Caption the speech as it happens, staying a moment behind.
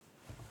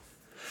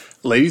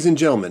Ladies and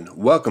gentlemen,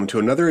 welcome to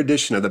another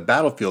edition of the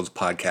Battlefields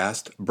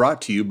podcast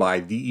brought to you by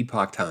The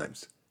Epoch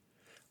Times.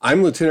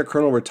 I'm Lieutenant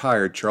Colonel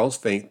Retired Charles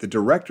Faint, the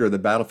director of the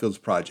Battlefields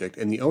Project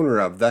and the owner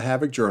of The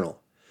Havoc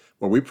Journal,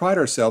 where we pride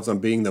ourselves on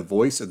being the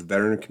voice of the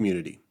veteran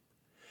community.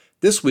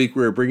 This week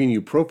we are bringing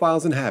you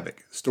Profiles in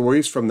Havoc,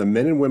 stories from the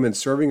men and women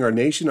serving our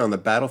nation on the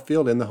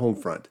battlefield and the home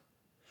front.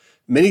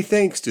 Many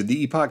thanks to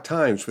The Epoch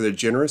Times for their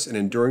generous and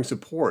enduring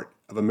support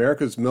of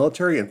America's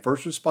military and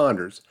first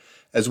responders,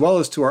 as well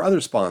as to our other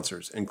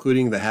sponsors,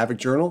 including the Havoc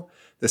Journal,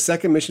 the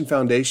Second Mission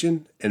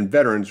Foundation, and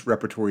Veterans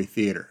Repertory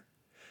Theater.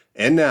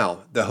 And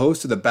now, the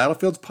host of the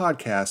Battlefields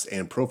podcast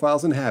and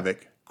Profiles in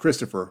Havoc,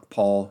 Christopher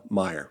Paul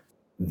Meyer.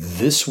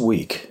 This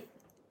week,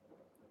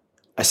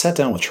 I sat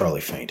down with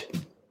Charlie Faint,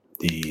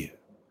 the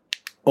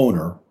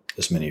owner,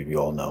 as many of you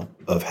all know,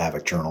 of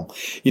Havoc Journal.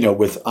 You know,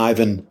 with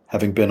Ivan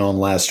having been on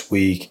last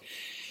week,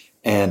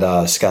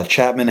 and Scott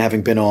Chapman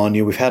having been on.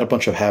 We've had a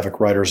bunch of Havoc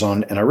writers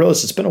on, and I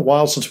realized it's been a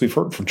while since we've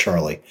heard from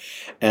Charlie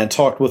and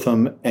talked with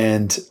him.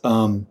 And,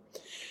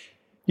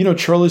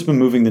 Charlie's been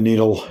moving the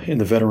needle in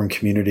the veteran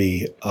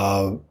community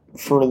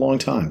for a long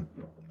time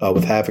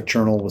with Havoc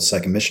Journal, with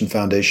Second Mission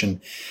Foundation.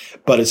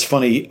 But it's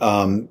funny,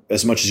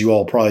 as much as you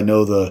all probably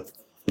know the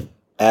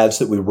ads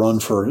that we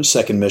run for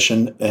Second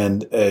Mission,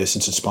 and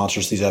since it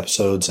sponsors these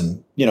episodes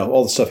and,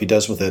 all the stuff he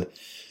does with it,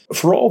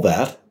 for all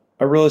that,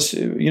 I realized,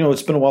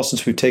 it's been a while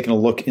since we've taken a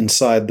look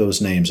inside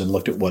those names and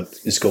looked at what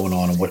is going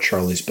on and what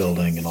Charlie's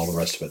building and all the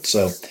rest of it.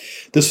 So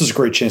this was a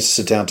great chance to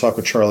sit down and talk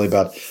with Charlie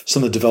about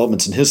some of the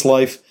developments in his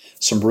life,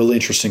 some really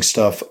interesting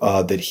stuff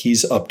that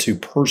he's up to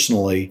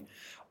personally,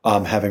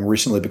 having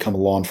recently become a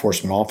law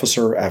enforcement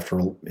officer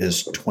after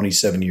his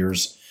 27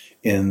 years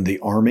in the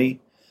Army,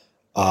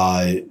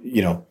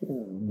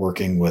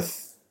 working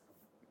with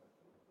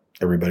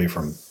everybody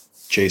from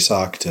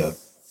JSOC to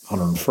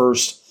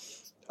 101st.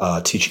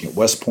 Teaching at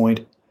West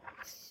Point,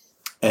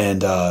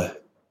 and,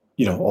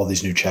 all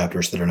these new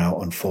chapters that are now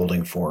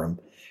unfolding for him.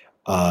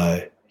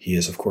 He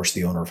is, of course,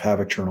 the owner of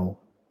Havoc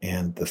Journal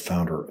and the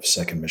founder of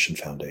Second Mission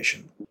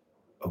Foundation.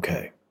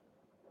 Okay,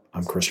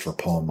 I'm Christopher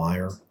Paul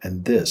Meyer,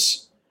 and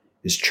this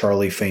is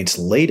Charlie Faint's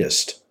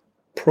latest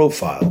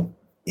profile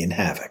in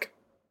Havoc.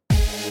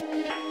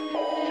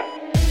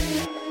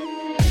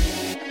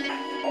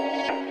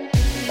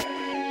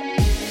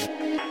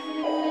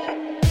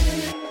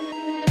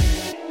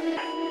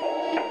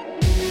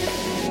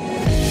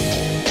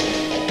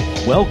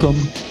 Welcome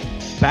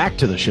back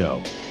to the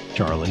show,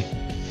 Charlie.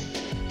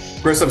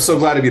 Chris, I'm so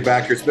glad to be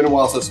back here. It's been a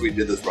while since we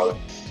did this, brother.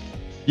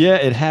 Yeah,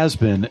 it has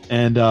been,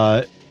 and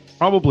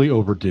probably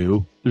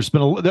overdue.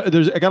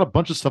 I got a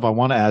bunch of stuff I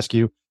want to ask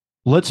you.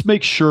 Let's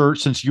make sure,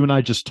 since you and I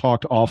just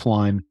talked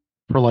offline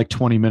for like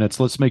 20 minutes,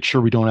 let's make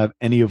sure we don't have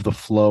any of the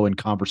flow and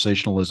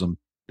conversationalism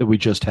that we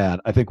just had.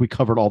 I think we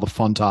covered all the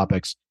fun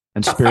topics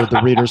and spared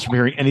the readers from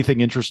hearing anything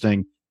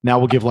interesting. Now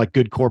we'll give like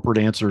good corporate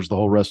answers the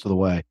whole rest of the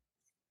way.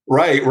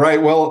 Right.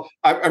 Well,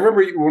 I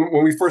remember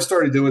when we first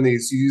started doing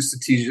these, you used to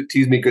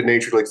tease me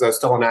good-naturedly because I was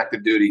still on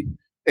active duty,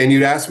 and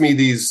you'd ask me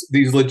these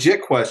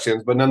legit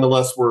questions, but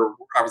nonetheless,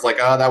 I was like,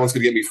 that one's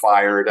going to get me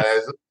fired.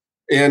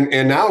 And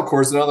now, of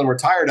course, now that I'm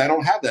retired, I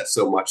don't have that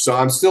so much. So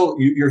I'm still,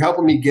 you're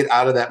helping me get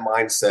out of that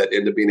mindset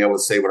into being able to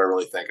say what I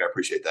really think. I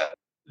appreciate that.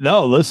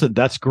 No, listen,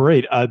 that's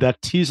great.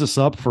 That tees us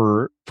up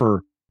for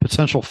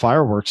potential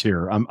fireworks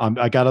here.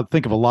 I got to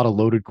think of a lot of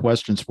loaded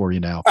questions for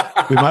you now.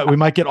 We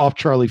might get off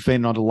Charlie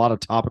Faint onto a lot of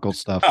topical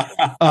stuff.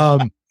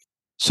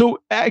 So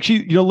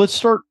actually, let's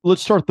start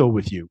though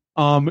with you.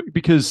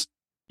 Because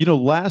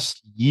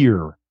last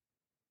year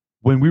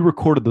when we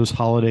recorded those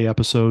holiday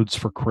episodes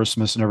for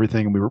Christmas and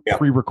everything, and we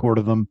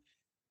pre-recorded them,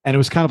 and it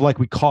was kind of like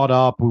we caught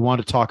up. We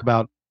wanted to talk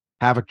about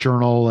Havoc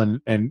Journal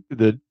and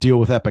the deal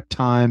with Epoch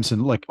Times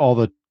and like all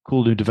the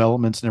cool new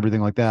developments and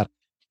everything like that.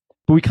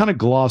 But we kind of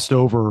glossed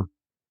over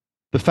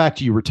the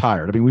fact you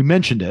retired. I mean, we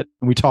mentioned it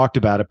and we talked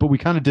about it, but we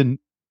kind of didn't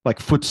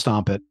like foot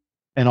stomp it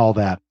and all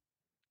that.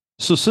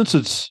 So since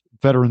it's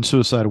Veteran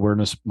Suicide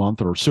Awareness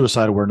Month or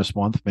Suicide Awareness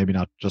Month, maybe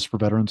not just for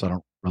veterans, I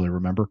don't really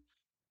remember.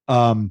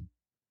 And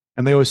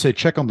they always say,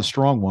 check on the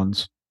strong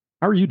ones.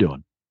 How are you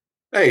doing?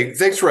 Hey,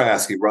 thanks for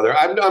asking, brother.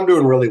 I'm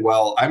doing really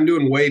well. I'm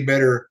doing way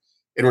better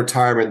in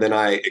retirement than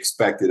I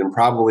expected, and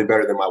probably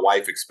better than my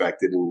wife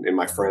expected and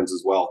my friends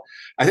as well.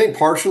 I think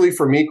partially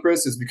for me,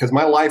 Chris, is because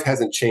my life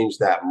hasn't changed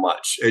that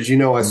much. As you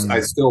know,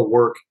 I still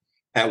work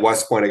at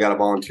West Point. I got a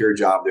volunteer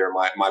job there.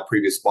 My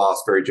previous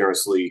boss very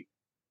generously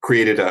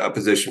created a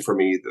position for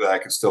me that I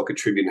could still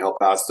contribute and help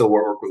out. I still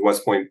work with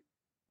West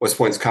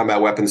Point's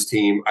combat weapons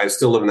team. I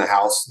still live in the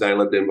house that I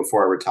lived in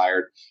before I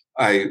retired.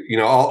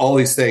 All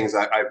these things,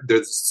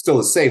 they're still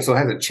the same. So it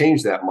hasn't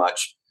changed that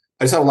much.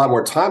 I just have a lot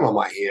more time on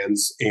my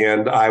hands,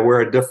 and I wear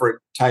a different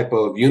type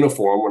of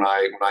uniform when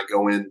I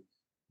go in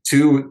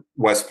to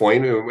West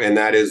Point, and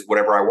that is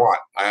whatever I want.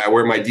 I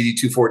wear my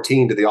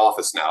DD-214 to the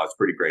office now. It's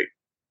pretty great.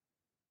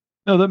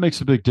 No, that makes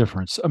a big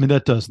difference. I mean,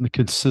 that does. And the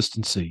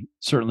consistency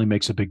certainly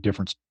makes a big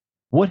difference.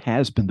 What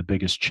has been the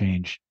biggest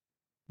change,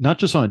 not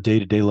just on a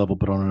day-to-day level,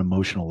 but on an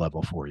emotional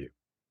level for you?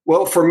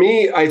 Well, for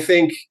me, I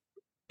think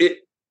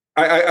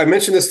I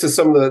mentioned this to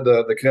some of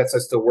the cadets I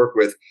still work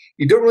with.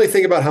 You don't really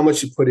think about how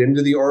much you put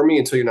into the Army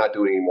until you're not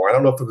doing it anymore. I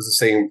don't know if it was the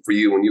same for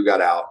you when you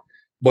got out,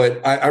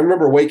 but I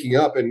remember waking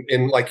up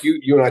and like you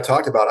and I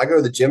talked about, I go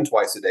to the gym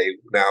twice a day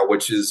now,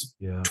 which is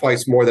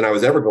twice more than I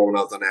was ever going when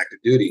I was on active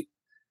duty.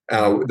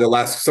 The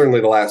last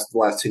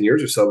 10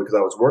 years or so, because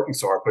I was working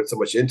so hard, put so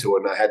much into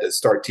it, and I had to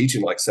start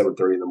teaching like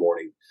 7:30 in the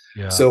morning.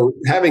 Yeah. So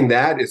having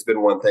that has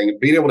been one thing.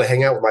 Being able to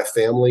hang out with my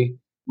family.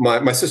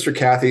 My sister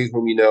Kathy,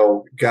 whom you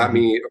know, got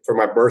me for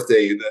my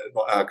birthday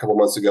a couple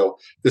months ago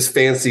this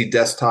fancy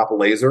desktop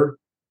laser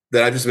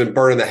that I've just been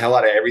burning the hell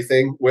out of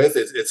everything with.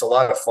 It's a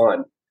lot of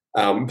fun.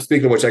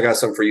 Speaking of which, I got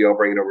some for you. I'll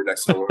bring it over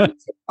next time to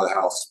the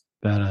house.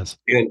 Badass.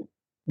 And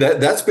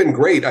that's been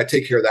great. I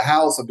take care of the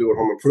house. I'm doing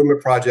home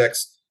improvement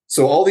projects.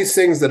 So all these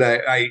things that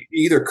I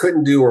either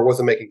couldn't do or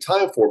wasn't making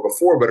time for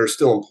before, but are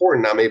still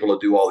important, I'm able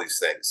to do all these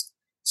things.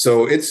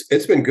 So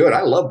it's been good.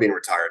 I love being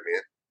retired,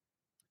 man.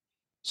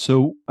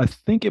 So I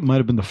think it might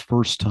have been the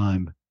first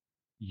time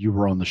you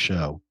were on the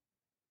show.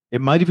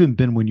 It might have even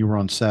been when you were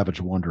on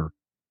Savage Wonder,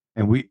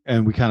 and we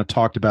kind of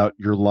talked about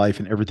your life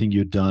and everything you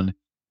had done.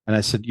 And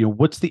I said,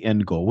 what's the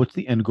end goal? What's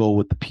the end goal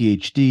with the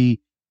PhD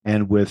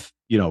and with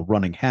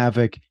running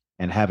Havoc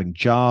and having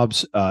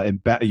jobs?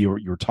 You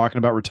were talking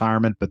about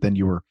retirement, but then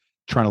you were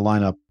trying to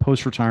line up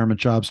post-retirement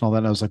jobs and all that.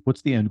 And I was like,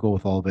 what's the end goal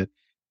with all of it?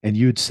 And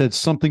you had said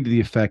something to the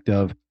effect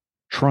of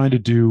trying to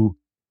do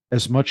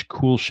as much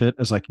cool shit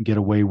as I can get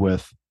away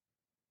with,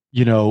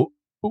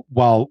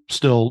 while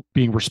still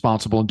being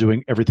responsible and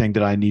doing everything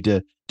that I need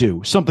to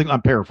do. Something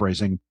I'm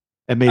paraphrasing,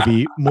 and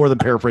maybe more than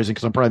paraphrasing,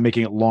 because I'm probably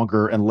making it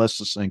longer and less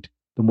succinct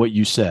than what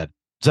you said.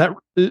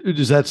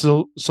 Does that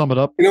still sum it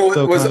up?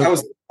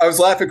 I was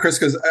laughing, Chris,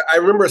 because I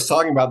remember us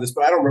talking about this,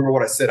 but I don't remember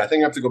what I said. I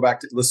think I have to go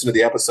back to listen to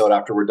the episode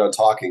after we're done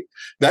talking.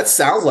 That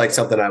sounds like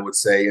something I would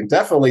say, and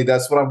definitely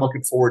that's what I'm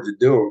looking forward to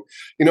doing.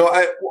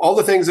 All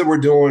the things that we're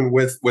doing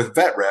with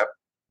Vet Rep,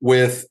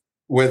 with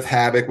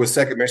Havoc, with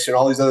Second Mission,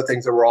 all these other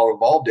things that we're all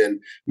involved in,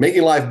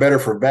 making life better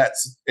for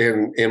vets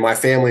in my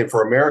family and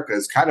for America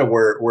is kind of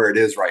where it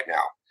is right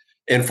now.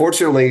 And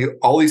fortunately,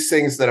 all these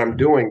things that I'm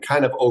doing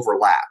kind of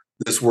overlap.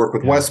 This work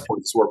with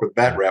Westport, this work with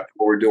Vet Rep,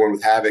 what we're doing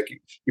with Havoc. You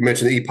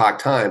mentioned the Epoch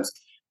Times,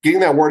 getting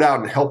that word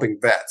out and helping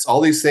vets. All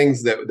these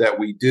things that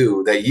we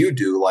do, that you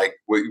do, like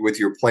with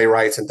your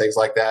playwrights and things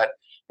like that,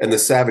 and the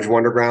Savage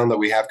Wonderground that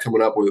we have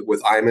coming up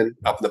with Iman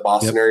up in the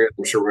Boston area.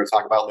 I'm sure we're going to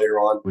talk about later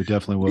on. We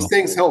definitely will. These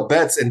things help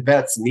vets, and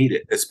vets need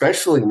it,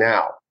 especially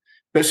now.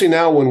 Especially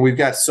now when we've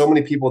got so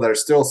many people that are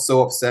still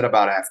so upset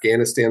about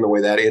Afghanistan, the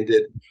way that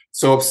ended,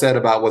 so upset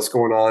about what's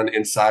going on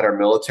inside our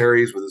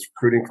militaries with this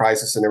recruiting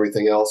crisis and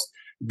everything else.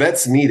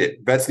 Vets need it.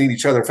 Vets need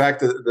each other. In fact,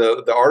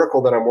 the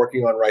article that I'm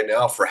working on right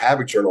now for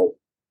Havoc Journal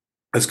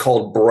is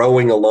called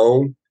Broing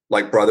Alone,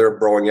 like brother,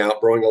 broing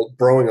out,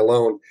 broing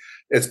alone.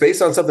 It's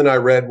based on something I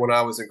read when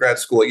I was in grad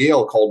school at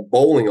Yale called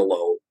Bowling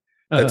Alone.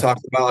 That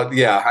talks about,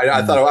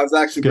 I thought I was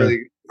actually really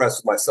impressed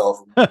with myself.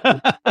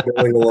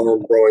 Bowling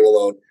alone, broing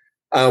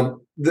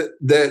alone.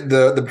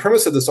 The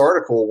premise of this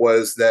article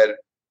was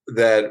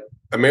that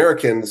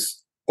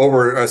Americans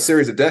over a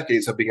series of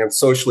decades have become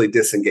socially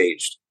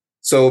disengaged.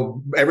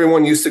 So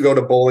everyone used to go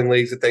to bowling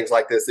leagues and things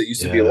like this. They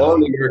used to be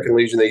alone in the American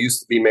Legion. They used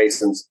to be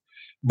Masons.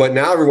 But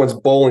now everyone's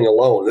bowling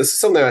alone. This is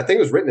something I think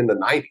was written in the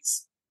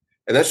 90s.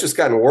 And that's just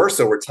gotten worse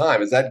over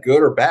time. Is that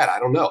good or bad? I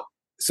don't know.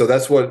 So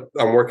that's what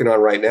I'm working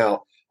on right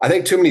now. I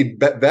think too many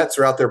vets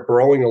are out there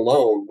broing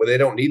alone where they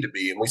don't need to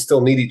be. And we still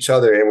need each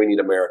other, and we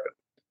need America.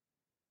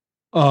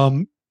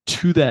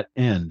 To that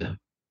end,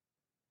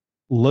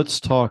 let's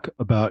talk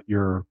about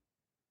your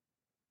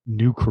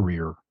new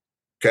career.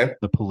 Okay.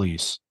 The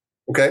police.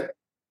 Okay.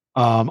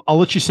 I'll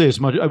let you say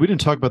as much. We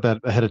didn't talk about that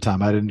ahead of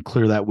time. I didn't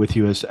clear that with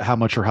you as to how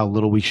much or how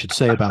little we should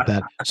say about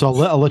that. So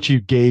I'll let you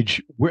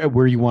gauge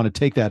where you want to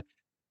take that.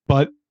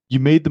 But you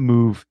made the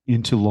move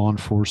into law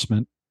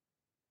enforcement.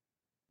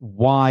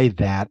 Why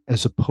that,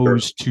 as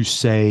opposed to,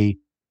 say,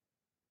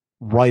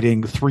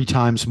 writing 3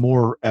 times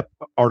more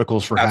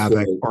articles for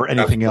Havoc or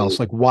anything else?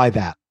 Like, why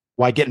that?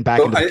 Why getting back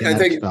into the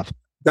kinetic stuff?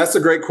 That's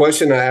a great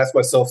question. I ask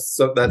myself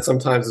that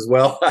sometimes as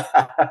well.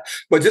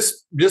 But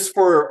just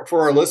for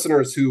our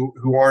listeners who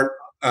aren't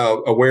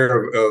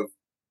aware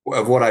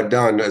of what I've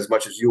done as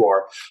much as you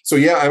are. So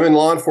yeah, I'm in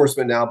law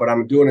enforcement now, but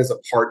I'm doing it as a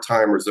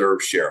part-time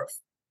reserve sheriff.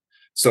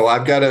 So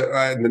I've got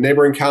the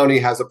neighboring county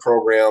has a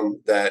program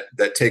that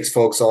takes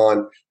folks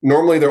on.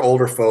 Normally they're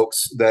older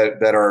folks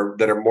that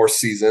are more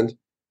seasoned.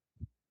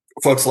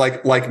 Folks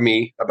like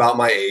me, about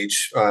my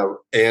age,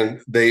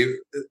 and they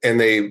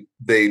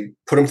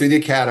put them through the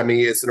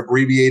academy. It's an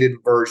abbreviated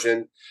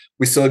version.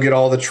 We still get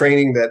all the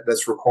training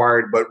that's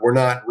required, but we're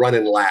not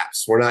running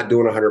laps. We're not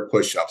doing 100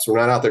 push-ups. We're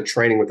not out there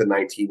training with the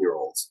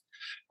 19-year-olds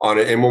on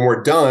it. And when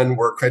we're done,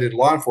 we're accredited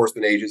law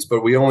enforcement agents,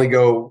 but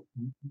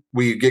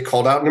we get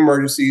called out in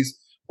emergencies,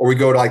 or we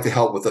go to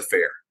help with a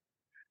fair.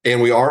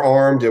 And we are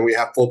armed and we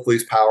have full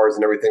police powers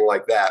and everything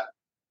like that.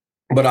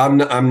 But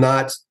I'm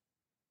not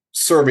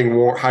serving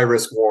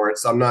high-risk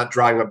warrants. I'm not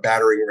driving a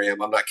battering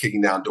ram. I'm not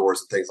kicking down doors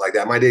and things like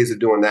that. My days of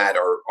doing that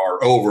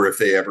are over, if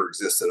they ever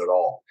existed at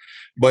all.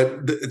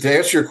 But to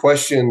answer your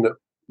question,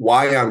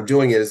 why I'm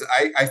doing it is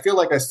I feel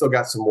like I still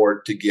got some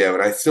more to give.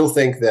 And I still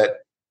think that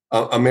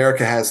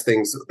America has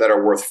things that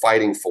are worth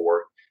fighting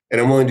for. And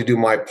I'm willing to do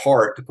my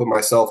part to put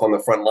myself on the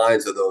front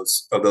lines of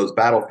those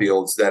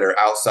battlefields that are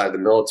outside the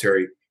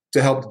military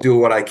to help do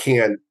what I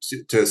can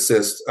to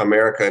assist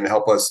America and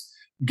help us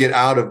get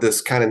out of this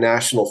kind of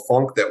national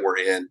funk that we're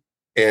in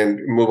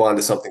and move on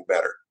to something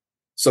better.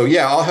 So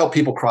yeah, I'll help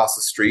people cross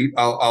the street.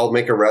 I'll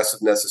make arrests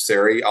if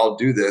necessary. I'll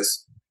do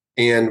this,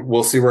 and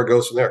we'll see where it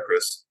goes from there,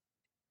 Chris.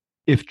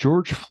 If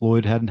George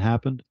Floyd hadn't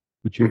happened,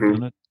 would you have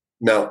done it?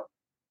 No.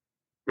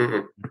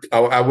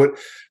 I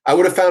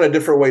would have found a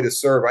different way to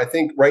serve. I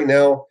think right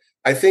now,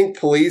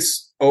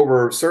 police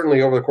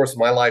certainly over the course of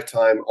my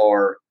lifetime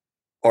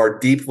are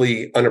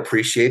deeply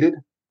unappreciated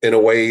in a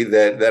way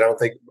that I don't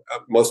think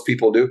most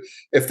people do.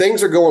 If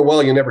things are going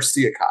well, you never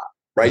see a cop,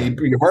 right?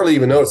 You hardly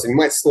even notice them. You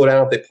might slow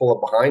down if they pull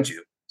up behind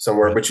you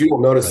somewhere, but you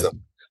don't notice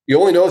them. You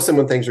only notice them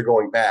when things are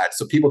going bad.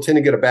 So people tend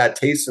to get a bad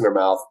taste in their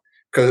mouth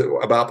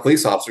about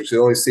police officers.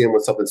 You only see them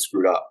when something's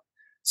screwed up.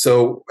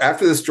 So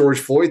after this George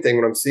Floyd thing,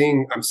 what I'm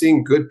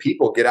seeing good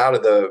people get out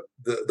of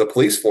the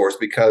police force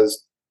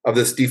because of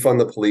this defund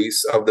the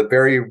police, of the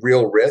very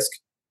real risk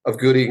of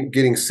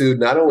getting sued,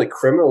 not only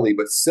criminally,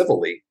 but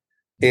civilly,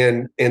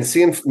 and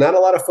seeing not a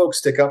lot of folks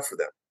stick up for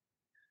them.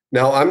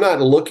 Now, I'm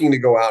not looking to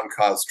go out and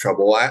cause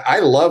trouble.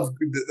 I've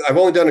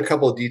only done a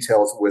couple of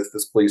details with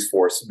this police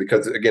force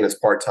because, again, it's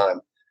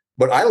part-time.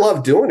 But I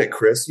love doing it,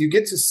 Chris. You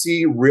get to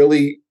see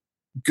really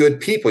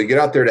good people. You get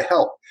out there to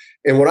help.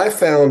 And what I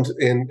found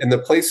in the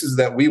places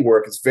that we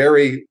work, it's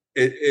very,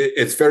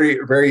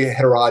 very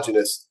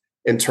heterogeneous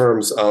in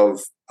terms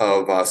of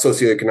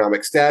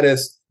socioeconomic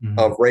status,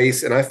 of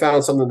race. And I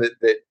found something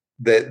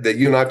that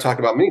you and I've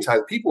talked about many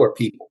times. People are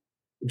people,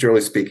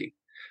 generally speaking.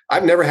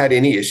 I've never had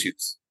any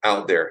issues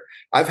out there.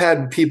 I've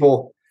had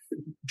people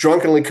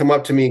drunkenly come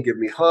up to me and give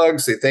me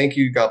hugs, say thank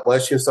you, God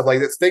bless you, and stuff like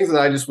that. It's things that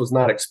I just was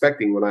not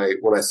expecting when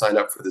I signed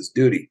up for this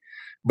duty.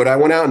 But I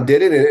went out and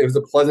did it, and it was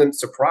a pleasant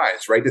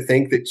surprise, right? To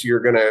think that you're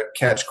going to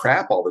catch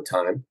crap all the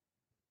time,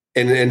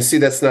 and see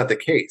that's not the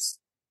case.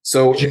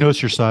 So, did you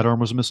notice your sidearm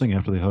was missing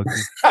after they hugged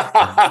you?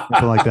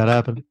 Something like that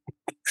happened.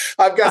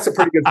 I've got some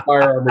pretty good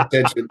firearm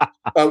retention.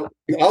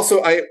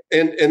 Also,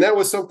 and that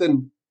was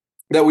something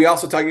that we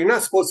also talked. You're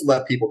not supposed to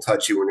let people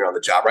touch you when you're on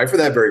the job, right? For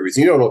that very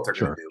reason, you don't know what they're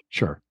going to do.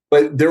 Sure.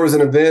 But there was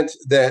an event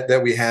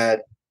that we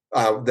had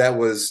that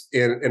was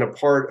in a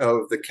part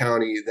of the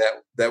county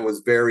that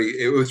was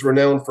it was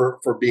renowned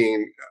for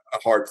being a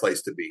hard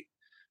place to be.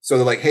 So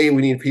they're like, hey,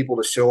 we need people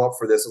to show up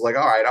for this. I was like,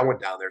 all right, I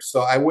went down there.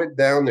 So I went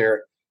down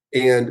there,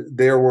 and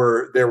there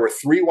were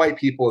 3 white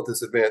people at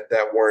this event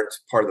that weren't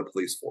part of the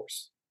police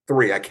force.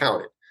 3, I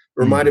counted. It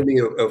reminded me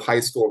of high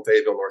school in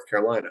Fayetteville, North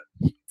Carolina.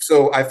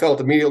 So I felt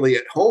immediately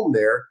at home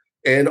there,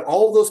 and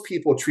all of those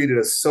people treated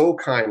us so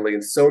kindly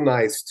and so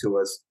nice to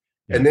us.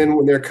 And then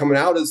when they're coming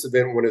out of this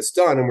event, when it's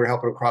done and we're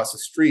helping across the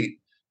street,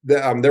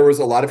 there was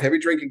a lot of heavy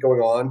drinking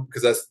going on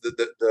because that's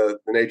the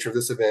nature of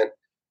this event.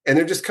 And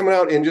they're just coming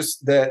out and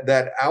just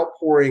that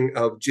outpouring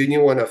of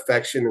genuine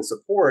affection and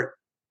support.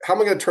 How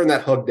am I going to turn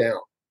that hug down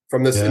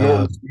from this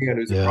enormous man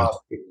who's across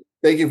me?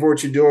 Thank you for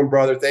what you're doing,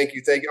 brother. Thank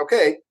you.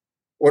 Okay.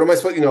 What am I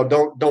supposed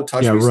to, don't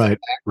touch me.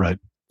 Right.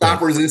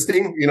 Stop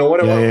resisting,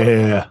 whatever.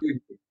 Yeah.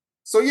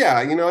 So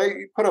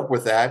I put up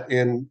with that,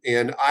 and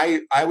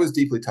I was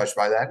deeply touched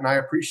by that, and I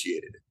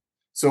appreciated it.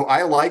 So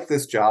I like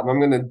this job. I'm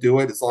going to do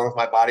it as long as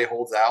my body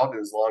holds out, and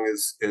as long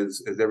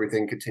as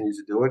everything continues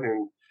to do it.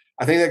 And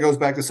I think that goes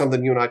back to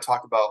something you and I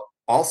talked about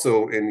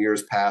also in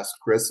years past,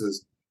 Chris,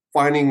 is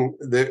finding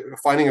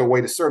a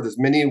way to serve. There's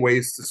many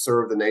ways to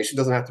serve the nation. It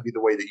doesn't have to be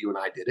the way that you and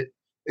I did it.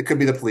 It could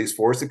be the police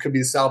force. It could be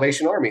the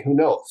Salvation Army. Who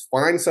knows?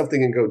 Find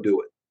something and go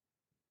do it.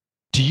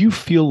 Do you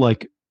feel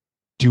like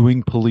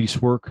doing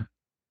police work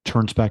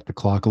turns back the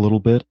clock a little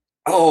bit?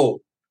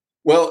 Oh,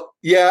 well,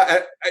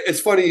 yeah.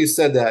 It's funny you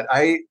said that.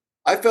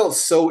 I felt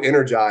so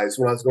energized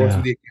when I was going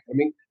through the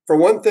academy. For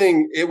one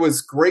thing, it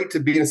was great to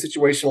be in a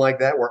situation like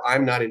that where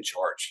I'm not in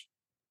charge.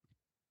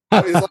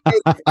 I was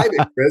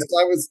private, Chris.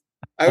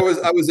 I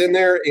was in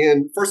there,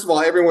 and first of all,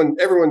 everyone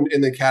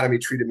in the academy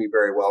treated me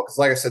very well because,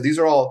 like I said,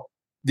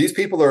 these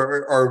people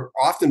are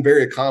often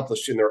very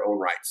accomplished in their own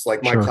rights.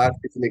 Like my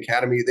classmates in the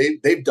academy,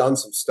 they've done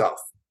some stuff.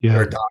 Yeah.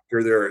 They're a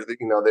doctor.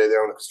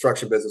 They're own a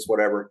construction business,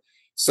 whatever.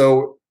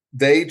 So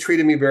they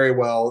treated me very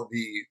well.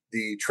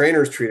 The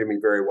trainers treated me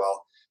very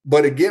well.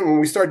 But again,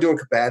 when we started doing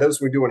cabatos,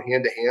 we're doing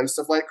hand-to-hand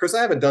stuff like Chris.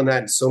 I haven't done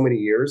that in so many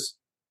years.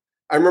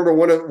 I remember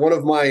one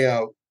of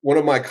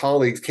my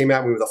colleagues came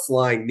at me with a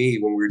flying knee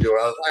when we were doing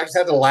it. I just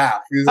had to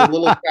laugh. He was a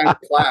little kind of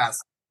class,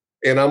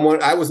 and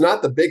I was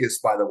not the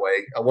biggest, by the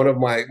way. One of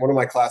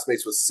my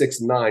classmates was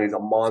 6'9". He's a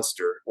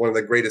monster, one of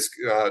the greatest,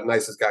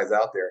 nicest guys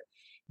out there.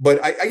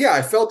 But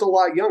I felt a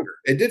lot younger.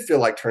 It did feel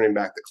like turning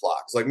back the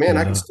clock. It's like, man,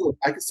 I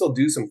can still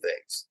do some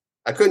things.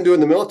 I couldn't do it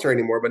in the military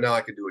anymore, but now I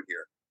could do it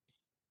here.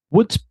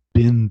 What's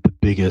been the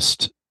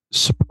biggest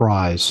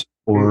surprise,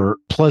 or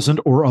pleasant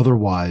or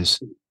otherwise,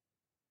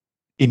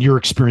 in your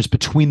experience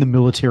between the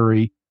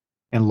military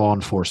and law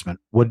enforcement?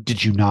 What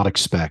did you not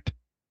expect?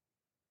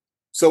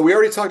 So we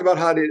already talked about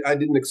how I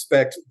didn't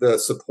expect the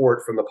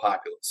support from the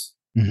populace.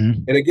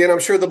 Mm-hmm. And again, I'm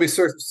sure there'll be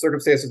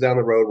circumstances down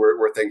the road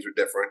where things are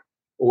different.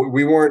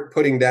 We weren't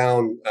putting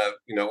down,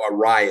 a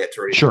riot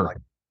or anything Sure. like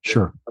that.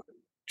 Sure.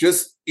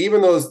 Just even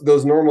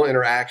those normal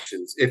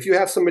interactions, if you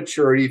have some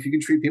maturity, if you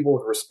can treat people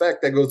with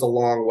respect, that goes a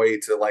long way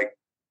to like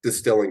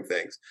distilling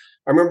things.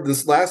 I remember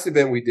this last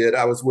event we did.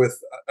 I was with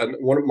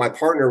one of my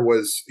partner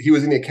he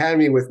was in the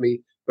academy with me,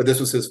 but this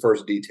was his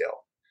first detail.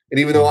 And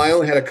even though I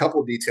only had a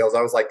couple of details,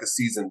 I was like the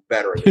seasoned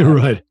veteran.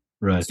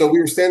 Right. So we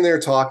were standing there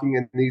talking,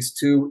 and these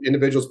two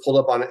individuals pulled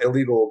up on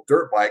illegal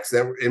dirt bikes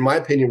that, in my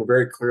opinion, were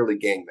very clearly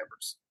gang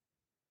members.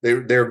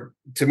 They're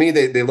to me,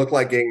 they look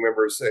like gang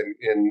members,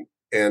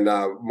 and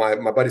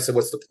my buddy said,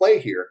 "What's the play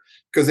here?"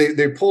 Because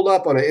they pulled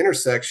up on an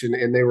intersection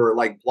and they were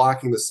like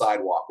blocking the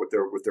sidewalk with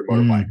their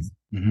motorbikes.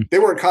 Mm-hmm. They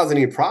weren't causing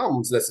any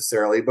problems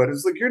necessarily, but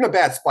it's like, you're in a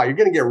bad spot. You're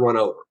going to get run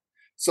over.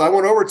 So I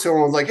went over to him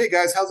and was like, "Hey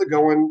guys, how's it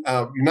going?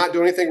 You're not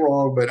doing anything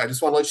wrong, but I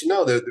just want to let you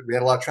know that we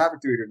had a lot of traffic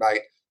through here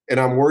tonight, and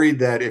I'm worried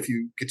that if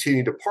you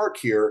continue to park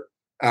here,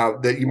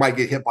 that you might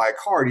get hit by a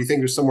car. Do you think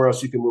there's somewhere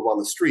else you can move on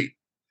the street?"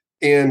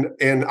 And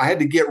I had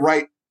to get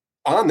right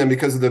on them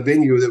because of the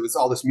venue. There was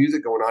all this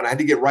music going on. I had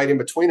to get right in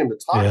between them to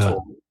talk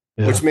to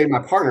them, which made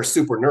my partner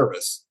super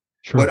nervous.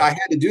 Sure. But I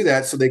had to do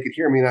that so they could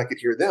hear me and I could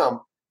hear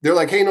them. They're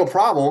like, "Hey, no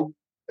problem."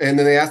 And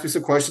then they asked me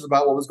some questions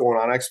about what was going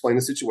on. I explained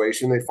the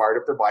situation. They fired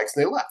up their bikes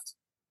and they left.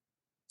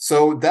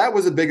 So that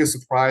was the biggest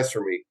surprise for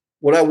me.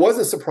 What I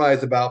wasn't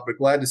surprised about, but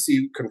glad to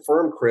see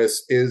confirmed,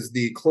 Chris, is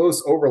the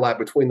close overlap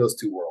between those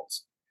two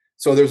worlds.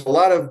 So there's a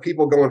lot of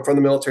people going from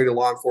the military to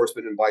law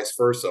enforcement and vice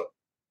versa.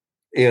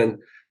 And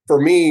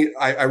for me,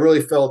 I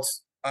really felt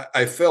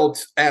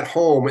at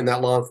home in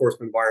that law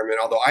enforcement environment,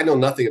 although I know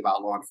nothing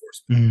about law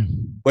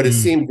enforcement, but it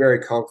seemed very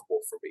comfortable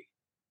for me.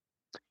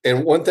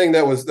 And one thing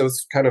that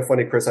was kind of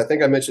funny, Chris, I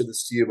think I mentioned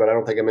this to you, but I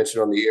don't think I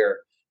mentioned it on the air.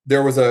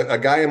 There was a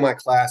guy in my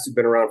class who'd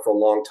been around for a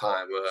long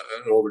time,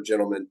 an older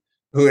gentleman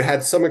who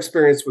had some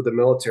experience with the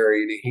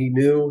military, and he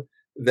knew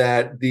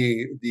that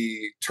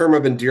the term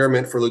of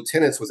endearment for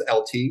lieutenants was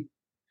LT,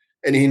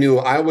 and he knew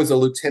I was a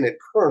lieutenant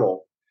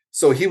colonel,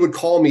 so he would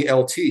call me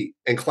LT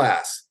in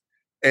class.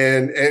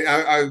 And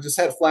I just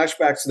had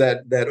flashbacks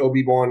to that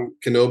Obi-Wan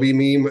Kenobi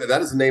meme.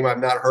 That is a name I've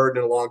not heard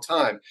in a long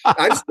time.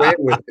 I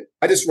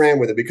just ran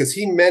with it because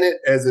he meant it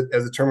as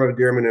a term of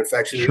endearment and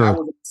affection. Sure. I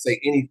wouldn't say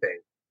anything.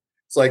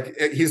 It's like,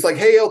 he's like,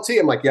 "Hey, LT."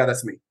 I'm like, "Yeah,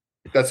 that's me.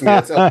 That's me.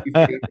 That's LT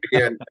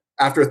again.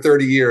 After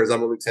 30 years,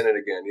 I'm a lieutenant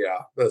again." Yeah,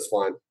 that's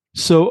fine.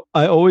 So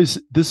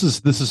this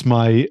is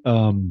my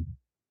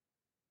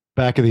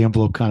back of the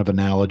envelope kind of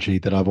analogy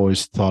that I've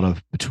always thought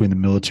of between the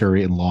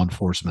military and law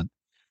enforcement.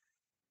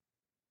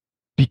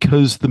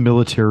 Because the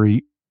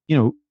military,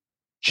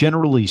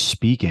 generally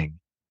speaking,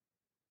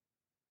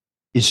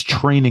 is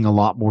training a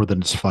lot more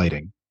than it's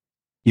fighting.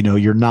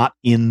 You're not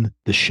in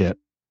the shit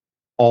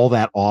all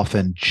that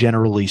often,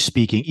 generally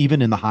speaking,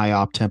 even in the high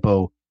op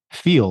tempo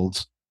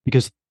fields,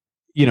 because,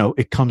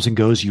 it comes and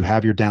goes. You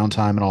have your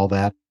downtime and all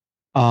that.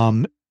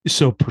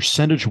 So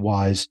percentage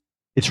wise,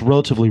 it's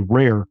relatively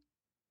rare.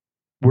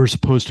 Whereas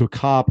opposed to a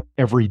cop,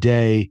 every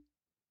day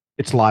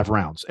it's live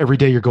rounds. Every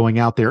day you're going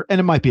out there, and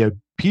it might be a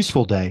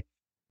peaceful day.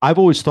 I've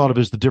always thought of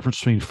it as the difference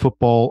between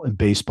football and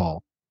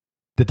baseball,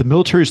 that the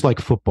military is like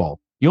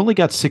football. You only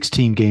got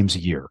 16 games a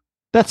year.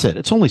 That's it.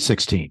 It's only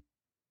 16.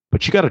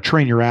 But you got to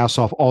train your ass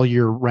off all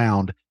year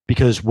round,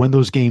 because when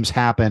those games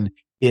happen,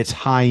 it's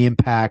high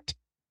impact,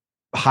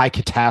 high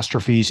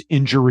catastrophes,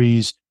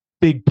 injuries,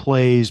 big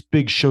plays,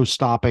 big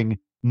show-stopping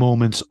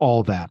moments,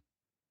 all that.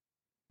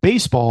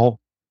 Baseball,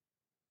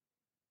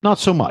 not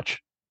so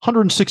much.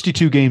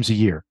 162 games a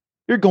year.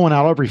 You're going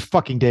out every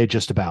fucking day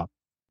just about.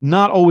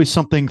 Not always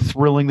something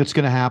thrilling that's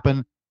going to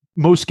happen.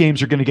 Most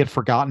games are going to get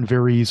forgotten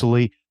very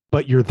easily,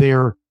 but you're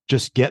there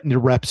just getting the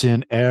reps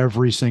in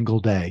every single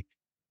day.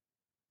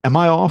 Am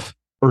I off,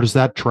 or does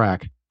that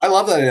track? I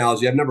love that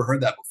analogy. I've never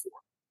heard that before.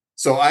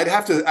 So I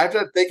have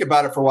to think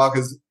about it for a while,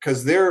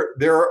 because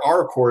there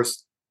are, of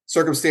course,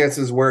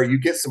 circumstances where you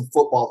get some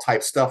football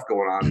type stuff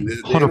going on.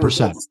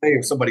 100%.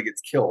 If somebody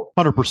gets killed.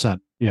 100%.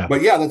 Yeah.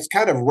 But yeah, that's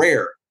kind of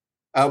rare.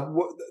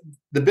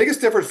 The biggest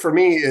difference for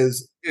me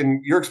is,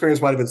 and your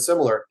experience might have been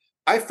similar,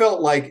 I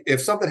felt like if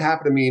something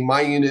happened to me,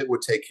 my unit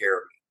would take care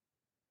of me.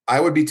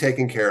 I would be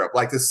taken care of.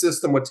 Like the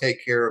system would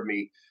take care of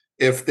me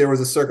if there was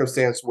a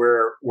circumstance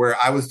where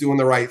I was doing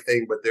the right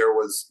thing, but there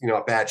was,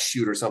 a bad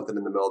shoot or something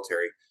in the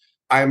military.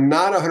 I'm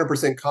not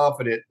 100%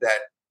 confident that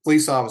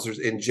police officers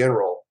in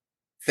general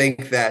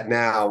think that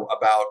now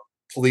about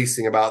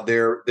policing, about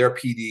their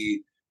PD,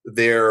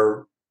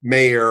 their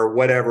mayor,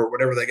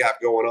 whatever they got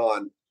going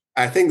on.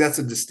 I think that's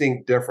a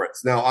distinct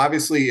difference. Now,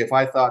 obviously, if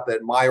I thought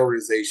that my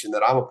organization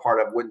that I'm a part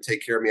of wouldn't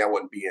take care of me, I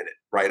wouldn't be in it,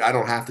 right? I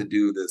don't have to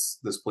do this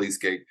police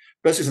gig,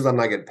 especially since I'm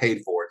not getting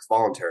paid for it. It's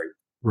voluntary.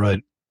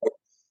 Right.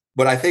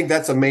 But I think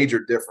that's a major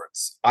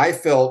difference. I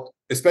felt,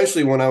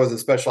 especially when I was in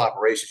special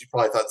operations, you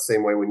probably thought the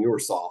same way when you were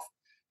soft.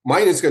 My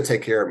unit's going to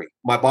take care of me.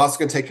 My boss is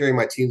going to take care of me.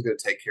 My team's going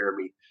to take care of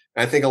me.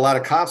 And I think a lot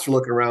of cops are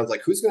looking around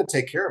like, who's going to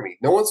take care of me?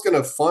 No one's going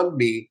to fund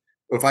me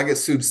if I get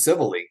sued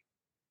civilly.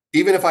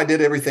 even if I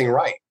did everything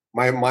right,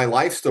 my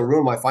life's still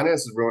ruined, my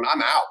finances ruined.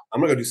 I'm out.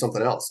 I'm gonna go do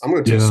something else. I'm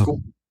gonna change Yeah.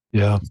 school.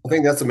 Yeah. I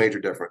think that's a major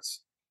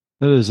difference.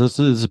 That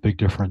is a big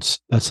difference.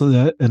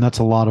 And that's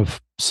a lot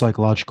of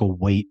psychological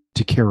weight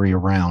to carry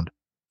around.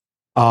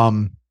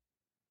 Um,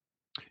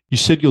 you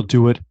said you'll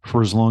do it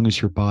for as long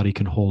as your body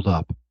can hold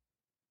up.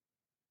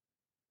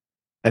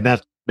 And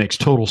that makes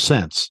total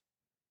sense.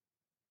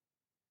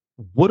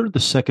 What are the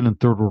second and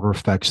third order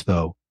effects,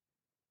 though,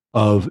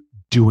 of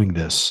doing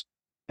this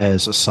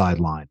as a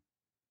sideline?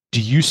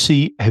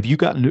 Have you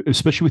gotten,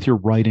 especially with your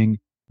writing,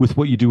 with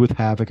what you do with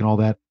Havoc and all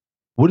that,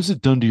 what has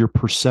it done to your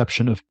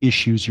perception of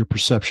issues, your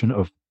perception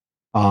of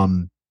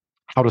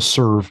how to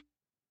serve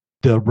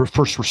the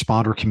first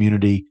responder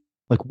community?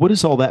 Like, what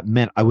has all that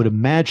meant? I would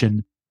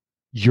imagine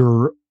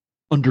your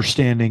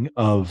understanding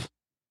of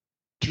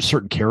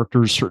certain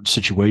characters, certain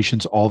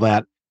situations, all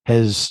that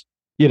has,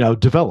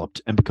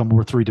 developed and become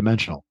more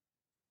three-dimensional.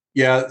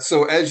 Yeah.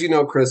 So as you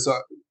know, Chris,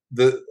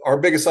 our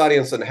biggest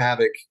audience on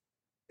Havoc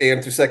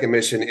and through Second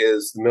Mission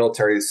is the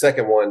military. The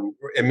second one,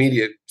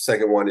 immediate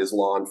second one, is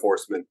law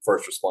enforcement,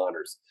 first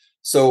responders.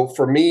 So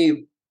for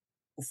me,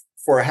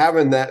 for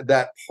having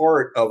that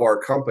part of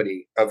our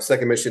company of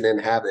Second Mission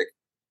and Havoc,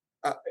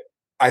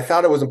 I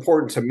thought it was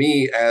important to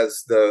me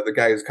as the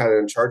guy who's kind of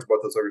in charge of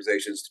both those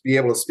organizations to be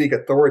able to speak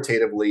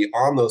authoritatively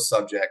on those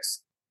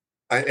subjects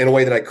in a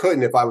way that I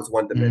couldn't if I was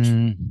one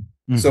dimensional.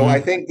 Mm-hmm. So I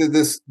think that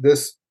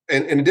this,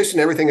 in addition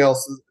to everything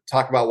else,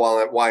 talk about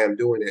why I'm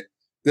doing it.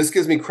 This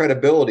gives me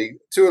credibility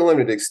to a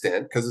limited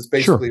extent because it's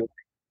basically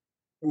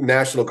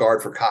National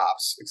Guard for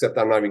cops, except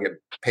I'm not even getting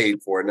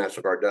paid for it.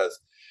 National Guard does.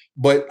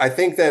 But I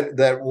think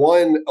that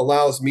one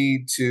allows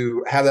me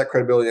to have that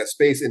credibility in that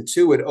space, and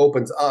two, it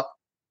opens up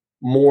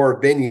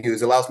more venues.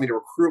 It allows me to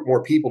recruit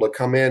more people to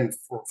come in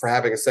for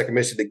having a second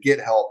mission to get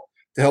help,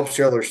 to help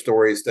share their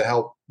stories, to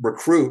help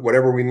recruit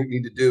whatever we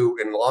need to do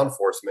in law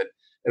enforcement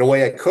in a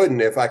way I couldn't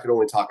if I could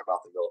only talk about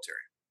the military.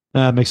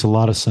 That makes a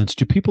lot of sense.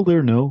 Do people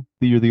there know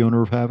that you're the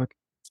owner of Havoc?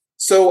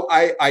 So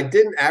I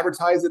didn't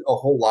advertise it a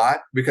whole lot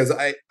because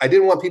I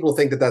didn't want people to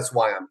think that that's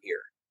why I'm here,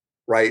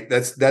 right?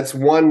 That's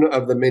one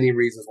of the many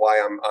reasons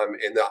why I'm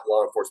in that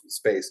law enforcement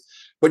space.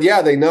 But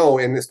yeah, they know,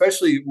 and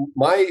especially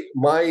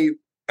my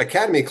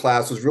academy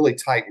class was really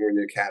tight here in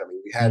the academy.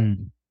 We had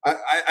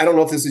I don't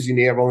know if this is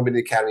unique. I've only been to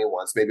the academy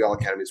once. Maybe all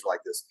academies are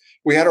like this.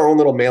 We had our own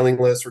little mailing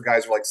list where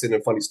guys were like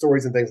sending funny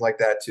stories and things like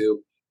that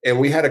too. And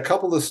we had a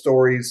couple of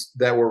stories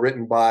that were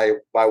written by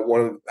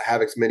one of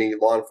Havoc's many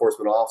law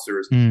enforcement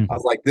officers. I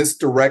was like, this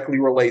directly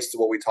relates to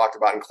what we talked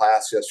about in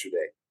class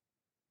yesterday.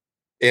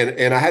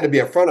 And I had to be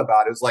upfront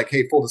about it. It was like,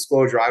 hey, full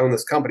disclosure, I own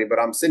this company, but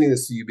I'm sending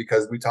this to you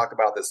because we talked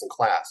about this in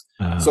class.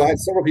 So I had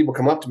several people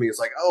come up to me. It's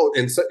like, oh,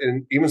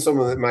 and even some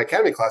of my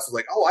academy class was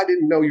like, oh, I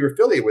didn't know you were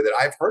affiliated with it.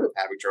 I've heard of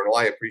Havoc Journal.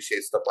 I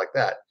appreciate stuff like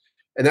that.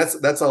 And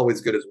that's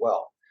always good as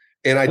well.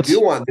 And I do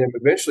want them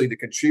eventually to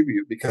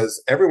contribute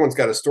because everyone's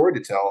got a story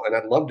to tell, and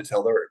I'd love to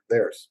tell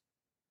theirs.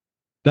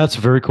 That's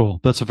very cool.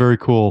 That's a very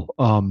cool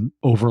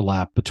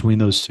overlap between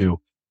those two.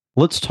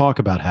 Let's talk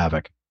about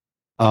Havoc.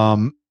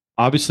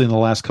 Obviously, in the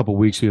last couple of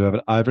weeks, we have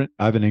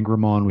Ivan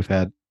Ingram on. We've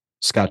had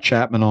Scott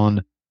Chapman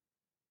on.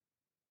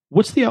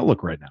 What's the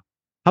outlook right now?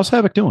 How's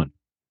Havoc doing?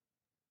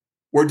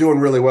 We're doing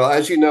really well.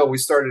 As you know, we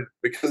started,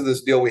 because of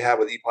this deal we have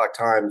with Epoch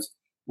Times,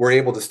 we're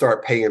able to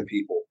start paying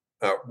people.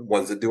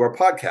 Ones that do our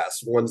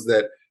podcasts, ones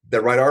that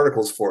write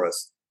articles for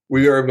us.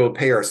 We are able to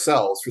pay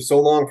ourselves for so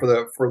long for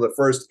the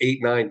first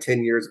 8, 9,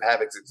 10 years of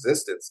Havoc's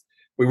existence.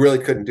 We really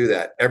couldn't do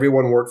that.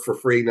 Everyone worked for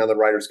free. Now the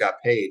writers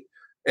got paid.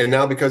 And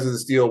now because of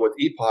this deal with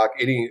Epoch,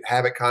 any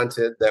Havoc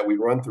content that we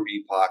run through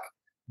Epoch,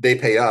 they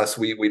pay us.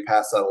 We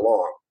pass that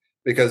along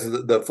because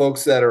the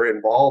folks that are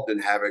involved in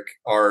Havoc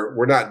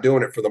we're not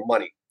doing it for the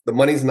money. The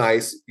money's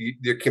nice.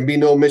 There can be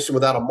no mission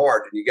without a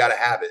margin. You got to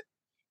have it.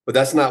 But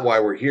that's not why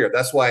we're here.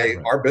 That's why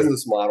our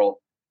business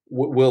model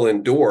will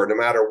endure no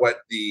matter what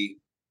the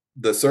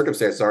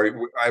circumstances are.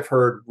 I've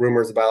heard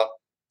rumors about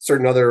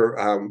certain other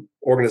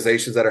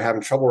organizations that are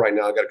having trouble right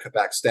now. Got to cut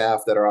back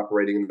staff that are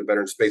operating in the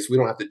veteran space. We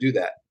don't have to do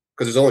that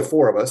because there's only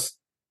 4 of us,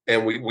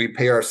 and we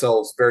pay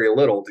ourselves very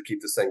little to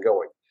keep this thing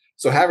going.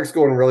 So Havoc's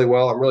going really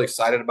well. I'm really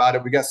excited about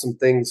it. We got some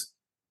things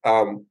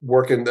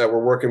working that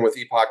we're working with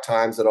Epoch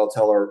Times that I'll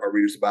tell our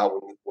readers about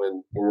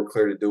when we're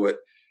clear to do it.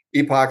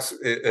 Epoch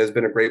has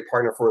been a great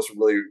partner for us.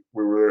 We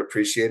really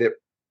appreciate it.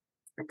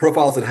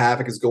 Profiles in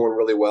Havoc is going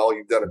really well.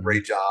 You've done a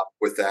great job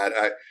with that.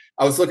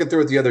 I was looking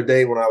through it the other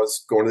day when I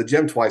was going to the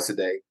gym twice a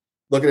day.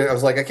 Looking at it, I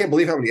was like, I can't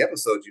believe how many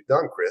episodes you've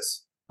done,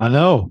 Chris. I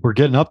know. We're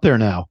getting up there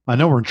now. I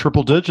know we're in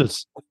triple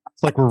digits.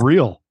 It's like we're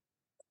real.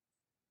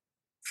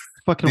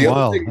 Fucking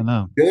wild. I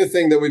know. The other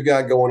thing that we've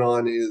got going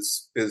on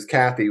is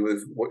Kathy, who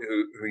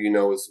you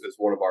know is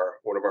one of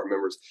our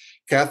members.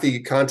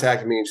 Kathy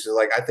contacted me and she's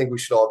like, I think we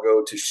should all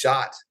go to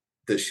SHOT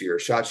this year,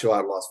 SHOT Show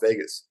out in Las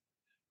Vegas.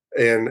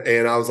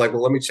 And I was like,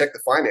 well, let me check the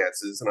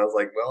finances. And I was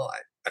like, well,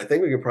 I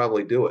think we can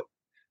probably do it.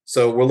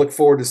 So we'll look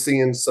forward to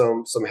seeing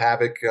some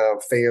Havoc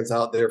fans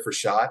out there for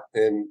SHOT.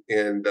 And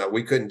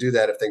we couldn't do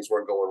that if things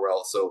weren't going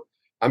well. So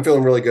I'm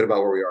feeling really good about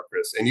where we are,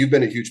 Chris. And you've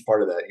been a huge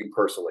part of that, you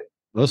personally.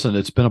 Listen,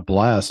 it's been a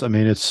blast. I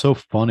mean, it's so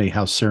funny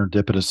how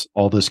serendipitous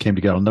all this came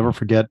together. I'll never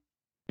forget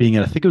being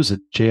at, I think it was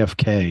at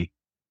JFK,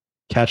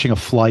 catching a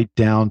flight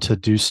down to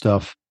do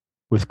stuff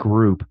with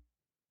group.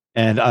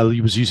 And I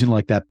was using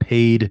like that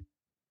paid,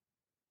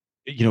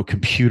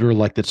 computer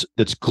like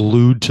that's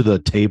glued to the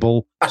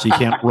table so you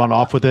can't run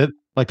off with it.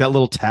 Like that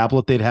little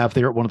tablet they'd have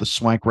there at one of the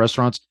swank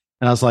restaurants.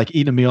 And I was like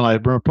eating a meal and I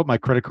remember put my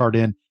credit card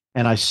in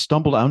and I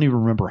stumbled, I don't even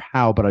remember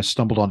how, but I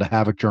stumbled onto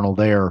Havoc Journal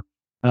there. And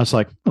I was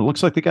like, it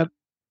looks like they got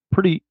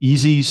pretty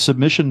easy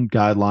submission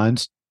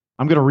guidelines.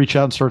 I'm going to reach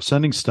out and start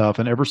sending stuff.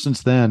 And ever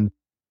since then,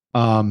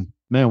 man,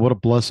 what a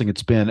blessing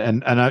it's been.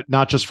 And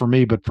not just for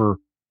me, but for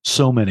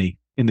so many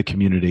in the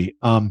community.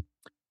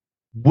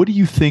 What do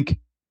you think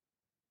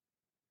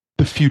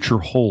the future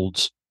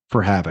holds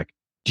for Havoc?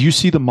 Do you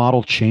see the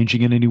model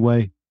changing in any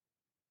way?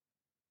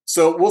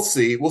 So we'll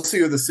see. We'll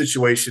see what the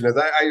situation is.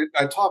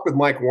 I talked with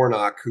Mike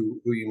Warnock, who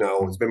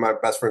has been my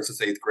best friend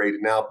since 8th grade,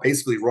 and now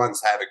basically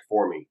runs Havoc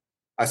for me.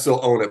 I still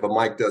own it, but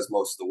Mike does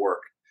most of the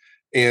work.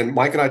 And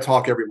Mike and I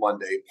talk every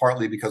Monday,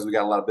 partly because we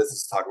got a lot of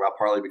business to talk about,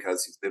 partly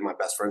because he's been my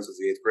best friend since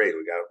the 8th grade.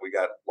 We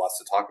got lots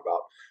to talk about.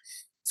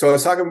 So I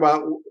was talking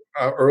about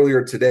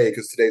earlier today,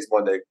 because today's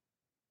Monday,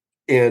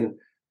 and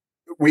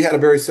we had a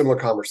very similar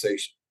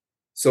conversation.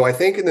 So I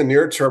think in the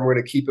near term, we're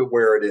going to keep it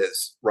where it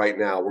is right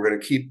now. We're going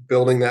to keep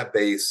building that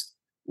base.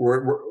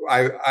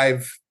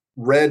 I've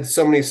read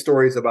so many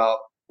stories about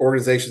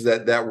organizations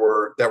that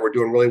were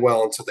doing really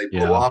well until they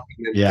blew up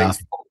and then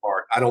things fall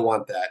apart. I don't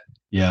want that.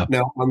 Yeah.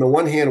 Now, on the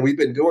one hand, we've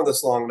been doing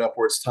this long enough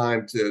where it's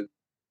time to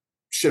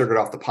shit or get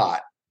off the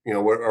pot.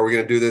 Are we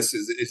going to do this?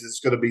 Is this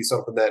going to be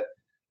something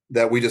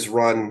that we just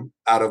run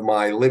out of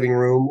my living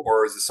room,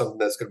 or is it something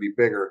that's going to be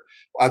bigger?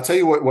 I'll tell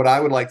you what I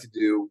would like to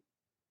do,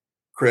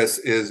 Chris,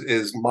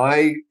 is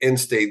my end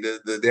state.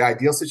 The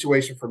ideal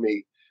situation for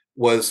me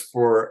was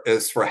for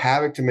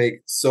Havoc to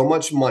make so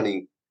much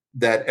money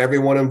that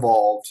everyone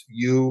involved,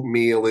 you,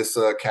 me,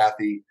 Alyssa,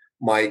 Kathy,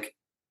 Mike,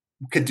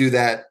 could do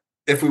that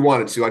if we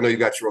wanted to. I know you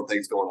got your own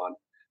things going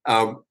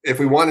on. If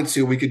we wanted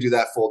to, we could do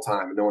that full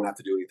time and no one have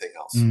to do anything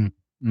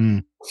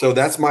else. So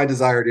that's my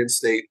desired end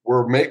state.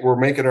 We're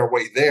making our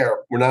way there.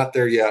 We're not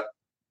there yet.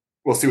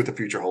 We'll see what the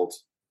future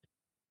holds.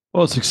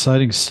 Well, it's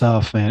exciting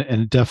stuff, man.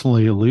 And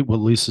definitely what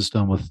Lisa's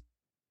done with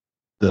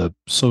the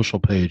social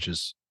page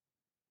is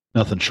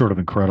nothing short of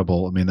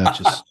incredible. I mean, that's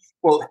just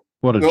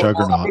what a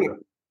juggernaut.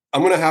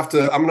 I'm gonna have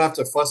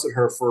to fuss at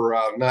her for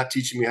not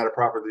teaching me how to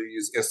properly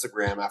use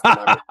Instagram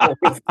after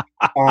my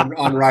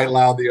on Right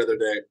Loud the other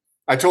day.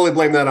 I totally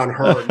blame that on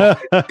her,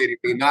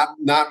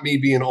 not me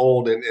being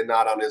old and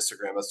not on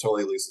Instagram. That's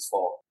totally Lisa's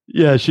fault.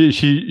 Yeah, she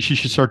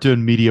should start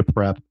doing media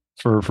prep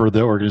for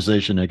the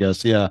organization, I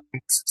guess. Yeah.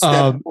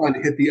 Step one,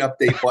 hit the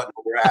update button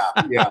on your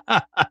app.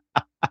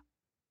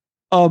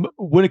 Yeah.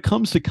 When it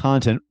comes to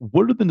content,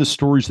 what have been the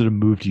stories that have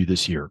moved you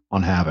this year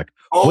on Havoc?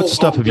 What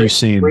stuff have you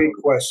seen? Great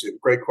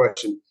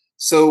question.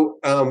 So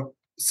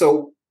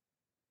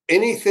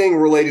anything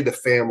related to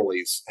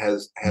families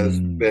has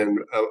been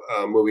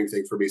a moving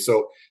thing for me.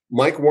 So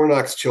Mike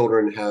Warnock's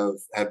children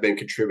have been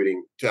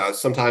contributing to,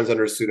 sometimes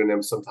under a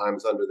pseudonym,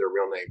 sometimes under their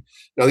real name.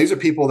 Now, these are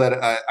people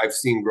that I've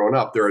seen grown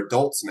up. They're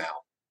adults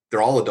now.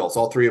 They're all adults.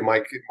 All three of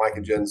Mike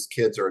and Jen's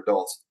kids are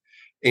adults.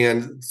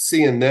 And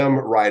seeing them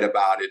write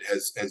about it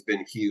has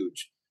been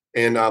huge.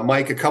 And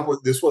Mike,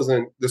 this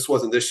wasn't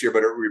this year,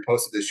 but it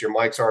reposted this year.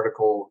 Mike's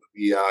article,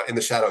 the In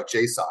the Shadow of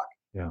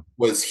JSOC,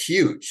 was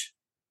huge.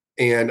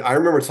 And I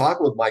remember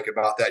talking with Mike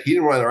about that. He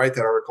didn't want to write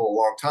that article a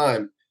long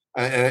time.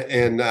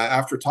 And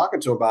after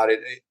talking to him about it,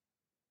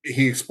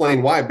 he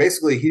explained why.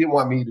 Basically, he didn't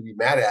want me to be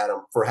mad at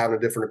him for having a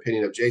different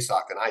opinion of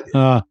JSOC than I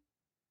did.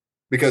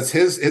 Because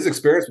his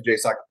experience with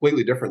JSOC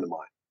completely different than mine.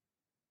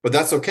 But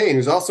that's okay. And he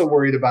was also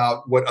worried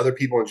about what other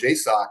people in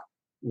JSOC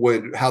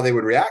how they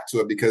would react to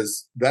it,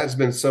 because that's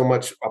been so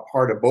much a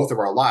part of both of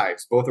our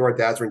lives. Both of our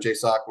dads were in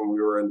JSOC when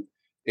we were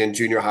in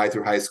junior high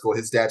through high school.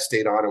 His dad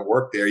stayed on and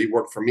worked there. He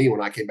worked for me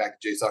when I came back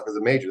to JSOC as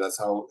a major. That's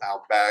how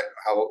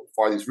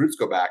far these roots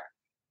go back.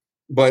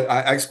 But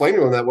I explained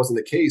to him that wasn't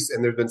the case,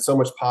 and there's been so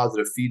much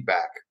positive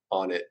feedback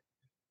on it.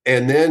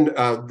 And then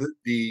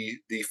the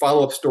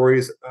follow-up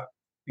stories,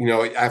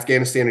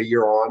 Afghanistan a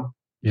year on,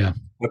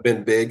 have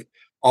been big.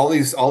 All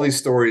these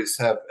stories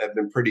have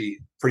been pretty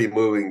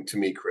moving to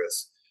me,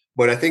 Chris.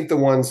 But I think the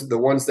ones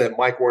that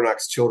Mike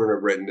Warnock's children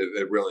have written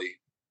have really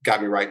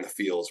got me right in the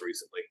feels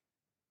recently.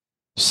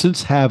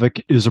 Since Havoc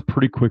is a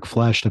pretty quick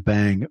flash to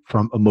bang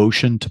from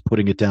emotion to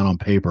putting it down on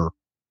paper,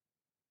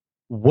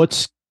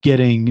 what's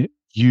getting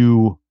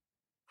you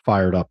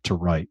fired up to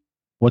write?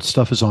 What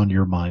stuff is on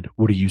your mind?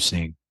 What are you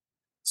seeing?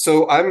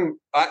 So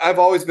I've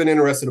always been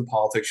interested in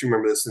politics. You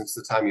remember this since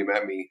the time you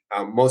met me.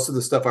 Most of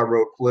the stuff I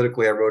wrote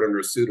politically, I wrote under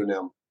a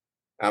pseudonym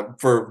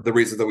for the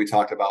reasons that we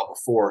talked about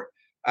before.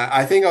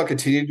 I think I'll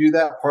continue to do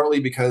that, partly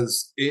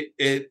because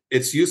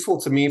it's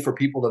useful to me for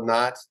people to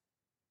not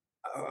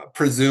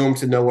presume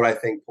to know what I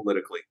think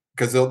politically,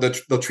 because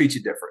they'll treat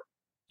you different.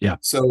 Yeah.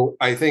 So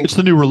I think it's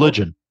the new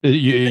religion.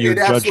 You're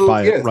judged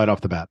by it right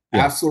off the bat.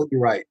 Yeah. Absolutely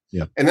right.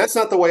 Yeah. And that's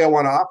not the way I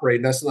want to operate.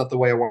 And that's not the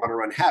way I want to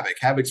run Havoc.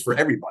 Havoc's for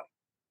everybody,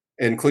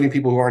 including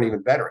people who aren't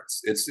even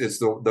veterans. It's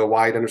the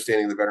wide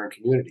understanding of the veteran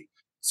community.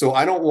 So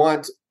I don't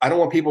want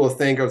people to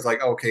think I was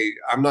like, okay,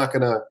 I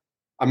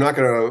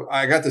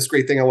got this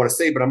great thing I want to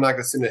say, but I'm not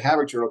going to send a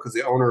Havoc Journal because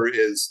the owner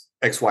is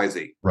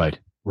XYZ. Right.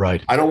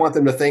 I don't want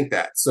them to think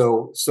that.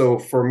 So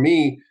for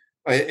me,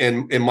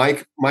 and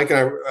Mike and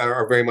I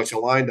are very much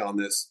aligned on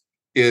this,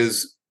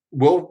 is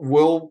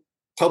we'll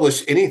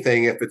publish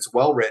anything if it's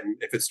well written,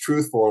 if it's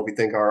truthful, and we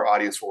think our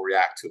audience will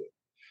react to it.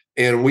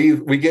 And we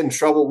get in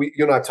trouble. You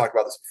and I have talked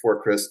about this before,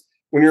 Chris.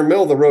 When you're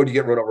middle of the road, you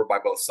get run over by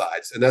both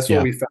sides. And that's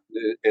what we found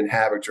in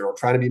Havoc Journal,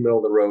 trying to be middle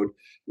of the road.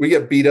 We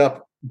get beat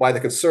up by the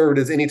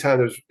conservatives anytime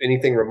there's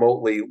anything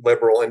remotely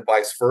liberal and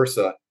vice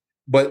versa.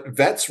 But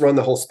vets run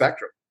the whole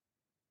spectrum.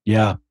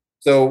 Yeah.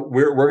 So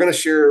we're going to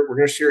share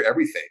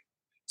everything.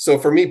 So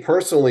for me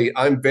personally,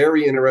 I'm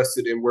very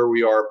interested in where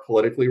we are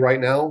politically right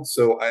now.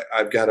 So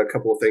I've got a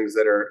couple of things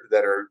that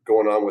are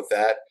going on with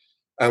that.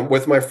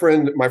 With my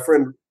friend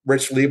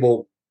Rich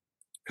Liebel,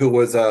 who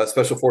was a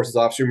special forces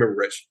officer. You remember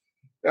Rich,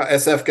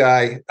 SF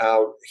guy.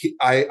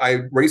 I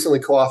recently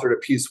co-authored a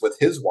piece with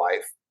his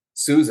wife,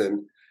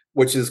 Susan,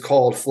 which is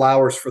called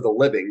 "Flowers for the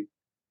Living,"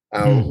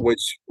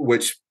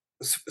 which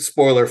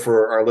spoiler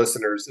for our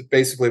listeners,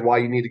 basically why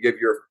you need to give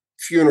your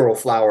funeral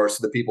flowers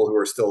to the people who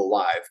are still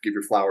alive. Give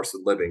your flowers to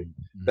the living.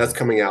 That's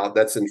coming out.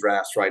 That's in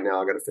drafts right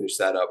now. I got to finish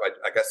that up.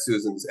 I got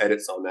Susan's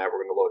edits on that.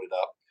 We're going to load it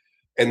up.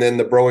 And then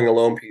the Broing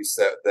Alone piece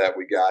that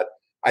we got.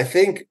 I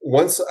think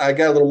once I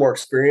got a little more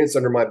experience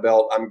under my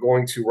belt, I'm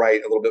going to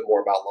write a little bit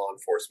more about law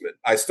enforcement.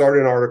 I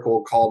started an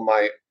article called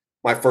my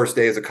first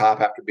day as a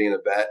cop after being a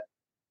vet.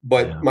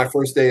 But my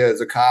first day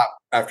as a cop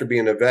after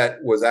being a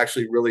vet was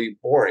actually really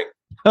boring.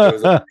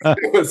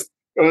 It was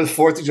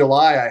 4th of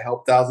July. I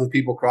helped thousands of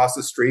people cross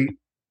the street.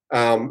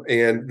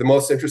 And the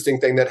most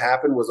interesting thing that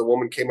happened was a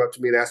woman came up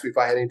to me and asked me if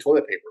I had any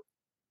toilet paper,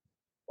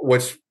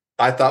 which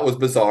I thought was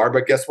bizarre.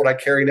 But guess what I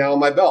carry now in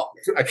my belt?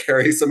 I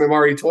carry some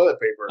MRE toilet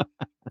paper.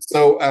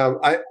 So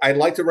I'd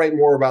like to write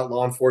more about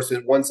law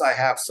enforcement once I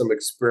have some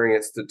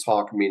experience to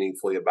talk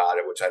meaningfully about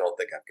it, which I don't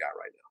think I've got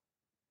right now.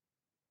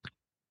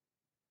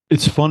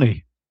 It's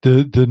funny.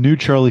 The new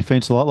Charlie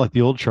Faint's a lot like the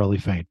old Charlie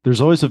Faint.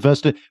 There's always a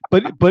vested,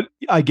 but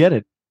I get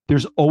it.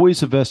 There's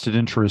always a vested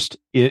interest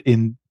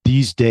in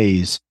these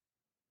days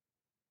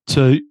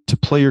to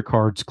play your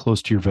cards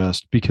close to your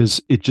vest, because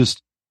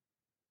it's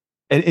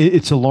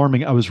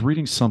alarming. I was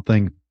reading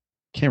something,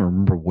 can't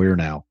remember where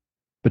now,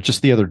 but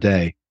just the other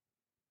day,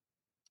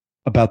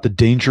 about the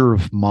danger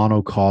of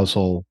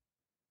monocausal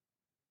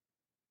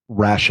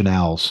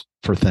rationales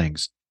for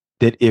things.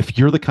 That if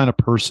you're the kind of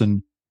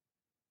person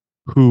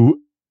who,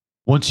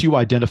 once you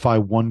identify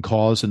one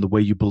cause and the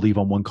way you believe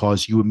on one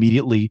cause, you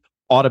immediately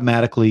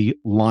automatically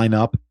line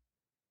up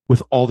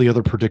with all the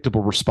other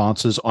predictable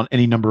responses on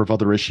any number of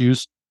other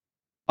issues,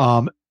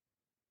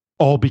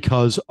 all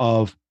because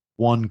of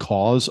one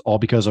cause, all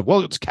because of,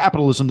 well, it's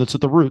capitalism that's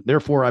at the root,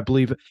 therefore I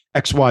believe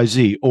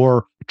XYZ,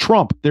 or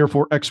Trump,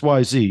 therefore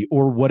XYZ,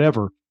 or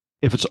whatever.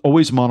 If it's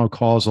always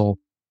monocausal,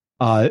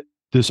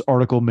 this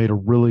article made a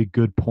really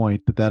good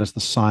point that is the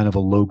sign of a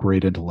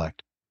low-grade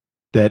intellect.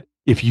 That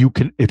if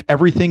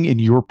everything in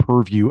your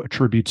purview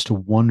attributes to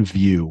one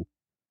view,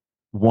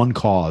 one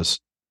cause,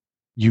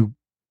 you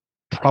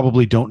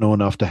probably don't know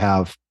enough to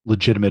have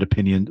legitimate,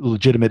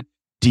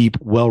 deep,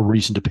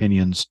 well-reasoned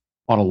opinions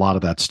on a lot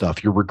of that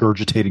stuff. You're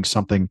regurgitating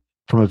something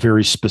from a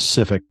very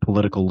specific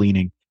political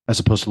leaning, as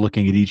opposed to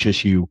looking at each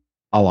issue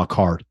a la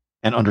carte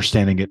and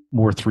understanding it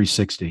more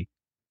 360.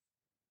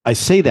 I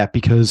say that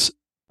because,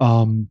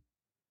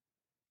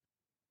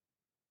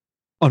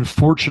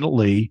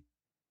 unfortunately,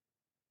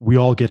 we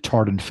all get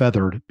tarred and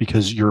feathered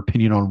because your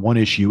opinion on one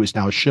issue is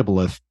now a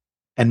shibboleth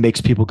and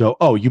makes people go,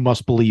 oh, you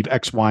must believe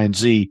X, Y, and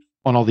Z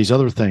on all these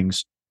other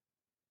things.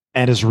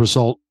 And as a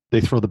result,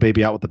 they throw the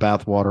baby out with the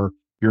bathwater.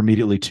 You're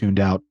immediately tuned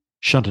out,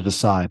 shunted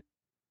aside.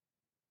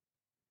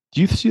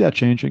 Do you see that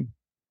changing?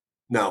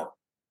 No,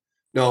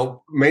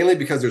 mainly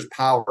because there's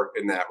power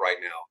in that right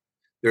now.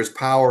 There's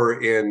power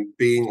in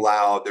being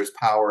loud. There's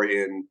power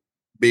in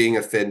being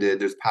offended.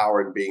 There's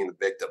power in being the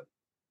victim.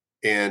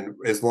 And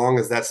as long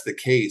as that's the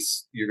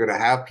case, you're going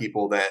to have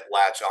people that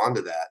latch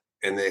onto that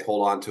and they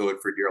hold on to it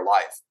for dear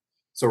life.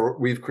 So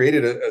we've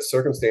created a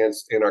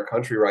circumstance in our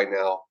country right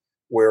now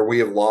where we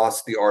have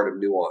lost the art of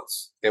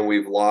nuance, and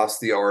we've lost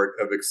the art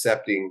of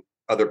accepting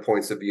other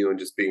points of view and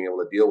just being able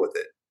to deal with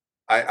it.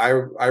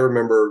 I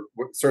remember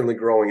certainly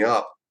growing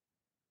up,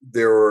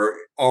 there were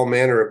all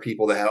manner of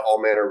people that had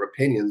all manner of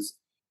opinions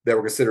that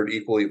were considered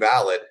equally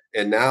valid.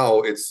 And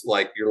now it's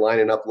like you're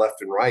lining up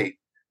left and right.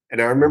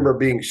 And I remember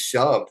being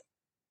shoved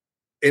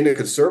into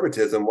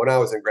conservatism when I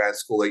was in grad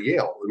school at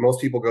Yale. And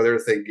most people go there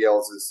to think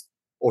Yale's this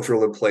ultra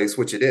lib place,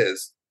 which it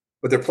is,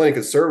 but there are plenty of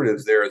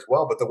conservatives there as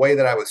well. But the way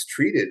that I was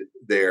treated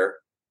there,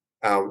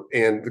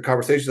 and the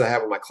conversations I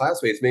have with my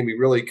classmates made me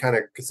really kind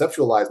of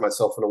conceptualize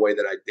myself in a way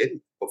that I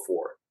didn't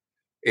before.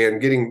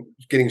 and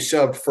getting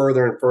shoved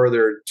further and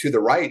further to the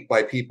right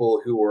by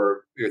people who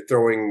are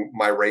throwing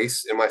my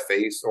race in my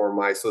face, or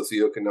my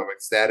socioeconomic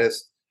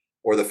status,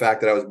 or the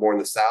fact that I was born in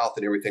the South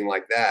and everything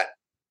like that,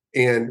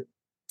 and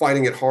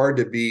finding it hard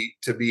to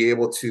be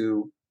able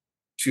to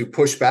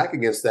push back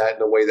against that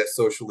in a way that's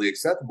socially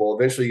acceptable.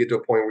 Eventually you get to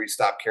a point where you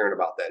stop caring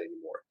about that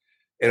anymore.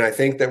 And I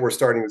think that we're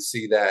starting to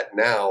see that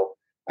now.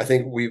 I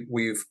think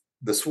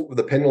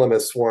the pendulum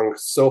has swung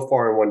so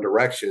far in one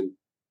direction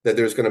that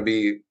there's going to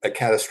be a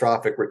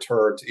catastrophic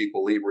return to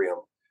equilibrium.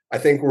 I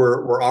think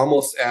we're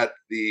almost at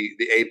the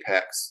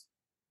apex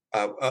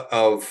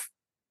of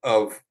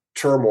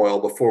turmoil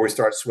before we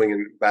start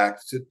swinging back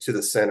to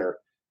the center.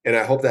 And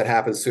I hope that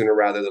happens sooner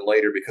rather than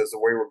later, because the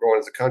way we're going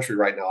as a country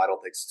right now, I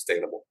don't think is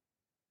sustainable.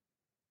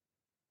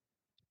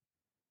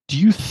 Do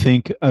you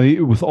think,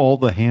 with all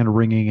the hand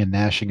wringing and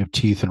gnashing of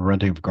teeth and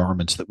rending of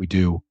garments that we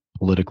do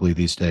politically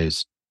these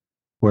days,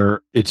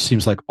 where it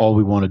seems like all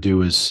we want to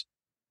do is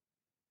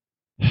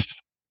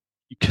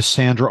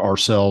Cassandra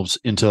ourselves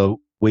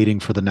into waiting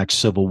for the next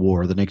civil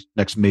war, the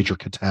next major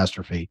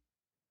catastrophe,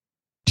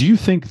 do you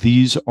think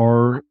these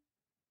are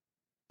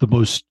the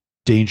most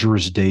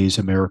dangerous days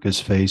America's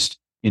faced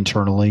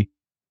internally?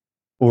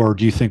 Or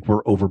do you think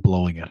we're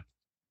overblowing it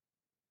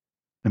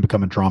and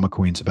becoming drama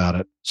queens about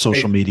it?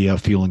 Social media,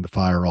 fueling the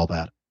fire, all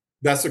that.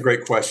 That's a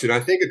great question. I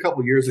think a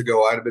couple of years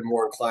ago, I'd have been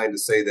more inclined to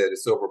say that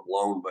it's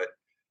overblown, but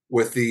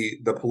with the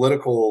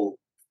political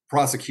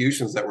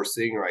prosecutions that we're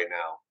seeing right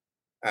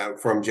now,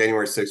 from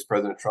January 6th,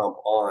 President Trump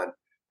on,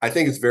 I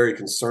think it's very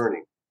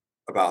concerning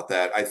about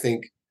that. I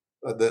think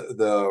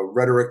the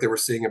rhetoric that we're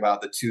seeing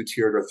about the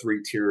 2-tiered or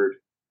 3-tiered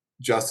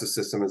justice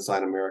system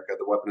inside America,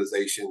 the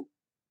weaponization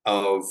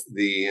of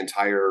the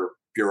entire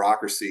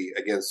bureaucracy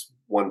against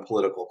one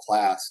political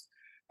class,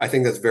 I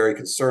think that's very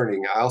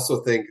concerning. I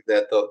also think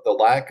that the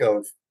lack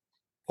of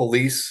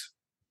police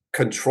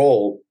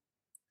control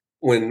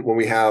when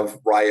we have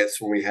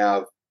riots, when we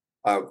have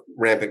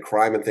rampant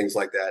crime and things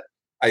like that.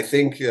 I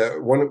think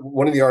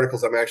one of the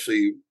articles I'm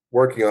actually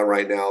working on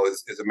right now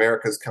is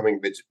America's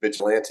Coming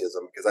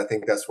Vigilantism, because I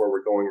think that's where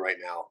we're going right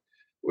now,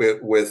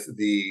 with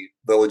the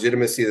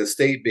legitimacy of the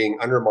state being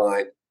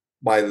undermined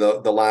by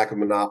the lack of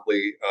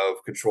monopoly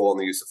of control and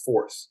the use of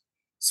force.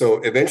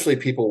 So eventually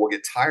people will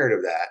get tired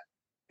of that,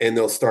 and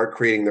they'll start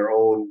creating their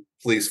own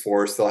police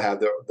force. They'll have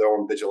their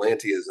own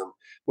vigilantism,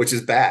 which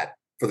is bad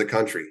for the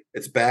country.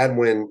 It's bad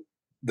when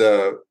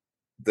the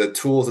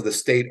tools of the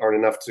state aren't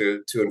enough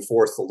to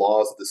enforce the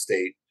laws of the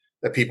state,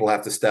 that people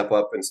have to step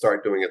up and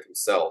start doing it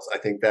themselves. I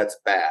think that's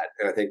bad.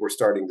 And I think we're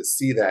starting to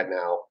see that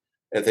now.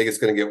 And I think it's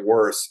going to get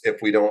worse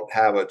if we don't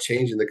have a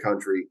change in the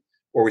country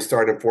where we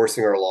start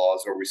enforcing our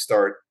laws, or we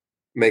start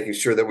making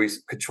sure that we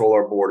control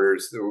our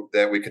borders,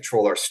 that we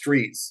control our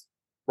streets.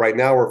 Right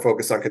now, we're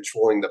focused on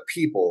controlling the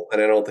people,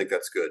 and I don't think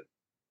that's good.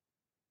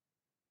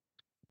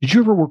 Did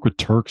you ever work with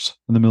Turks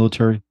in the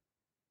military?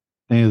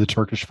 Any of the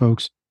Turkish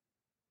folks?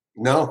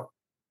 No.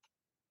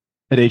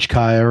 At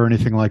HKIA or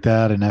anything like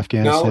that in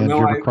Afghanistan? Did you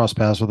ever cross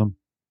paths with them?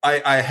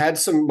 I had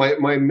some.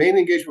 My main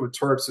engagement with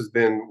Turks has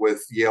been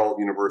with Yale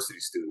University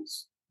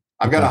students.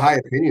 I've got a high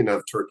opinion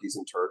of Turkeys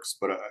and Turks,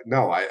 but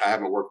no, I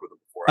haven't worked with them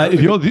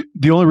before.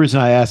 The only reason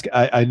I ask,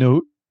 I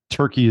know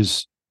Turkey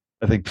is,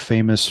 I think,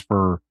 famous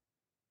for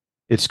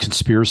its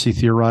conspiracy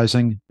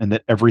theorizing, and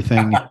that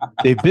everything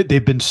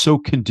they've been so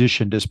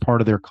conditioned as part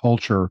of their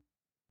culture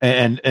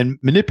and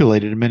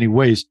manipulated in many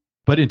ways,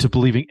 but into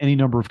believing any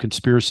number of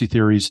conspiracy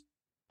theories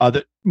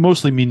that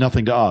mostly mean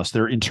nothing to us.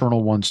 They're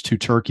internal ones to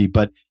Turkey,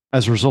 but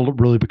as a result, it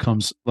really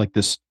becomes like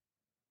this.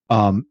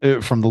 From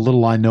the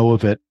little I know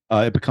of it,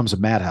 it becomes a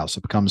madhouse.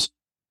 It becomes,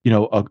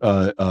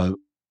 a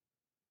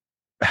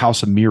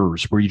house of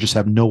mirrors where you just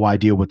have no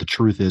idea what the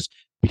truth is,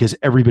 because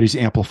everybody's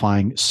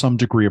amplifying some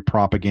degree of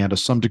propaganda,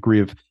 some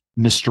degree of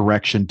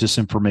misdirection,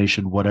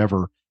 disinformation,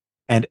 whatever.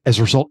 And as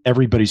a result,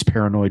 everybody's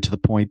paranoid to the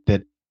point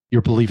that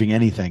you're believing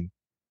anything.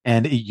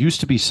 And it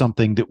used to be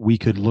something that we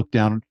could look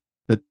down,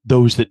 that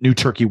those that knew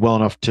Turkey well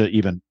enough to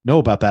even know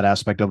about that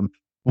aspect of them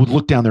would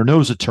look down their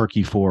nose at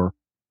Turkey for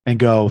and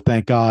go,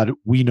 thank God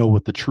we know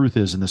what the truth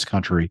is in this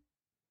country.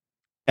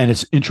 And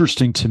it's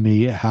interesting to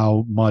me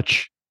how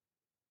much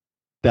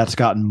that's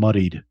gotten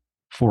muddied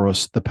for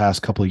us the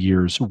past couple of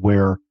years,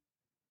 where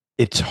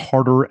it's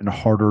harder and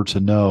harder to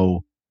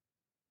know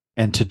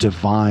and to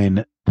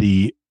divine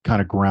the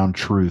kind of ground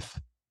truth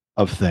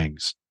of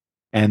things.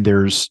 And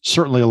there's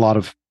certainly a lot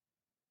of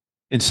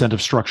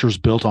incentive structures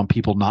built on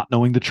people not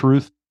knowing the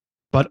truth,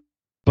 but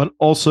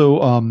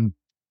also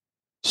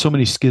so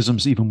many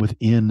schisms even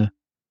within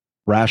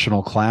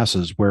rational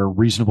classes, where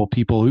reasonable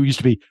people who used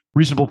to be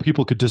reasonable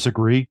people could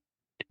disagree,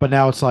 but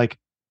now it's like,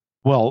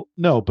 well,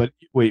 no, but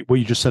wait, what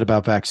you just said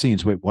about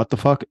vaccines, wait, what the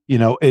fuck?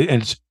 And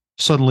it's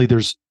suddenly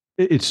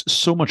it's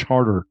so much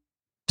harder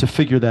to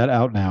figure that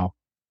out now.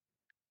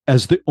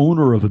 As the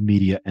owner of a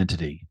media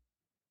entity,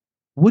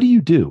 what do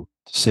you do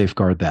to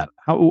safeguard that?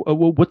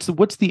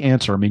 What's the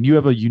answer? I mean, you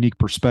have a unique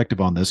perspective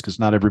on this because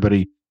not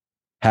everybody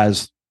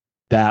has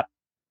that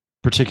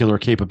particular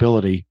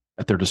capability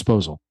at their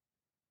disposal.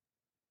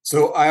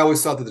 So I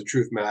always thought that the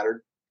truth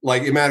mattered.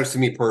 Like it matters to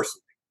me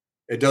personally.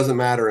 It doesn't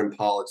matter in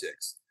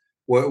politics.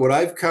 What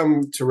I've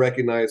come to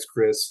recognize,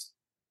 Chris,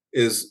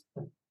 is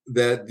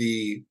that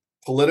the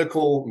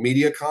political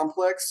media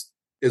complex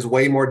is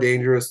way more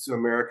dangerous to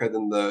America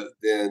than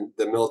the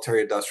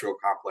military industrial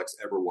complex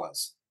ever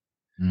was.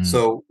 Mm.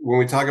 So when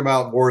we talk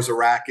about wars of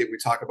racket, we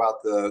talk about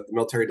the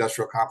military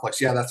industrial complex.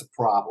 Yeah, that's a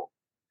problem.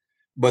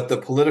 But the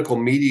political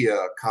media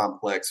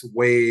complex,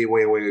 way,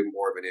 way, way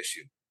more of an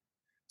issue.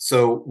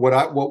 So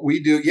what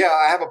we do, yeah,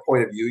 I have a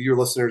point of view. Our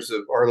listeners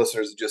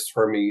have just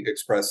heard me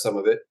express some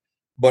of it,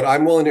 but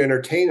I'm willing to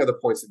entertain other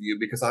points of view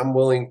because I'm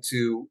willing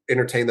to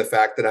entertain the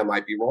fact that I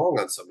might be wrong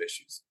on some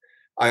issues.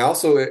 I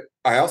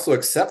also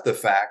accept the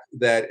fact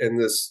that in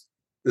this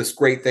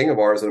great thing of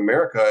ours in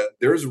America,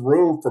 there's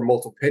room for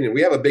multiple opinion.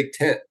 We have a big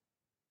tent.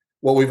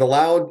 What we've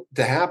allowed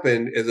to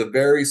happen is a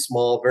very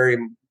small, very,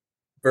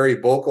 very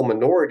vocal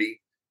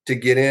minority to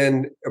get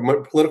in, a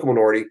political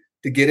minority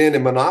to get in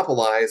and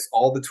monopolize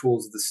all the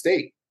tools of the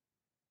state.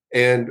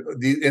 And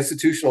the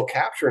institutional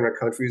capture in our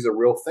country is a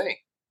real thing.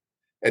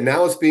 And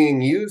now it's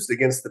being used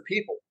against the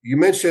people. You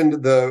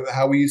mentioned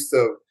how we used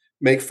to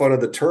make fun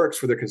of the Turks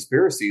for their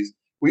conspiracies.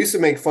 We used to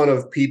make fun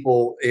of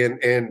people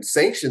and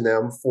sanction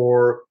them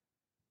for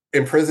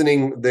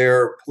imprisoning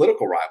their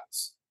political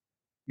rivals.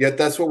 Yet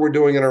that's what we're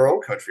doing in our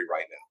own country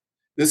right now.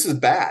 This is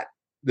bad.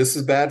 This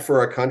is bad for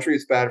our country.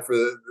 It's bad for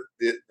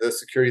the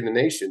security of the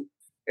nation.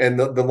 And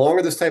the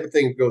longer this type of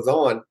thing goes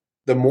on,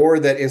 the more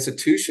that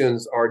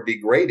institutions are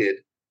degraded,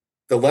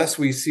 the less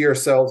we see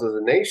ourselves as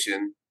a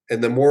nation,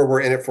 and the more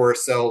we're in it for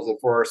ourselves and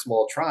for our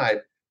small tribe.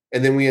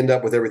 And then we end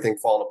up with everything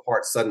falling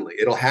apart suddenly.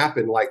 It'll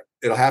happen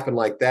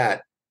like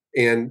that.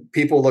 And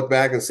people look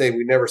back and say,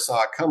 we never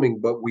saw it coming,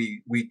 but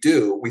we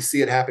do. We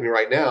see it happening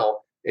right now.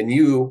 And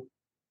the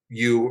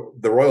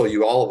royal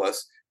you, all of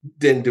us,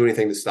 didn't do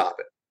anything to stop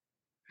it.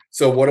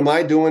 So what am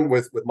I doing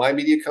with my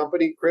media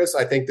company, Chris?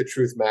 I think the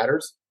truth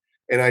matters.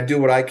 And I do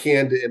what I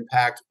can to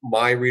impact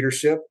my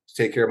readership, to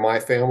take care of my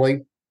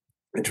family,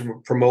 and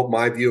to promote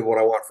my view of what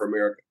I want for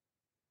America.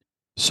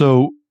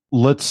 So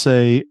let's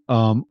say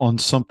on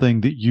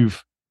something that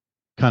you've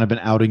kind of been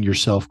outing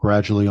yourself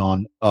gradually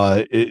on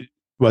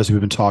as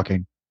we've been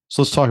talking.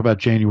 So let's talk about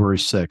January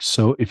 6th.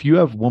 So if you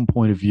have one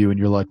point of view and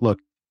you're like, look,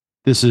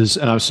 this is,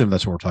 and I assume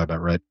that's what we're talking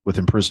about, right? With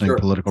imprisoning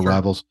political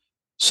rivals.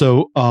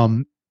 So,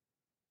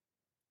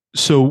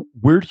 so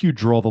where do you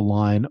draw the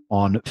line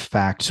on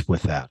facts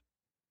with that?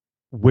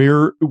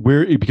 Where,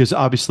 because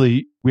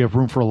obviously we have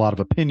room for a lot of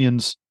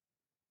opinions.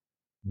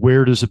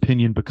 Where does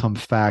opinion become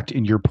fact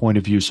in your point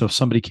of view? So if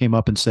somebody came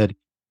up and said,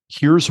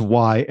 here's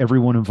why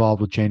everyone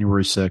involved with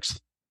January 6th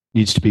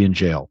needs to be in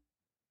jail,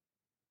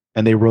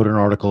 and they wrote an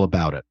article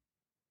about it,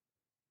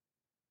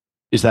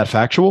 is that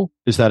factual?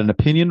 Is that an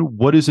opinion?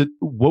 What is it?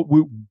 What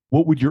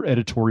would your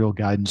editorial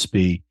guidance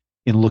be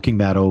in looking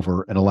that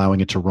over and allowing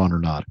it to run or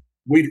not?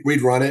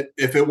 We'd run it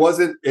if it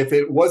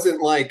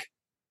wasn't like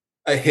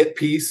a hit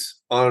piece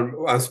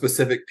on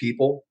specific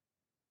people.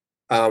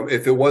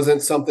 If it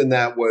wasn't something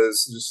that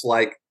was just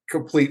like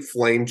complete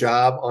flame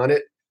job on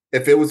it,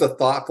 if it was a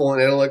thoughtful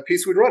and analytic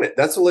piece, we'd run it.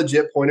 That's a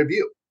legit point of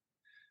view.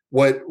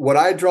 What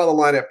I draw the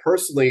line at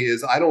personally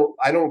is I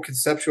don't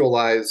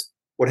conceptualize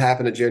what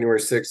happened to January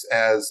 6th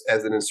as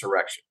an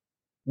insurrection.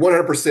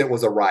 100%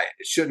 was a riot.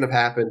 It shouldn't have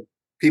happened.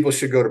 People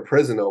should go to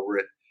prison over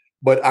it.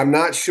 But I'm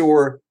not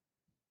sure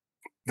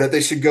that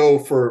they should go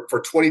for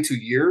 22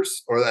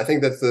 years. Or I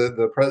think that's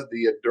the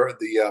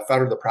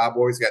founder of the Proud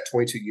Boys got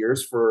 22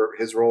 years for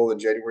his role in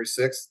January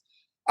 6th.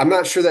 I'm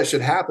not sure that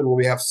should happen when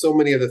we have so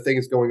many other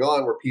things going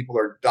on where people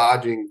are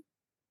dodging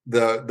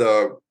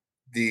the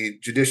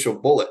judicial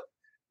bullet.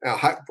 Now,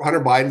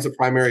 Hunter Biden's a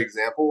primary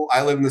example.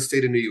 I live in the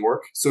state of New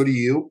York. So do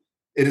you.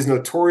 It is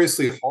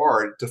notoriously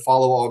hard to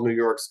follow all New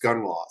York's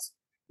gun laws.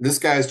 This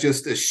guy's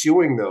just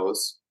eschewing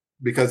those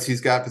because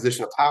he's got a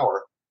position of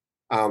power.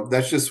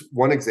 That's just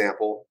one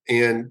example.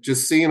 And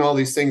just seeing all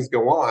these things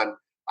go on,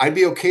 I'd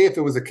be okay if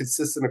it was a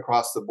consistent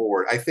across the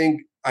board. I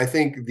think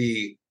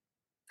the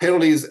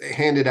penalties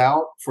handed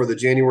out for the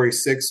January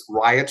 6th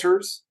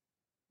rioters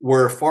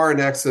were far in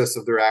excess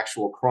of their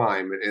actual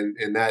crime,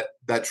 and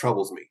that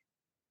troubles me.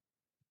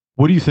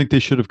 What do you think they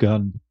should have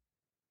gotten?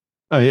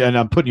 And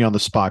I'm putting you on the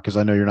spot because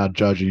I know you're not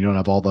judging. You don't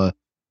have all the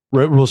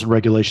rules and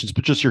regulations,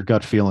 but just your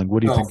gut feeling.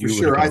 What do you think? For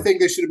sure. I think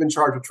they should have been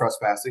charged with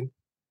trespassing,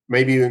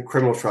 maybe even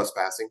criminal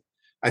trespassing.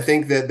 I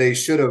think that they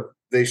should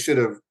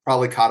have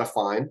probably caught a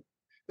fine,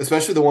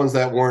 especially the ones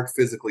that weren't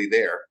physically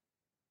there.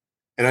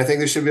 And I think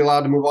they should be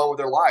allowed to move on with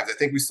their lives. I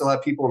think we still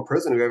have people in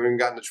prison who haven't even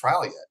gotten to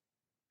trial yet.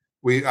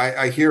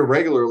 I hear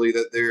regularly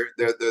that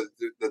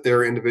there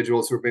are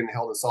individuals who have been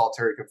held in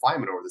solitary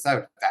confinement over this. I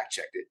haven't fact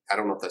checked it. I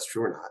don't know if that's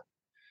true or not.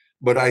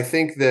 But I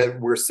think that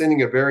we're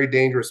sending a very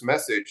dangerous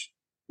message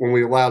when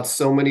we allowed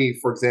so many,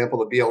 for example,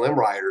 the BLM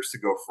rioters to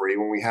go free,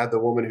 when we had the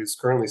woman who's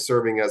currently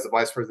serving as the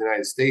Vice President of the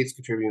United States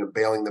contributing to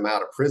bailing them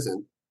out of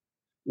prison,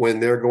 when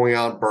they're going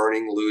out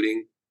burning,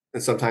 looting,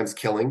 and sometimes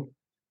killing.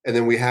 And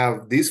then we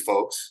have these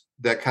folks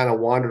that kind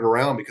of wandered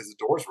around because the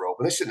doors were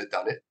open. They shouldn't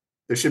have done it.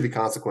 There should be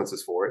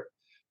consequences for it.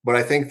 But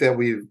I think that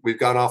we've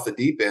gone off the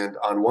deep end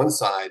on one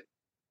side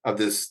of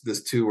this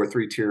 2 or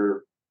 3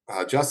 tier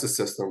justice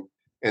system,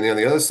 and then on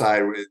the other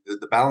side,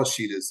 the balance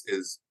sheet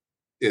is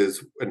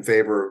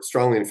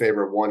strongly in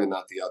favor of one and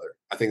not the other.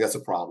 I think that's a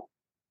problem.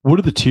 What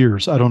are the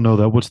tiers? I don't know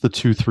that. What's the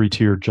 2-3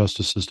 tier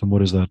justice system?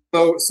 What is that?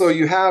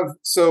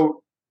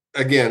 So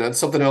again, that's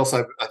something else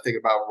I think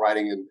about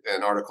writing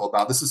an article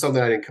about. This is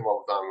something I didn't come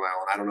up with on my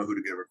own. I don't know who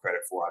to give her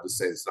credit for. I'll just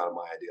say it's not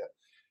my idea.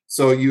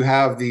 So you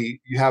have the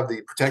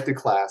protected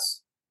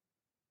class,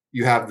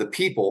 you have the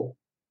people,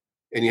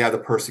 and you have the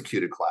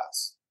persecuted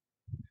class.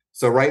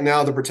 So right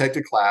now, the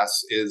protected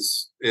class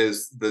is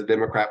the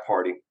Democrat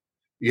Party.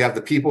 You have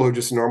the people who are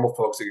just normal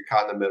folks that get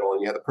caught in the middle,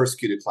 and you have the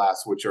persecuted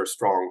class, which are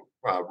strong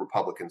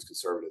Republicans,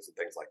 conservatives, and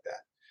things like that.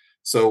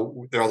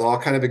 So there are all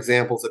kind of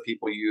examples that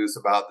people use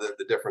about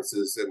the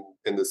differences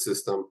in the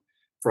system,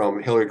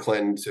 from Hillary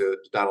Clinton to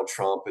Donald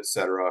Trump, et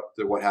cetera,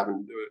 to what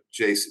happened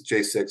to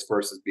J6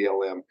 versus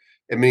BLM,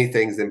 and many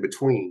things in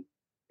between.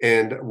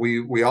 And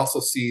we also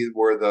see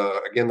where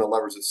the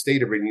levers of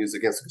state have been used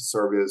against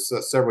conservatives.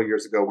 Several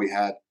years ago, we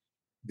had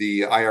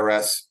the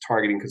IRS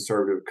targeting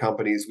conservative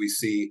companies.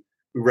 We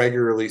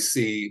regularly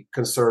see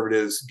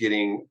conservatives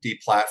getting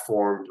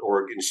deplatformed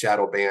or getting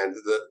shadow banned.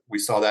 We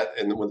saw that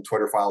when the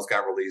Twitter files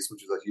got released,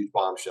 which was a huge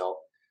bombshell.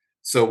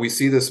 So we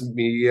see this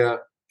media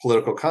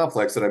political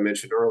complex that I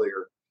mentioned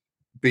earlier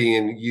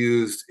being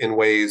used in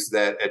ways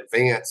that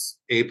advance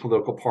a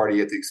political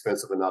party at the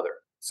expense of another.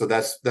 So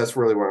that's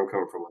really where I'm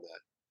coming from on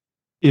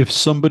that. If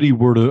somebody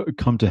were to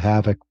come to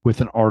Havoc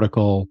with an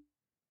article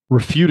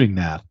refuting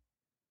that,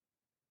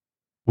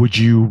 would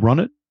you run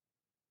it?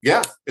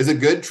 Yeah. Is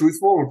it good,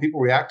 truthful, when people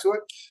react to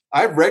it?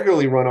 I've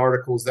regularly run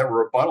articles that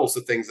were rebuttals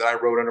to things that I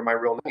wrote under my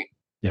real name.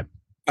 Yeah.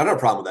 I don't have a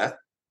problem with that.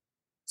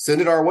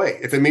 Send it our way.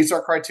 If it meets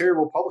our criteria,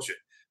 we'll publish it.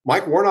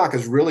 Mike Warnock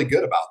is really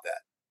good about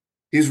that.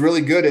 He's really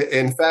good at,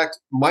 in fact,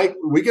 Mike,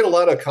 we get a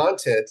lot of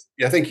content.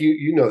 I think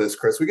you know this,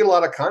 Chris. We get a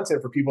lot of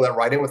content for people that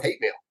write in with hate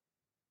mail.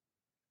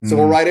 So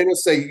we'll write in and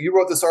say, you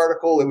wrote this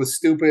article, it was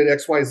stupid,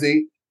 XYZ.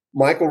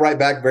 Mike will write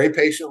back very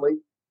patiently.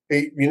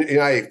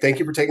 I thank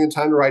you for taking the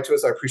time to write to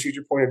us. I appreciate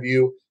your point of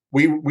view.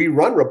 We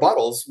run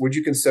rebuttals. Would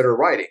you consider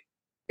writing?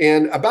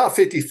 And about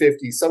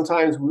 50-50.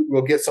 Sometimes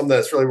we'll get something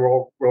that's really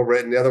well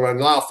written. The other one,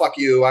 oh, fuck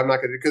you. I'm not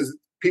going to, because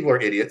people are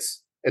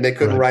idiots and they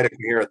couldn't write a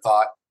coherent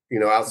thought,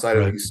 outside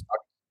of you stuck.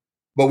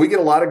 But we get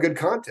a lot of good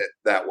content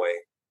that way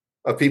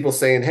of people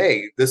saying,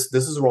 hey, this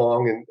is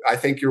wrong. And I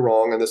think you're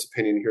wrong on this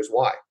opinion. Here's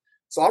why.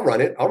 So I'll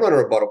run it. I'll run a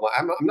rebuttal.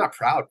 I'm not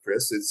proud,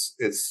 Chris.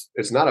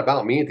 It's not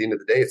about me at the end of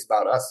the day. It's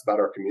about us, it's about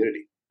our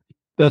community.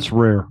 That's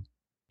rare.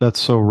 That's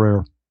so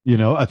rare.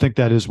 I think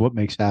that is what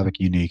makes Havoc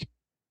unique.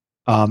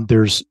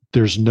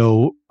 There's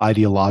no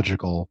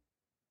ideological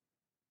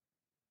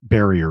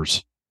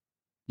barriers,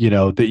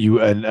 that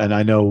you, and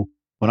I know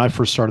when I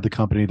first started the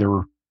company, there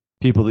were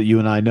people that you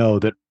and I know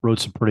that wrote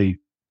some pretty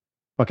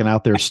fucking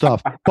out there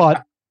stuff,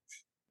 but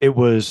it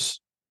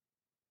was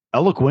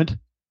eloquent.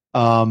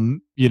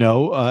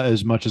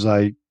 As much as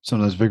I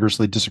sometimes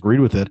vigorously disagreed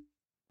with it.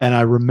 And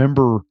I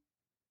remember,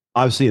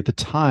 obviously at the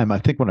time, I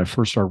think when I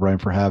first started writing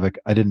for Havoc,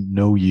 I didn't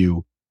know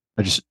you.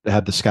 I just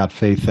had the Scott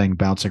Faith thing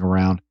bouncing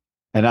around,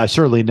 and I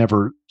certainly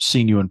never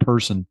seen you in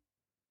person.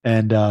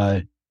 And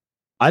I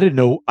didn't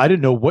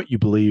know what you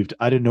believed.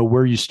 I didn't know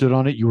where you stood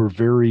on it. You were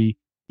very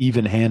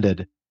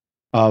even-handed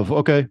of,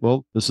 okay,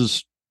 well,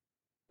 it's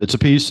a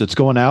piece, it's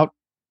going out.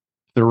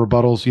 There are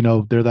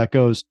rebuttals, there that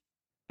goes.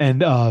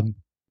 And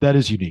that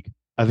is unique.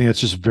 I think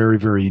that's just very,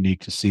 very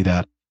unique to see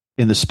that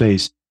in the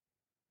space.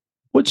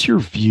 What's your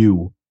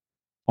view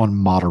on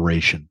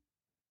moderation,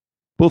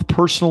 both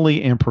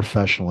personally and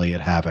professionally at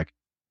Havoc?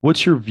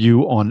 What's your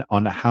view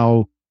on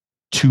how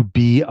to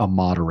be a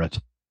moderate,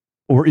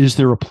 or is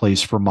there a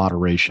place for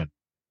moderation,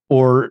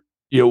 or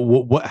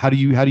how do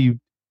you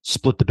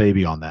split the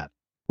baby on that?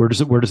 Where does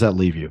that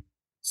leave you?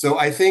 So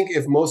I think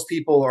if most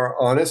people are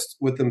honest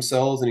with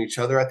themselves and each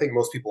other, I think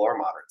most people are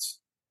moderates.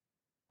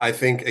 I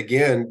think,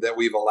 again, that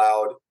we've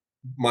allowed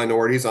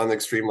minorities on the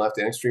extreme left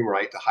and extreme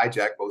right to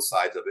hijack both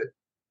sides of it.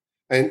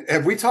 And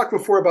have we talked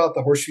before about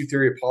the horseshoe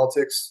theory of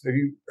politics?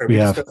 We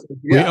have.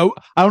 Yeah.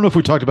 I don't know if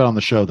we talked about it on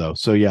the show, though.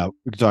 So, yeah,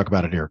 we can talk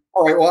about it here.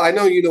 All right. Well, I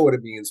know you know what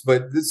it means.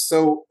 But just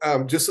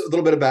a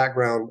little bit of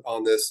background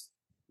on this.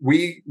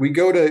 We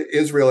go to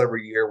Israel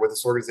every year with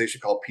this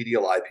organization called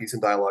PDLI, Peace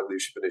and Dialogue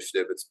Leadership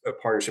Initiative. It's a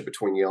partnership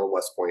between Yale and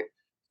West Point,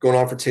 going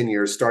on for 10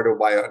 years, started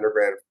by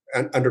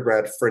an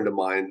undergrad friend of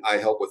mine. I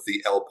help with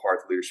the L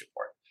part, the leadership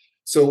part.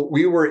 So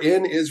we were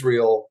in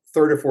Israel,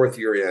 third or fourth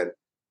year in.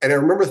 And I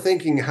remember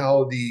thinking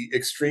how the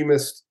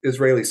extremist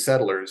Israeli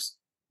settlers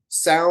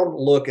sound,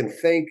 look, and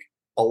think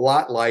a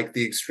lot like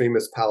the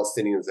extremist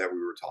Palestinians that we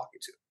were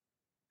talking to.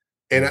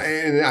 And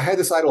I had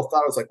this idle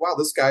thought. I was like, wow,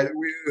 this guy,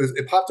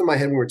 it popped in my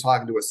head when we were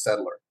talking to a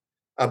settler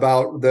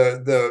about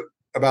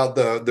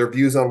their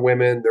views on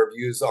women, their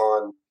views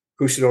on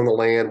who should own the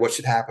land, what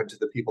should happen to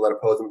the people that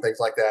oppose them, things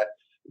like that.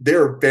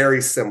 They're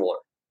very similar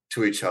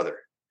to each other.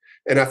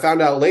 And I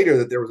found out later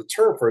that there was a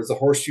term for it, the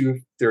horseshoe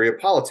theory of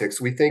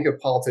politics. We think of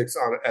politics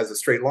as a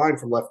straight line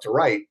from left to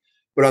right,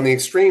 but But on the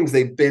extremes,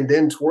 they bend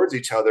in towards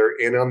each other.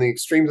 And on the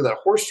extremes of that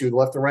horseshoe, the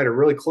left and right are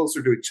really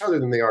closer to each other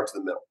than they are to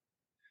the middle.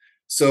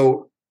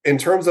 So in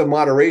terms of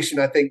moderation,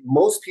 I think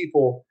most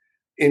people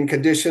in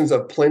conditions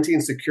of plenty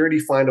and security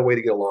find a way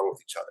to get along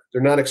with each other.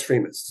 They're not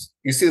extremists.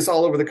 You see this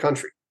all over the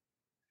country.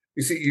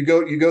 You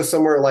go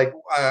somewhere like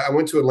I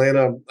went to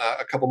Atlanta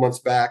a couple months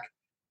back,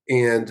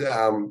 and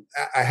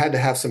I had to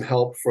have some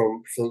help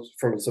from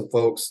some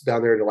folks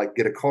down there to like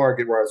get a car,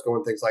 get where I was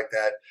going, things like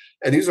that.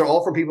 And these are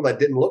all from people that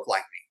didn't look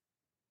like me,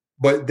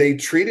 but they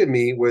treated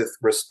me with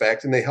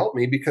respect and they helped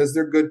me because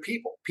they're good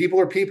people. People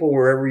are people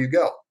wherever you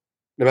go,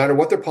 no matter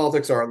what their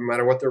politics are, no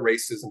matter what their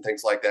race is and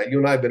things like that. You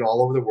and I have been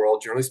all over the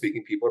world. Generally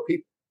speaking, people are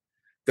people.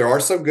 There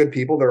are some good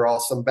people. There are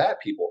also some bad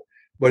people.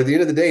 But at the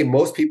end of the day,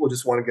 most people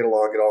just want to get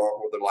along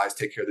with their lives,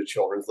 take care of their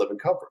children, live in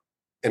comfort.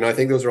 And I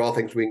think those are all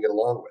things we can get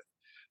along with.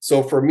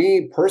 So for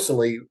me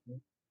personally,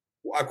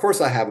 of course,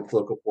 I have a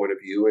political point of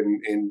view,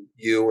 and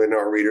you and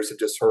our readers have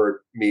just heard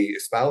me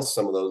espouse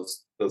some of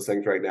those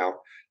things right now.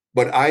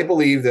 But I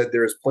believe that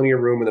there's plenty of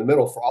room in the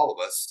middle for all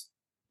of us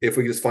if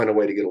we just find a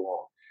way to get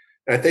along.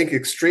 And I think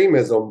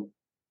extremism,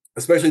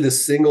 especially the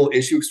single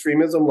issue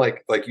extremism,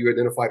 like you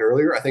identified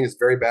earlier, I think is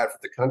very bad for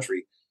the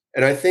country.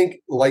 And I think,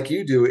 like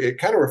you do, it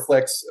kind of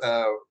reflects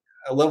a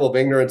level of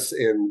ignorance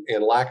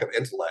and lack of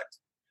intellect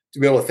to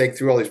be able to think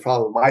through all these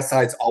problems. My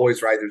side's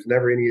always right. There's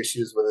never any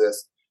issues with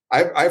this.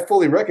 I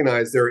fully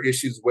recognize there are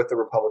issues with the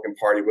Republican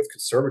Party, with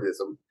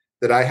conservatism,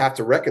 that I have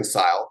to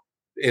reconcile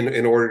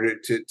in order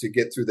to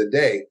get through the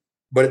day.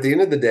 But at the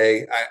end of the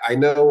day, I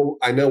know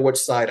which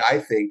side I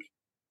think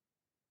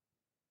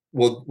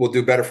will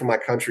do better for my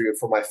country and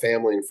for my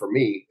family and for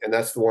me. And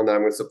that's the one that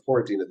I'm going to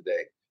support at the end of the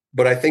day.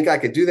 But I think I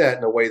could do that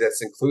in a way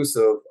that's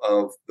inclusive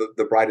of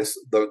the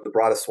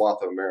broadest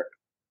swath of America.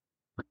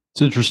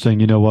 It's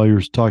interesting, while you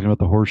were talking about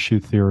the horseshoe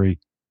theory,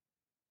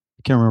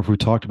 I can't remember if we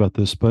talked about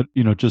this, but,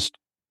 just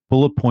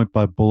bullet point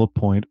by bullet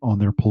point on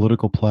their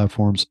political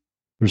platforms,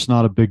 there's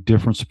not a big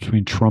difference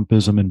between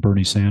Trumpism and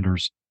Bernie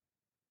Sanders.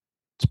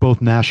 It's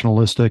both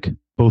nationalistic,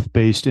 both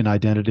based in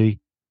identity,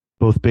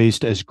 both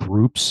based as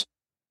groups,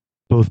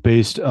 both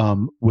based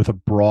with a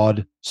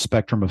broad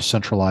spectrum of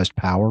centralized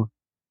power.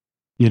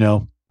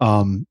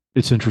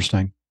 It's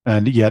interesting.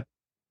 And yet,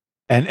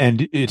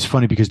 and it's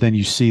funny because then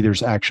you see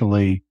there's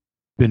actually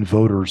been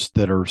voters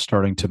that are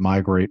starting to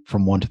migrate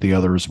from one to the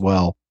other as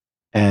well.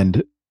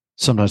 And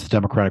sometimes the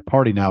Democratic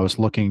Party now is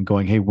looking,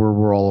 going, hey, where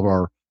were all of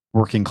our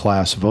working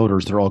class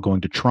voters? They're all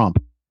going to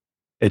Trump.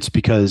 It's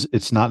because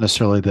it's not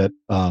necessarily that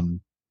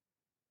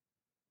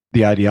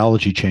the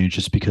ideology changed,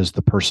 it's because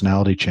the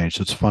personality changed.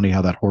 So it's funny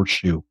how that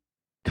horseshoe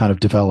kind of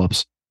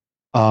develops.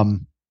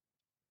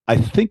 I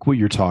think what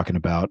you're talking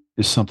about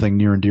is something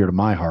near and dear to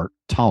my heart: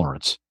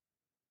 tolerance,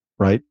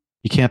 right?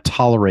 You can't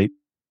tolerate.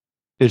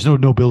 There's no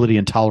nobility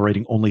in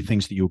tolerating only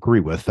things that you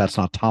agree with. That's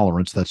not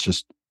tolerance. That's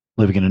just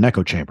living in an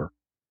echo chamber.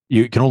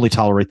 You can only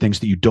tolerate things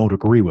that you don't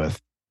agree with.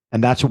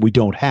 And that's what we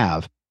don't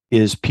have,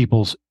 is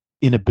people's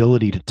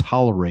inability to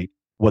tolerate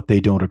what they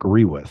don't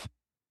agree with.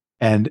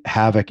 And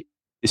Havoc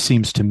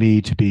seems to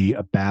me to be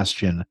a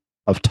bastion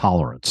of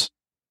tolerance.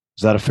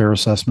 Is that a fair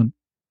assessment?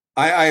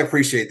 I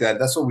appreciate that.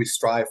 That's what we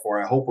strive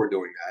for. I hope we're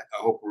doing that.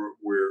 I hope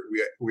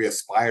we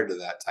aspire to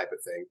that type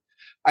of thing.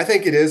 I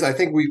think it is. I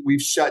think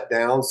we've shut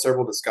down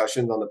several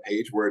discussions on the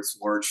page where it's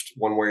lurched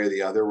one way or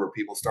the other, where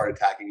people start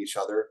attacking each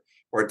other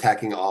or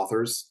attacking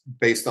authors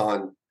based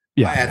on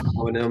ad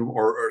hominem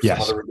or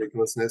some other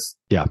ridiculousness.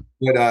 Yeah.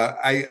 But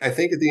I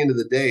think at the end of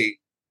the day,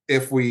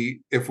 if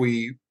we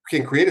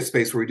can create a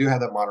space where we do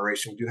have that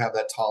moderation, we do have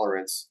that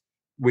tolerance,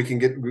 we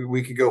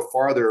could go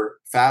farther,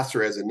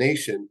 faster as a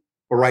nation.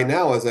 But right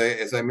now, as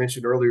I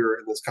mentioned earlier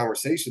in this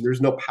conversation, there's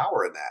no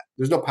power in that.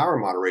 There's no power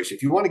in moderation.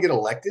 If you want to get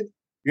elected,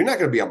 you're not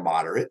going to be a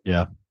moderate.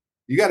 Yeah.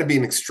 You got to be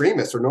an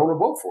extremist, or no one will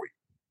vote for you.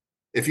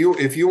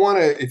 If you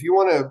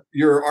want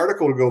your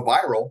article to go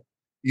viral,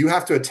 you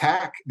have to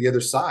attack the other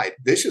side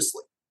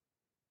viciously.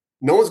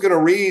 No one's going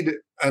to read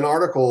an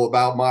article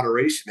about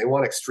moderation. They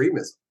want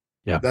extremism.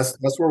 Yeah. That's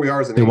where we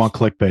are as a nation. They want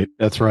clickbait.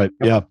 That's right.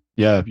 Yep.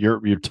 Yeah.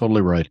 You're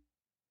totally right.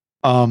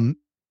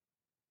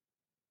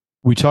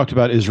 We talked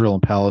about Israel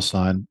and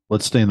Palestine.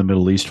 Let's stay in the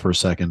Middle East for a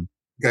second.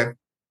 Okay.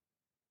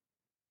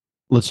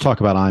 Let's talk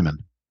about Ayman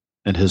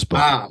and his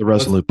book, The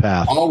Resolute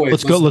Path. Always.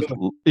 Let's go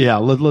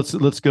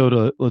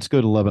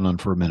to Lebanon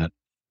for a minute.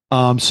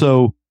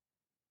 So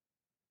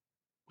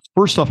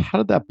first off, how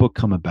did that book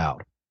come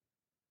about?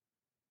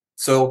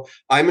 So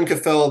Ayman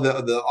Kafel,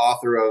 the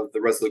author of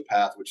The Resolute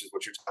Path, which is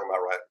what you're talking about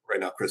right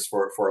now, Chris,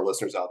 for our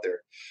listeners out there.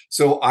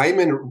 So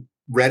Ayman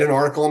read an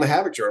article in the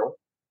Havoc Journal.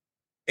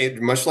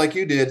 It, much like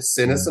you did,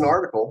 sent us an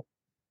article,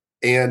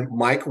 and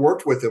Mike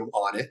worked with him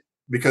on it,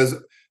 because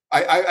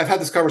I've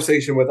had this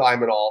conversation with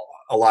Ayman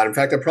a lot. In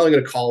fact, I'm probably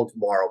going to call him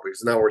tomorrow,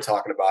 because now we're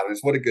talking about it.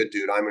 What a good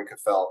dude, Ayman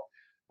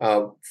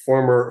Kafel,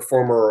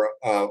 former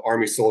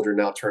Army soldier,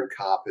 now turned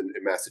cop in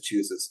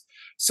Massachusetts.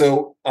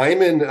 So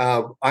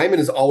Ayman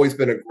has always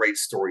been a great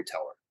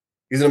storyteller.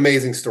 He's an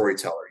amazing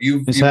storyteller.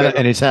 He's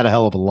had a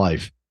hell of a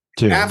life.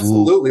 too.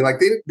 Absolutely. Like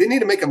they need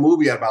to make a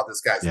movie about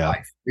this guy's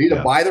life. They need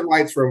to buy the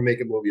rights for him and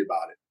make a movie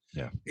about it.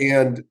 Yeah.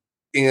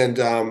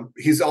 And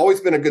he's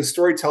always been a good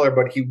storyteller,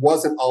 but he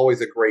wasn't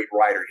always a great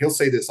writer. He'll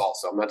say this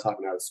also. I'm not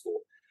talking out of school.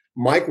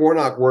 Mike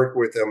Warnock worked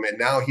with him, and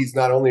now he's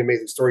not only an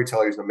amazing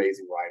storyteller, he's an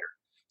amazing writer.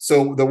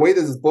 So the way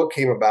that this book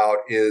came about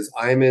is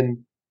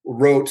Ayman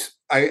wrote.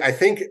 I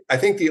think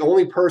the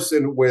only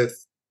person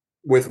with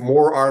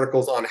more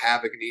articles on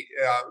Havoc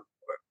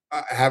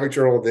Havoc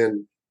Journal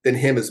than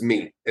him is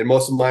me, and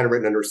most of mine are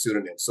written under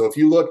pseudonym. So if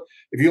you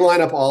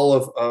line up all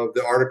of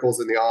the articles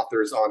and the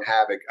authors on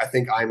Havoc, I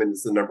think Ayman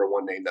is the number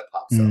one name that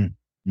pops up.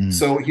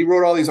 So he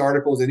wrote all these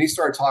articles, and he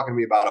started talking to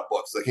me about a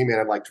book. So, hey man,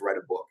 I'd like to write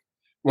a book.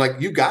 I'm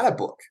like, you got a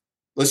book.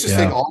 Let's just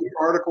take all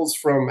your articles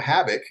from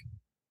Havoc,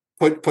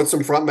 put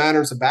some front matter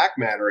and some back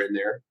matter in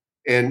there,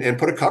 and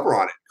put a cover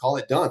on it. Call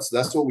it done. So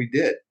that's what we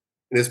did.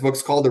 And his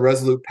book's called The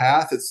Resolute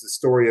Path. It's the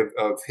story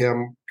of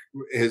him,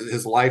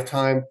 his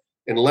lifetime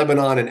in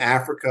Lebanon, in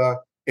Africa,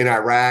 in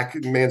Iraq.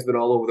 The man's been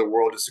all over the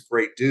world. Just a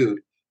great dude.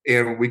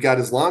 And we got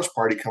his launch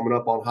party coming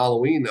up on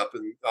Halloween up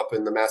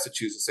in the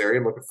Massachusetts area.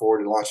 I'm looking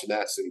forward to launching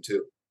that soon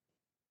too.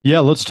 Yeah,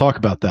 let's talk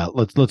about that.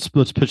 Let's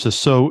pitch this.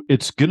 So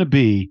it's going to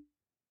be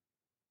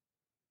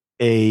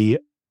a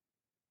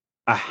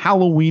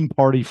Halloween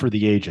party for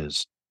the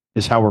ages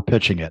is how we're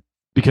pitching it,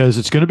 because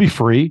it's going to be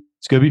free.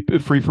 It's going to be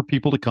free for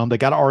people to come. They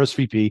got to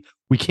RSVP.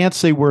 We can't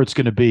say where it's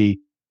going to be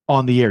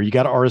on the air. You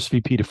got to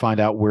RSVP to find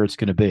out where it's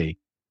going to be.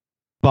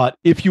 But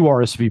if you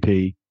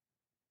RSVP,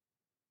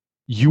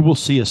 you will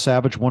see a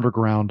Savage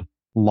Wonderground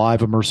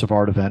live immersive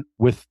art event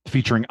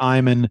featuring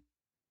Ayman,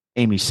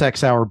 Amy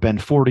Sexauer, Ben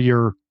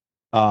Fortier,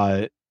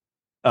 the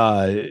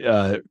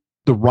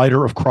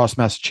writer of Cross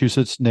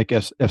Massachusetts, Nick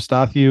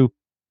Efstathiou,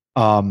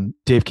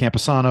 Dave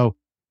Camposano.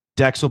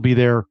 Dex will be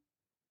there.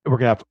 We're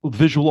going to have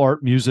visual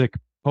art, music,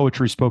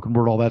 poetry, spoken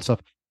word, all that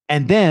stuff.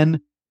 And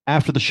then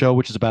after the show,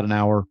 which is about an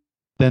hour,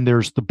 then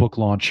there's the book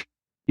launch,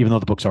 even though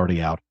the book's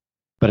already out.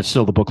 But it's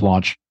still the book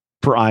launch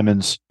for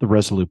Ayman's The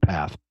Resolute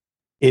Path.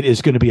 It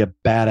is going to be a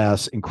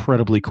badass,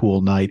 incredibly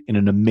cool night in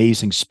an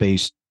amazing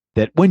space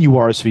that when you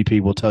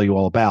RSVP, we'll tell you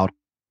all about.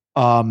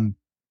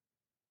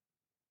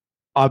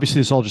 Obviously,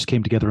 this all just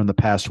came together in the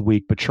past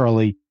week, but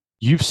Charlie,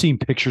 you've seen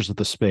pictures of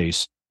the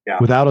space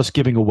without us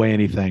giving away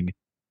anything.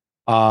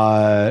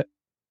 Bad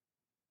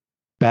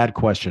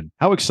question.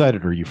 How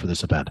excited are you for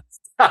this event?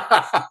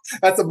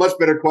 That's a much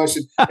better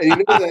question. And you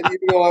know that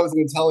even though I was an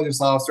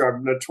intelligence officer,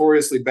 I'm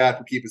notoriously bad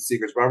for keeping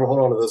secrets, but I'm going to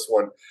hold on to this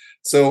one.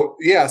 So,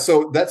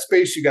 so that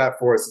space you got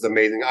for us is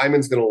amazing.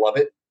 Ayman's going to love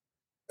it.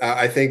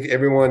 I think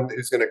everyone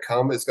who's going to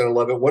come is going to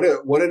love it.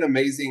 What an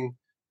amazing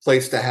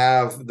place to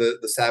have the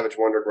Savage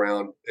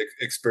Wonderground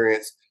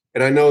experience.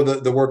 And I know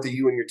the work that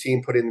you and your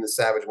team put in the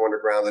Savage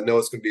Wonderground. I know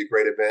it's going to be a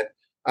great event.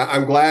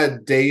 I'm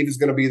glad Dave is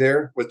going to be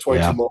there with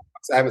 22 Mohawks.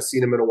 I haven't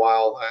seen him in a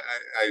while.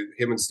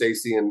 Him and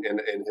Stacy and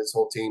his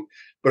whole team.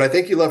 But I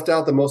think you left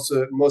out the most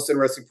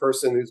interesting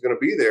person who's going to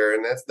be there,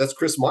 and that's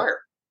Chris Meyer.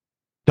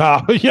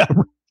 Yeah,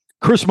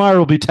 Chris Meyer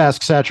will be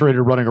task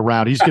saturated running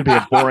around. He's going to be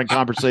a boring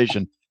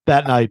conversation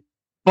that night,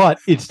 but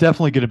it's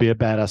definitely going to be a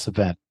badass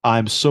event.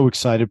 I'm so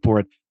excited for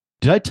it.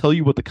 Did I tell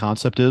you what the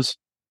concept is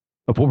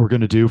of what we're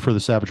going to do for the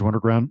Savage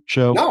Wonderground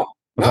show? No.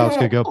 How it's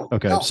going to go?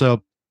 Okay,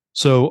 no.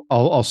 So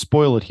I'll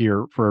spoil it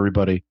here for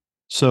everybody.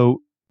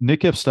 So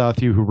Nick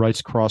Efstathiou, who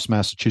writes Cross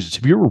Massachusetts.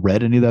 Have you ever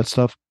read any of that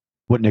stuff?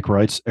 What Nick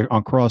writes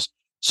on Cross?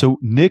 So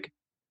Nick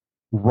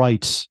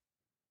writes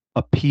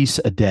a piece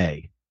a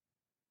day.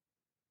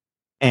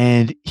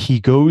 And he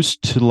goes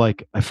to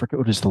I forget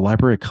what it is, the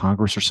Library of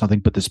Congress or something,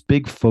 but this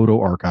big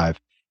photo archive,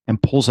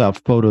 and pulls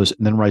out photos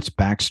and then writes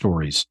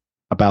backstories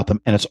about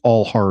them. And it's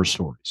all horror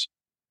stories.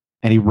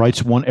 And he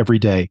writes one every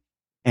day.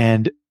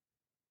 And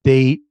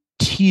they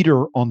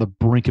teeter on the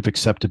brink of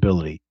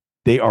acceptability.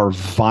 They are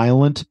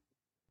violent,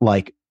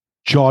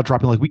 jaw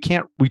dropping.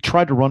 We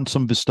tried to run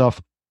some of his stuff.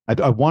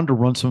 I wanted to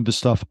run some of his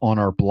stuff on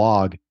our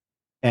blog.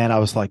 And I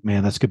was like,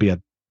 man, that's going to be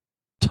a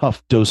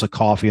tough dose of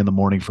coffee in the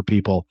morning for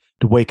people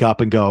to wake up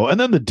and go, and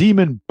then the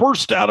demon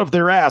burst out of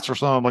their ass or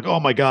something. I'm like,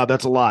 oh my God,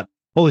 that's a lot.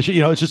 Holy shit.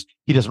 It's just,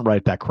 he doesn't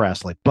write that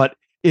crassly, but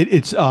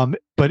it's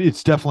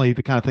definitely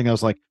the kind of thing I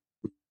was like,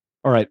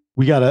 all right,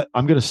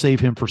 I'm going to save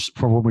him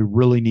for when we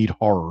really need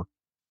horror.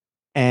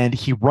 And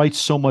he writes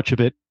so much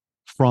of it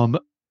from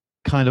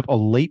kind of a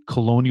late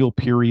colonial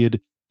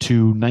period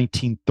to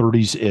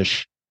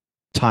 1930s-ish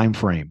time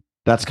frame.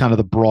 That's kind of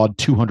the broad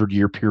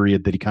 200-year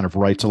period that he kind of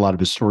writes a lot of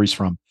his stories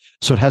from.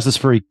 So it has this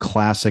very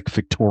classic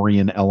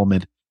Victorian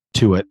element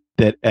to it.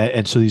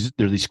 And so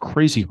there are these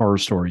crazy horror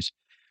stories.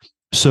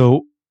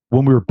 So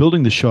when we were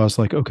building the show, I was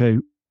like, okay,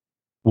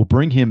 we'll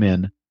bring him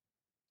in,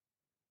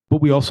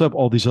 but we also have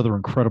all these other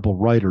incredible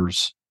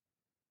writers.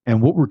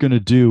 And what we're going to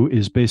do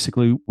is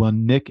basically, while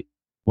Nick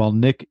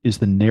is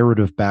the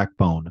narrative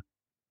backbone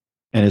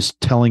and is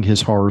telling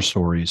his horror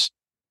stories,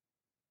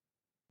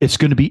 it's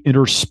going to be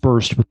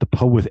interspersed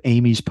with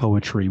Amy's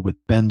poetry, with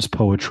Ben's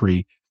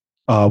poetry,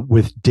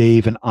 with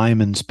Dave and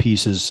Ayman's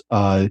pieces,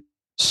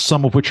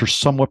 some of which are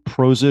somewhat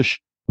prose-ish,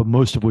 but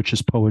most of which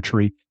is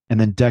poetry. and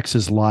then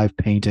Dex's live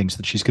paintings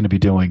that she's going to be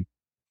doing.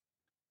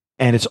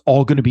 And it's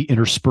all going to be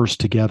interspersed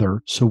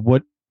together. So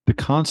what the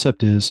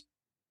concept is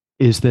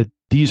that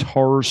these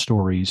horror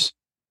stories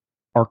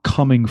are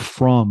coming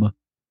from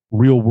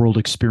real world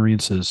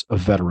experiences of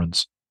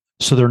veterans.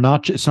 So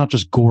it's not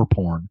just gore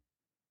porn.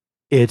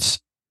 It's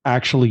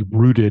actually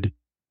rooted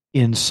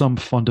in some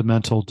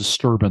fundamental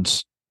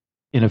disturbance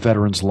in a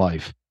veteran's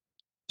life.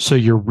 So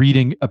you're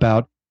reading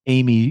about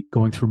Amy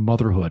going through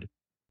motherhood,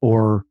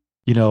 or,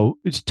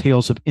 it's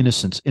tales of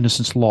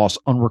innocence lost,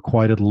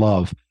 unrequited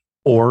love,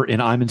 or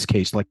in Iman's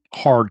case, like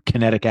hard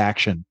kinetic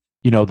action,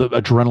 the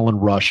adrenaline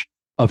rush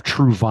of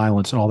true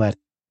violence and all that.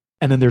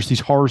 And then there's these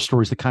horror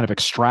stories that kind of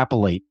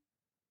extrapolate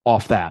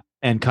off that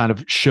and kind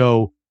of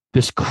show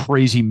this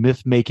crazy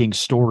myth-making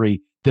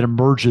story that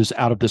emerges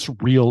out of this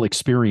real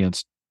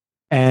experience.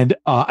 And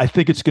I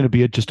think it's going to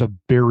be just a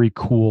very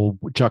cool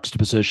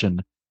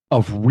juxtaposition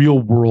of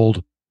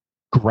real-world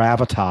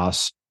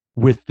gravitas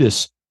with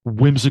this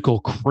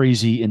whimsical,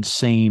 crazy,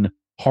 insane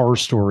horror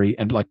story,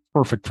 and like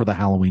perfect for the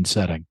Halloween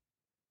setting.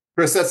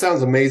 Chris, that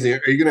sounds amazing.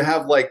 Are you going to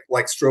have like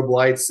strobe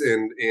lights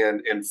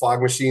and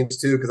fog machines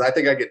too? Because I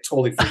think I get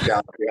totally freaked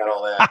out if we had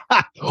all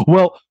that.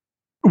 Well,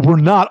 we're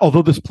not,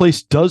 although this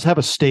place does have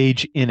a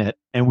stage in it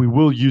and we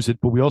will use it,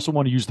 but we also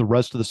want to use the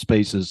rest of the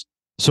spaces.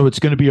 So it's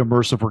going to be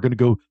immersive. We're going to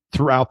go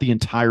throughout the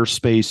entire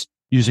space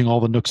using all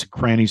the nooks and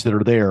crannies that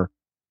are there.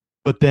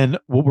 But then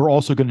what we're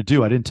also going to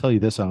do, I didn't tell you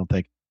this, I don't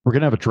think, we're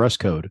going to have a dress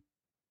code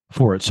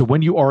for it. So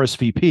when you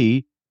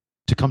RSVP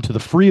to come to the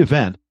free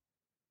event,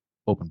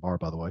 open bar,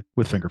 by the way,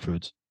 with Finger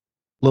Foods.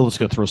 Lilith's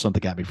going to throw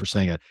something at me for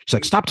saying it. She's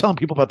like, stop telling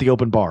people about the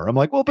open bar. I'm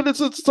like, well, but it's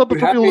something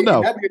for people to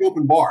know. It had to be an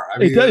open bar. I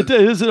mean, it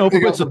is an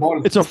open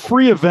bar. It's a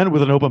free event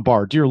with an open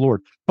bar, dear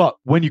Lord. But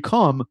when you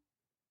come,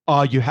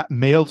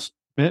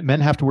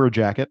 men have to wear a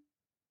jacket.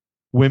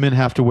 Women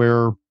have to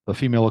wear the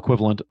female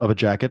equivalent of a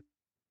jacket,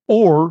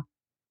 or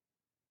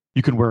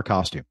you can wear a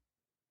costume.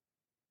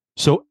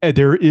 So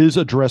there is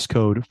a dress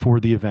code for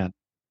the event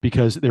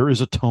because there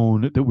is a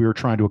tone that we are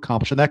trying to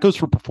accomplish. And that goes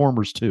for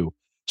performers too.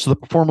 So the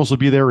performers will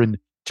be there in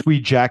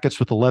tweed jackets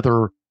with the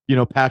leather,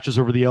 patches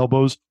over the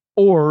elbows,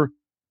 or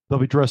they'll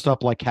be dressed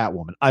up like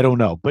Catwoman. I don't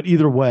know. But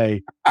either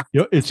way,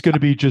 it's going to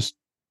be just,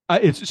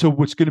 so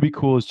what's going to be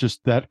cool is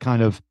just that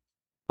kind of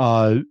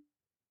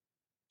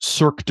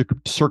Cirque de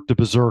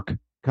Berserk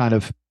kind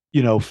of,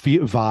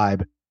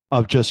 vibe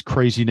of just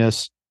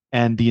craziness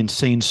and the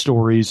insane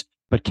stories,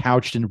 but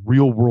couched in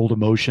real world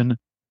emotion.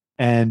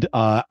 And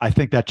I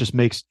think that just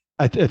makes,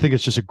 I think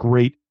it's just a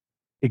great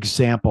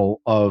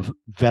example of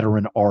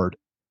veteran art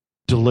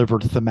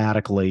delivered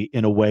thematically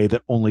in a way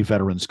that only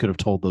veterans could have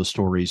told those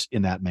stories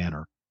in that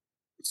manner.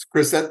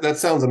 Chris, that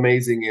sounds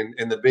amazing.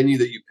 And the venue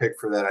that you picked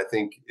for that, I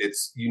think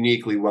it's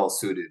uniquely well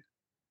suited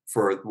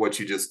for what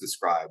you just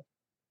described.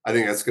 I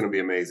think that's going to be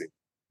amazing.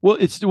 Well,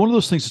 it's one of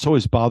those things that's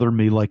always bothered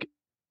me. Like,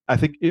 I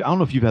don't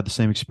know if you've had the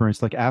same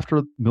experience, like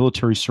after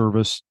military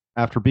service,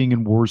 after being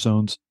in war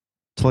zones,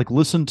 to like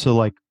listen to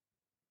like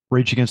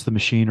Rage Against the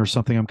Machine or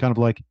something. I'm kind of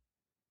like,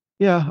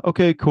 yeah,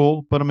 okay,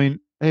 cool. But I mean,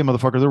 hey,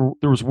 motherfucker,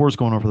 there was wars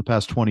going on for the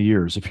past 20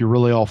 years. If you're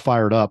really all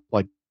fired up,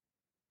 like,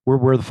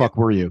 where the fuck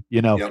were you?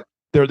 Yep.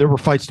 There were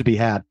fights to be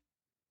had.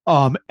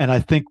 And I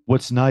think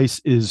what's nice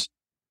is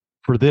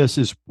for this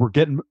is we're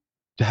getting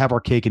to have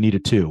our cake and eat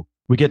it too.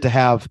 We get to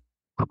have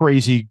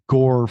crazy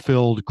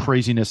gore-filled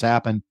craziness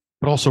happen,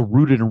 but also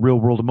rooted in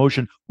real-world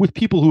emotion with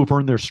people who have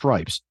earned their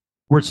stripes,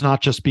 where it's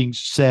not just being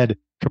said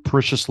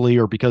capriciously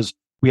or because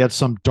we had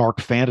some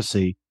dark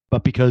fantasy,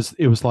 but because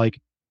it was like,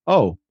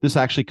 oh, this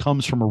actually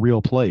comes from a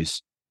real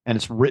place, and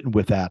it's written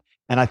with that.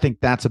 And I think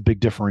that's a big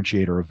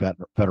differentiator of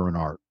veteran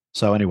art.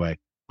 So anyway,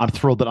 I'm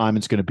thrilled that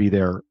Iman's going to be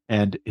there,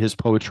 and his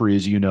poetry,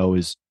 as you know,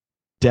 is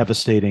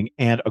devastating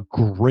and a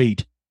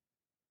great,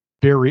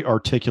 very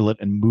articulate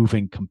and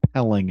moving,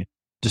 compelling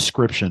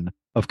description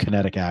of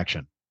kinetic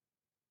action.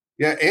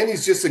 Yeah, and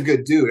he's just a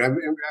good dude. I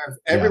mean,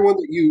 everyone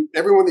that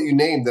you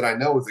named that I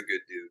know is a good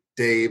dude.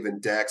 Dave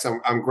and Dex.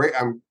 I'm great.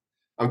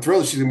 I'm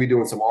thrilled she's gonna be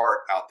doing some art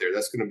out there.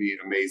 That's gonna be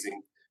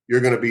amazing. You're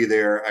gonna be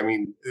there. I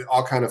mean,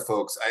 all kind of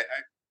folks.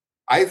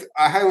 I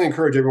highly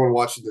encourage everyone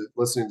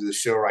listening to the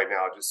show right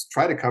now. Just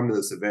try to come to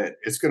this event.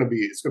 It's gonna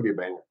be a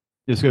banger.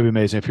 It's gonna be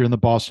amazing. If you're in the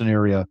Boston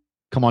area,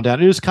 come on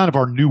down. It is kind of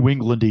our New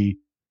Englandy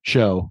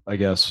show, I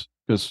guess,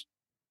 because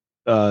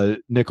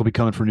Nick will be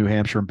coming from New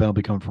Hampshire and Ben will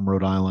be coming from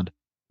Rhode Island.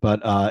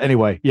 But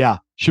anyway, yeah,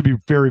 should be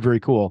very, very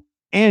cool.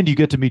 And you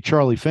get to meet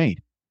Charlie Faint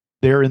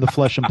there in the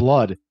flesh and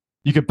blood.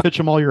 You can pitch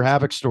him all your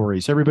Havoc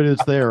stories. Everybody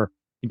that's there,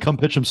 you can come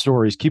pitch him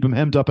stories. Keep him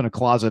hemmed up in a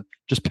closet,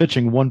 just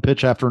pitching one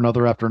pitch after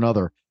another after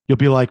another. You'll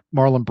be like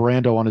Marlon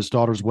Brando on his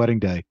daughter's wedding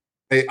day.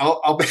 Hey,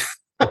 I'll be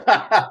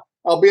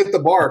I'll be at the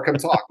bar. Come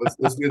talk.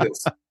 Let's do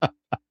this.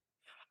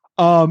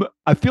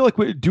 I feel like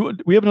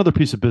we have another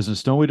piece of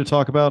business, don't we, to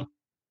talk about?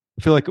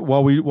 I feel like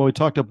while we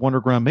talked up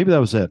Wonderground, maybe that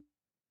was it.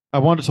 I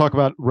wanted to talk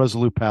about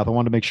Resolute Path. I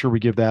wanted to make sure we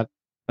give that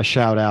a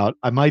shout out.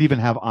 I might even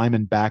have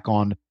Iman back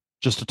on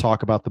just to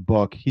talk about the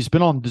book. He's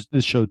been on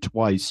this show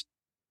twice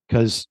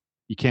because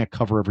you can't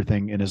cover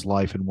everything in his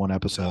life in one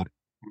episode.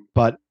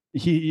 But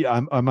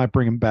I might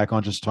bring him back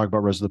on just to talk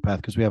about Res of the Path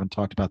because we haven't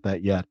talked about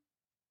that yet.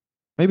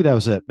 Maybe that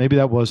was it. Maybe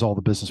that was all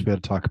the business we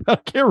had to talk about.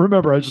 I can't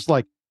remember. I was just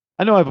like,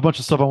 I know I have a bunch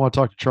of stuff I want to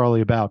talk to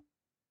Charlie about.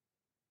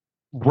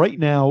 Right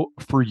now,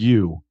 for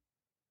you,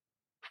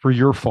 for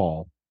your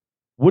fall,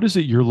 what is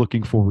it you're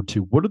looking forward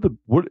to? What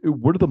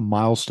are the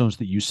milestones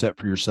that you set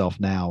for yourself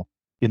now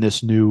in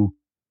this new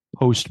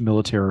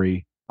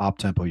post-military op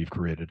tempo you've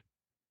created?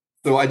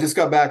 So I just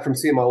got back from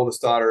seeing my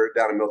oldest daughter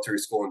down in military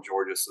school in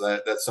Georgia. So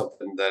that's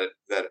something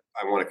that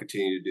I want to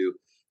continue to do.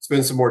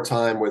 Spend some more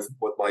time with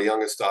my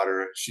youngest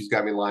daughter. She's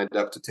got me lined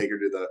up to take her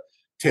to the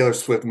Taylor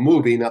Swift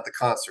movie, not the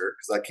concert,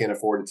 because I can't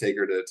afford to take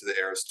her to the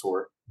Eras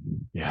tour.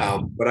 Yeah.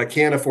 But I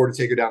can afford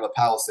to take her down the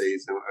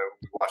Palisades and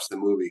watch the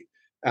movie.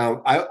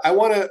 I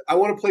want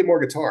to play more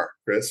guitar,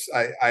 Chris.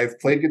 I've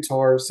played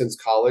guitar since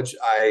college.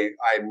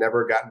 I've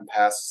never gotten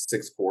past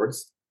 6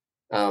 chords.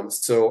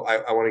 So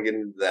I want to get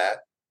into that.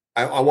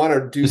 I want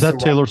to do. Is that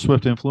Taylor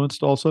Swift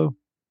influenced also?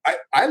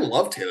 I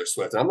love Taylor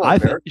Swift. I'm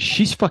not.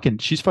 She's fucking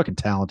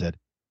talented.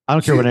 I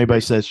don't care what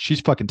anybody says.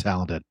 She's fucking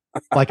talented.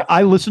 Like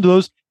I listen to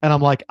those and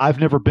I'm like, I've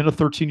never been a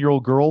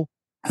 13-year-old girl,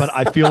 but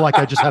I feel like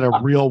I just had a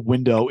real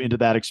window into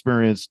that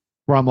experience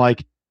where I'm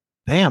like,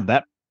 damn,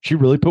 that she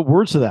really put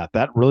words to that.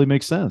 That really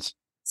makes sense.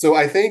 So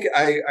I think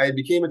I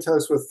became a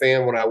Taylor Swift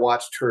fan when I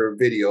watched her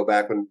video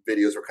back when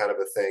videos were kind of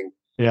a thing.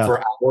 Yeah.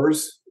 For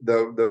hours,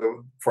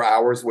 for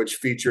hours, which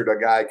featured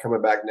a guy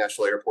coming back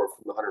National Airport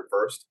from the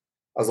 101st.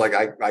 I was like,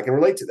 I can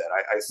relate to that.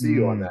 I see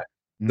you on that.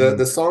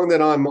 The song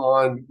that I'm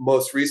on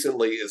most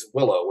recently is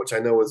Willow, which I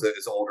know is an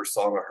older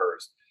song of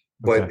hers,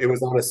 but it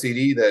was on a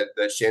CD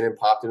that Shannon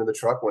popped into the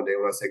truck one day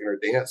when I was taking her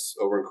to dance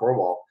over in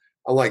Cornwall.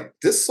 I'm like,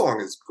 this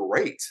song is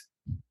great.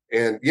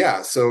 And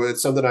yeah, so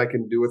it's something I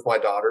can do with my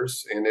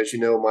daughters. And as you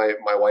know, my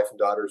wife and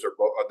daughters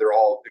they're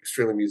all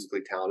extremely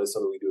musically talented,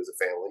 something we do as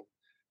a family.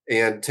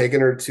 And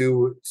taking her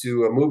to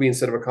a movie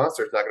instead of a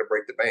concert is not going to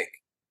break the bank.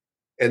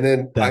 And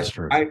then that's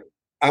true.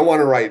 I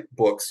want to write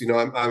books. You know,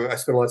 I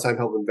spend a lot of time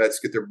helping vets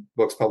get their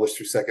books published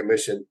through Second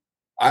Mission.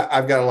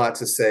 I've got a lot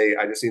to say.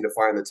 I just need to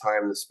find the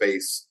time and the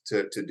space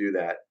to do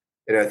that.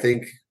 And I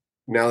think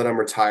now that I'm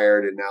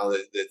retired and now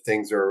that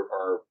things are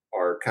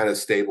kind of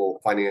stable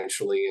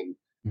financially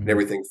and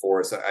everything for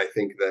us, I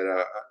think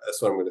that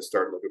that's what I'm going to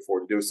start looking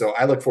forward to do. So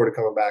I look forward to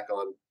coming back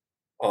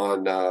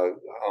on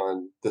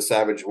the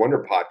Savage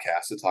Wonder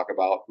podcast to talk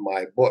about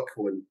my book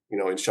when,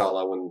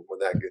 inshallah, when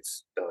that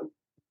gets done.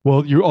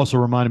 Well, you also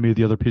reminded me of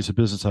the other piece of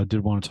business I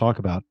did want to talk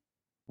about.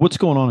 What's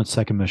going on at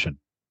Second Mission?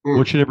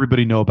 What should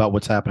everybody know about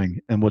what's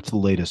happening and what's the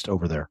latest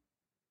over there?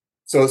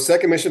 So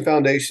Second Mission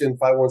Foundation,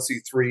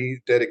 501c3,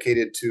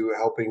 dedicated to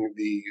helping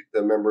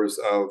the members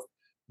of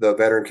the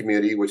veteran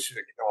community, which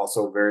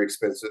also very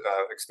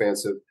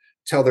expansive,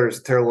 tell their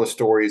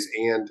stories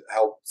and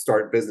help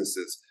start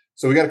businesses.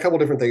 So we got a couple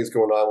different things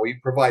going on. We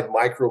provide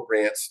micro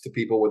grants to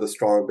people with a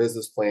strong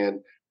business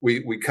plan.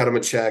 We cut them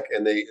a check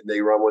and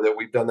they run with it.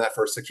 We've done that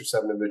for 6 or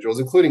 7 individuals,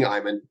 including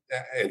Iman.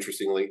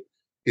 Interestingly,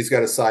 he's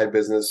got a side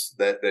business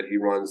that he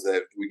runs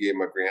that we gave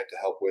him a grant to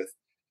help with.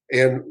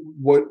 And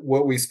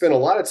what we spend a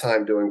lot of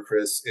time doing,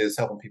 Chris, is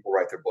helping people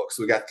write their books.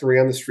 So we got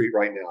 3 on the street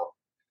right now.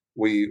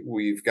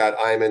 We've got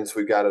Iman's.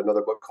 We've got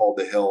another book called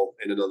The Hill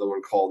and another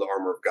one called The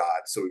Armor of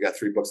God. So we got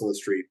 3 books on the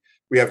street.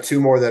 We have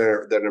 2 more that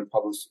are in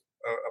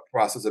a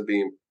process of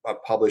being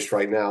published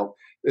right now.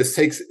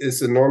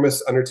 It's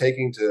enormous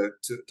undertaking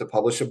to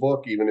publish a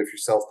book, even if you're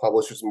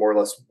self-published, is more or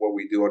less what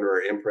we do under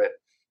our imprint.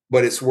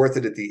 But it's worth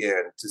it at the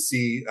end to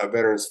see a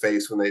veteran's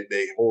face when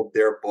they hold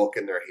their book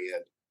in their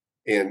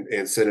hand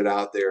and send it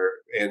out there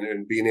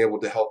and being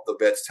able to help the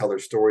vets tell their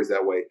stories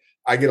that way.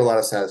 I get a lot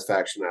of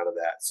satisfaction out of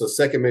that. So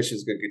Second Mission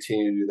is going to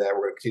continue to do that.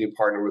 We're going to continue to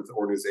partner with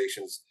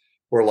organizations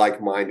who are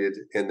like-minded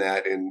in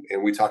that. And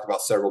we talked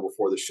about several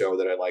before the show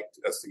that I'd like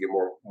us to get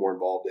more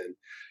involved in.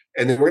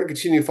 And then we're going to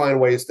continue to find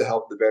ways to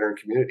help the veteran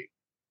community.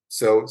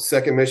 So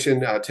Second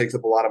Mission takes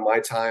up a lot of my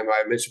time.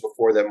 I mentioned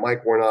before that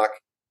Mike Warnock,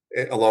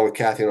 along with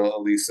Kathy and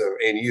Elisa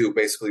and you,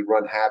 basically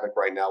run havoc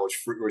right now,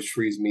 which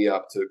frees me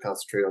up to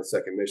concentrate on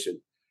Second Mission.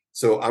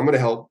 So I'm going to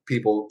help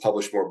people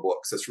publish more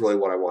books. That's really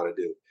what I want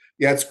to do.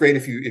 Yeah, it's great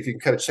if you can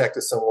cut a check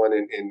to someone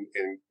and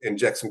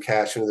inject some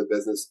cash into the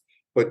business,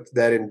 but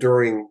that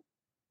enduring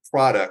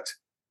product,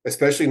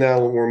 especially now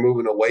when we're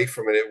moving away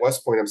from it. At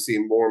West Point, I'm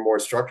seeing more and more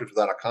instructors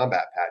without a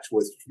combat patch,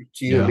 which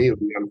to you and me would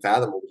be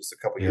unfathomable just a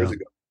couple of years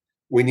ago.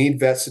 We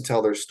need vets to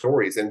tell their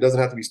stories, and it doesn't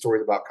have to be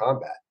stories about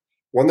combat.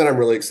 One that I'm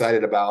really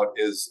excited about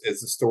is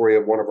the story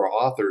of one of our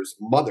authors,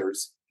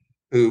 Mothers,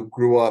 who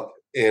grew up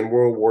in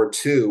World War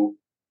II,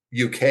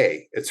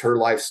 UK. It's her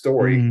life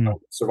story,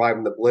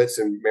 surviving the Blitz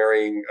and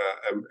marrying,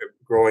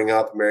 growing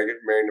up, marrying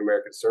an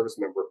American service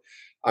member.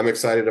 I'm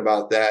excited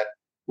about that.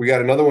 We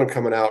got another one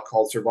coming out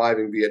called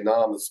Surviving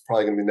Vietnam. This is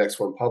probably going to be the next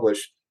one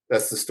published.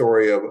 That's the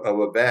story of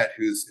a vet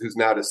who's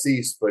now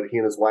deceased, but he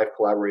and his wife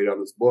collaborated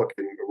on this book,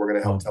 and we're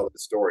going to help tell the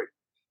story.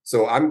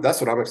 So that's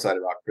what I'm excited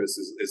about, Chris.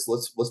 Is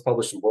let's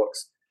publish some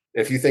books.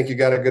 If you think you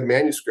got a good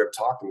manuscript,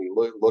 talk to me.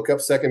 Look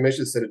up Second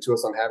Mission, send it to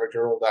us on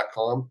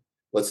HavocJournal.com.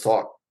 Let's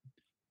talk.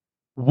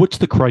 What's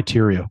the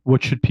criteria?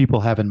 What should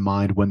people have in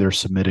mind when they're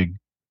submitting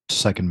to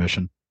Second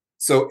Mission?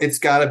 So it's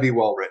got to be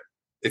well written.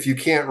 If you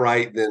can't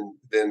write,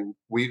 then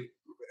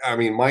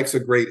Mike's a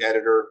great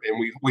editor,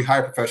 and we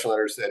hire professional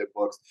editors to edit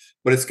books,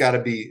 but it's got to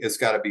be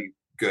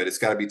good. It's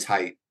got to be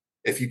tight.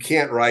 If you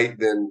can't write,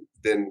 then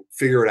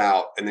figure it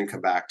out and then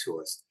come back to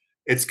us.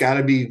 It's got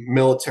to be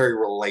military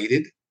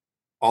related.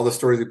 All the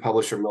stories we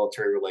publish are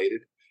military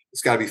related.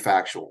 It's got to be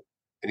factual,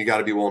 and you got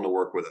to be willing to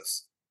work with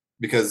us,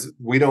 because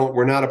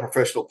we're not a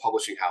professional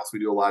publishing house. We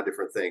do a lot of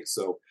different things.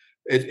 So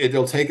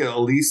it'll take at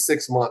least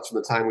 6 months from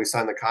the time we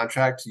sign the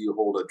contract till you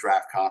hold a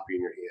draft copy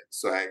in your hand.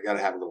 So I got to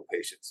have a little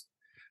patience.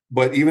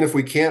 But even if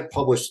we can't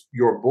publish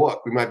your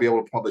book, we might be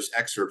able to publish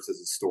excerpts as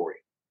a story.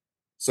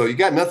 So you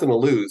got nothing to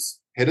lose.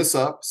 Hit us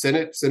up, send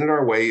it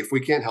our way. If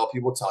we can't help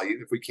you, we'll tell you.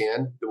 If we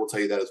can, then we'll tell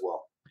you that as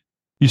well.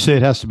 You say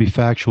it has to be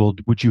factual.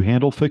 Would you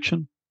handle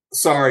fiction?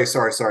 Sorry.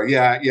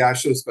 Yeah, I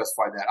should have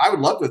specified that. I would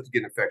love to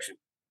get into fiction.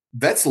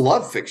 Vets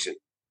love fiction.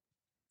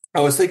 I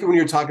was thinking when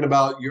you're talking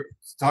about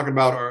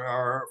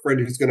our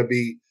friend who's going to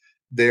be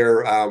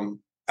there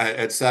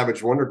at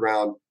Savage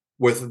Wonderground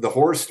with the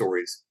horror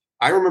stories.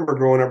 I remember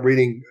growing up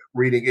reading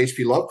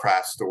H.P.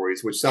 Lovecraft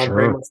stories, which sound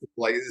very much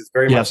like is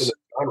very much in the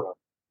genre.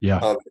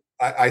 Yeah,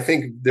 I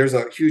think there's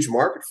a huge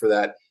market for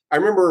that. I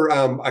remember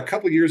a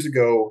couple of years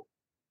ago,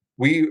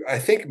 I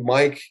think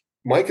Mike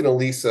and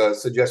Elisa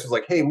suggested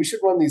like, hey, we should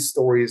run these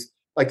stories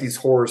like these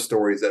horror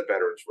stories that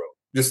veterans wrote,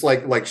 just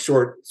like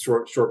short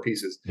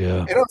pieces. Yeah,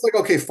 and I was like,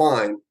 okay,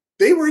 fine.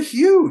 They were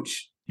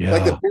huge. Yeah.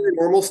 Like the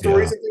paranormal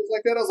stories and things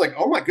like that. I was like,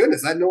 oh my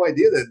goodness, I had no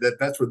idea that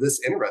vets were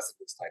this interested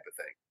in this type of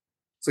thing.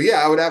 So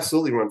yeah, I would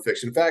absolutely run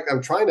fiction. In fact, I'm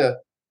trying to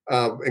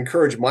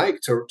encourage Mike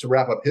to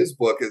wrap up his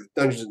book, a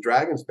Dungeons and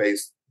Dragons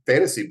based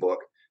fantasy book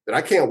that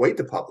I can't wait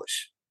to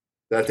publish.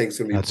 That I think is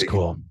going to be that's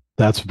cool.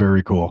 That's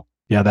very cool.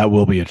 Yeah, that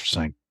will be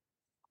interesting.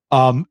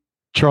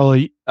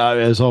 Charlie,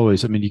 as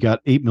always, I mean, you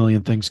got 8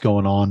 million things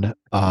going on,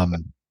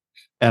 and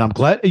I'm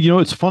glad.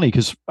 It's funny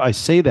because I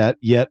say that,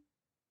 yet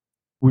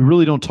we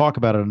really don't talk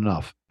about it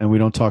enough, and we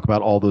don't talk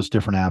about all those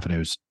different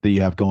avenues that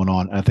you have going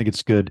on. And I think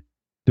it's good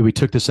that we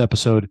took this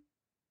episode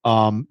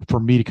for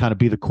me to kind of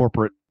be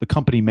the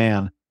company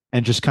man,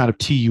 and just kind of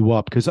tee you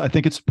up, because I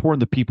think it's important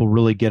that people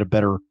really get a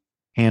better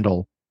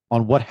handle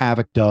on what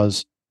Havoc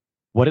does,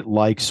 what it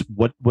likes,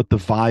 what the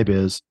vibe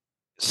is,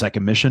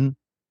 Second Mission,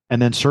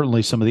 and then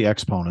certainly some of the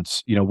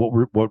exponents.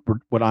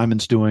 What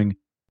Iman's doing,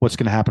 what's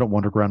going to happen at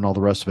Wonderground, and all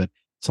the rest of it.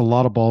 It's a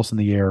lot of balls in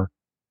the air,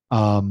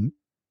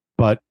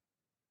 but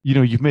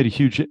you've made a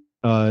huge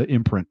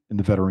imprint in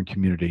the veteran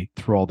community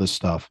through all this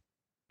stuff,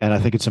 and I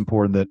think it's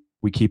important that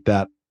we keep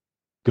that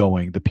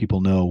going, that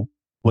people know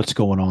what's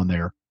going on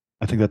there.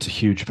 I think that's a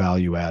huge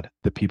value add,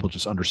 that people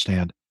just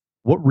understand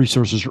what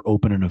resources are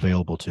open and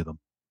available to them.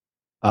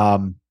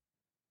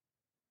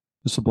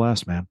 It's a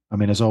blast, man. I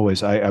mean, as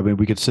always, I mean,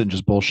 we could sit and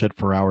just bullshit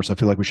for hours. I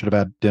feel like we should have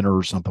had dinner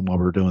or something while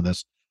we were doing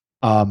this.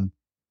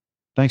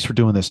 Thanks for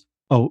doing this.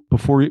 Oh,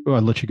 before I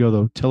let you go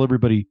though, tell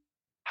everybody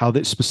how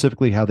they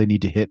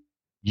need to hit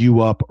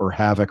you up, or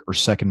Havoc, or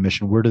Second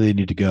Mission. Where do they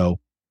need to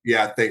go?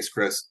 Yeah, thanks,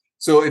 Chris.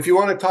 So if you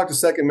want to talk to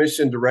Second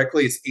Mission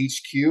directly, it's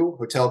HQ,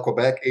 Hotel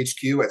Quebec,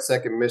 HQ at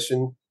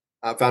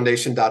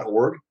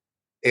secondmissionfoundation.org.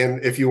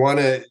 And if you want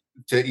to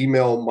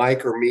email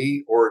Mike or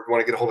me, or if you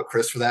want to get a hold of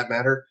Chris for that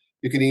matter,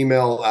 you can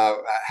email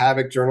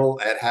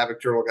HavocJournal at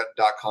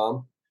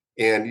havocjournal.com.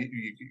 And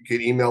you can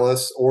email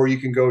us, or you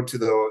can go to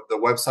the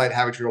website,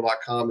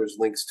 havocjournal.com. There's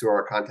links to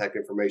our contact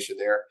information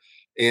there.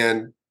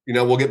 And,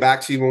 we'll get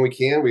back to you when we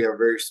can. We have a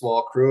very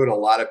small crew and a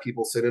lot of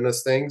people sending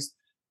us things.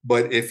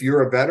 But if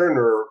you're a veteran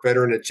or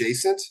veteran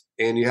adjacent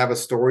and you have a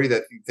story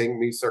that you think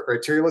meets our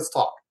criteria, let's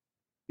talk.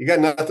 You got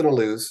nothing to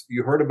lose.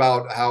 You heard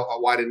about how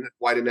wide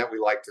a net we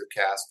like to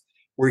cast.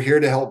 We're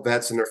here to help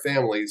vets and their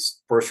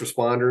families, first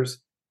responders,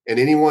 and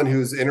anyone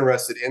who's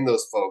interested in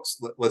those folks.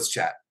 Let's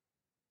chat.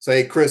 So,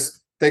 hey, Chris,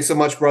 thanks so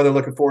much, brother.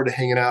 Looking forward to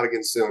hanging out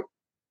again soon.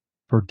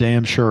 For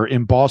damn sure.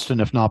 In Boston,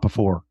 if not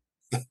before.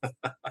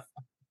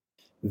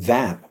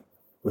 That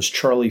was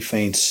Charlie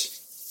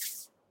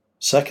Faint's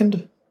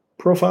second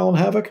profile on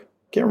Havoc.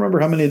 Can't remember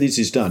how many of these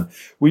he's done.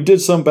 We did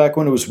some back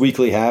when it was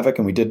Weekly Havoc,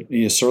 and we did,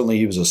 certainly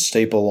he was a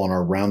staple on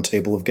our round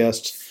table of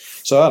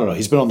guests. So I don't know.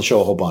 He's been on the show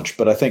a whole bunch,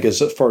 but I think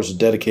as far as a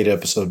dedicated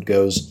episode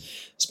goes,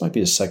 this might be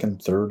his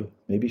second, third,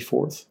 maybe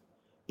fourth.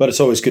 But it's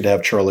always good to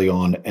have Charlie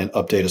on and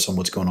update us on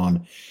what's going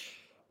on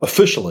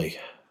officially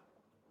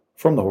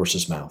from the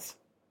horse's mouth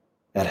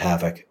at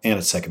Havoc and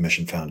at Second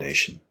Mission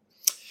Foundation.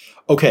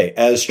 Okay,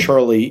 as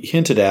Charlie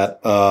hinted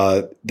at,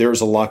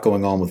 there's a lot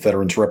going on with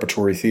Veterans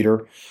Repertory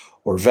Theater,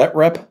 or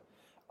VetRep,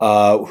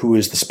 who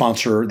is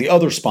the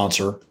other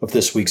sponsor of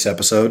this week's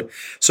episode.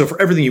 So for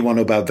everything you want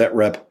to know about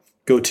VetRep,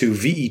 go to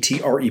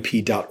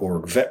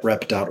vetrep.org,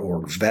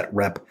 vetrep.org,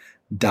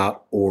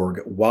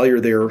 vetrep.org. While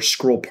you're there,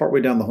 scroll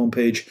partway down the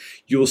homepage.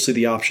 You will see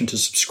the option to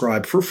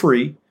subscribe for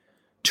free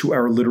to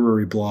our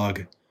literary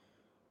blog,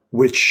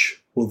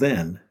 which will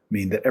then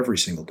mean that every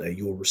single day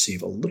you will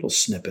receive a little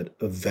snippet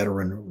of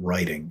veteran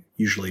writing,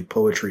 usually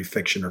poetry,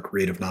 fiction, or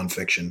creative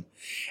nonfiction,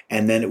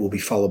 and then it will be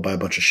followed by a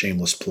bunch of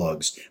shameless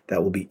plugs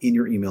that will be in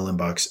your email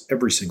inbox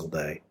every single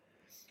day.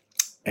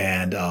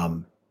 And,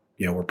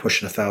 we're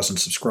pushing 1,000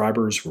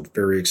 subscribers. We're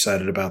very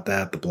excited about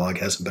that. The blog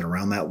hasn't been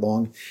around that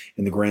long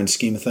in the grand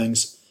scheme of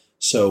things.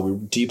 So we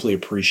deeply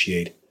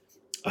appreciate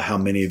how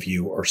many of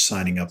you are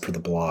signing up for the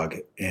blog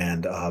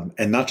and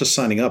not just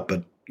signing up,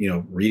 but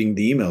reading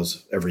the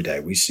emails every day.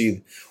 We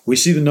see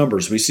the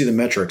numbers, we see the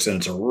metrics, and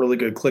it's a really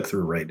good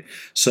click-through rate.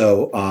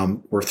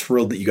 So we're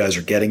thrilled that you guys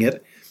are getting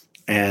it,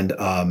 and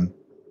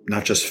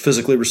not just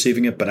physically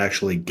receiving it, but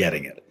actually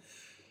getting it.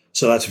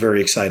 So that's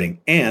very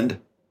exciting. And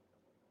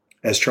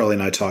as Charlie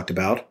and I talked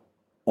about,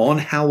 on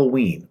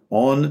Halloween,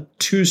 on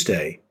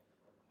Tuesday,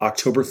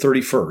 October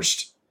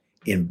 31st,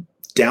 in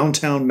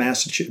downtown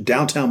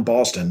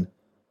Boston,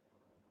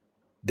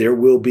 there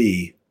will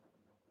be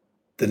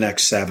the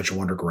next Savage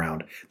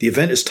Wonderground. The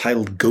event is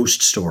titled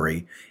Ghost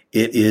Story.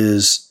 It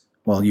is,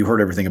 well, you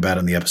heard everything about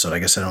it in the episode. I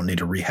guess I don't need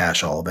to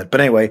rehash all of it. But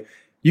anyway,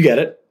 you get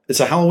it. It's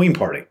a Halloween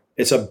party.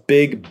 It's a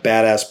big,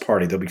 badass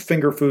party. There'll be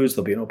finger foods.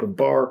 There'll be an open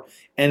bar.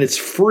 And it's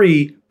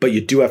free, but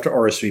you do have to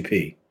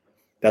RSVP.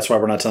 That's why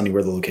we're not telling you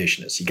where the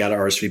location is. You got to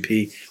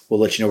RSVP. We'll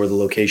let you know where the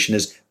location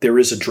is. There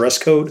is a dress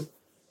code.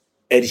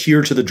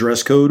 Adhere to the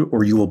dress code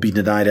or you will be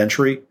denied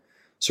entry.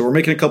 So we're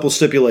making a couple of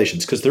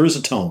stipulations because there is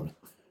a tone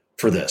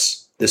for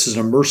this. This is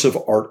an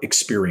immersive art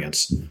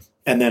experience.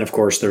 And then, of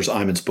course, there's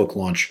Iman's book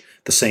launch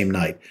the same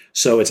night.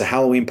 So it's a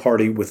Halloween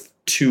party with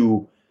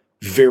two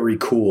very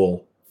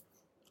cool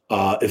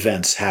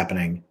events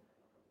happening,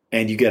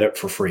 and you get it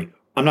for free.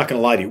 I'm not going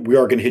to lie to you. We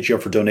are going to hit you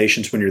up for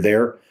donations when you're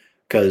there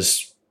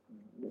because,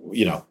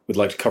 we'd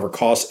like to cover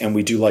costs, and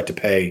we do like to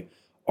pay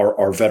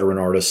our veteran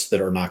artists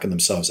that are knocking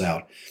themselves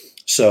out.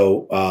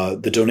 So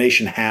the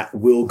donation hat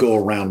will go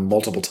around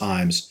multiple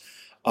times,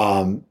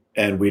 and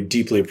we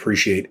deeply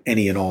appreciate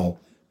any and all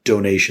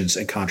donations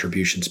and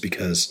contributions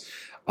because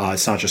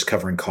it's not just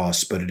covering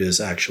costs, but it is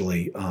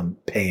actually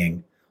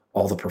paying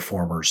all the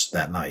performers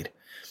that night.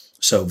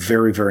 So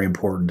very, very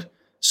important.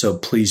 So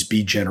please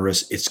be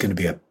generous. It's going to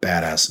be a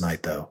badass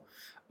night, though,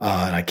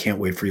 and I can't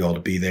wait for you all to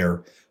be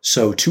there.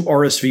 So to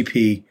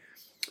RSVP,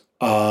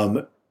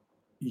 probably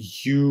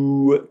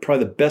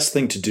the best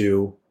thing to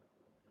do,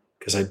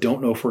 because I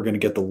don't know if we're going to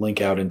get the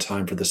link out in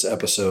time for this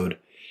episode.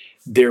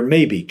 There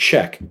may be.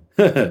 Check.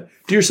 Do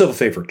yourself a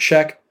favor.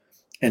 Check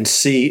and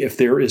see if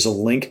there is a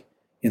link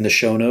in the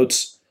show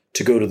notes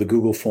to go to the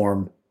Google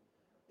form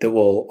that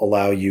will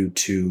allow you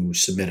to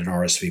submit an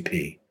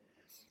RSVP.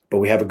 But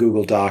we have a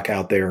Google Doc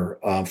out there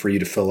for you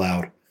to fill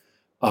out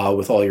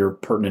with all your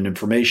pertinent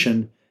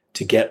information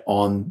to get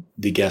on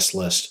the guest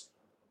list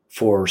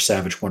for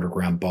Savage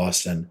Wonderground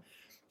Boston.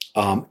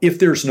 If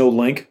there's no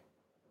link,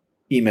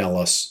 email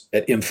us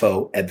at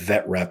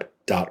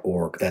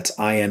info@vetrep.org. That's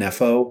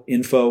INFO,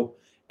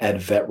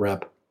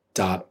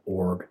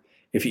 info@vetrep.org.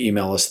 If you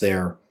email us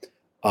there,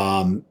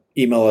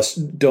 email us.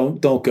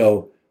 Don't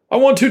go, I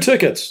want 2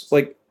 tickets.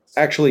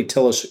 Actually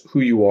tell us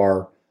who you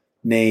are,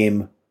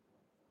 name,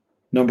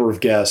 number of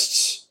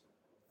guests,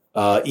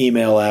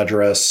 email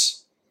address.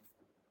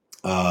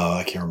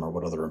 I can't remember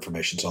what other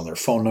information's on there.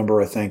 Phone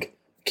number, I think.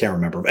 Can't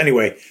remember.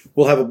 Anyway,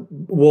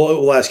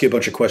 we'll ask you a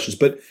bunch of questions,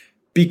 but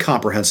be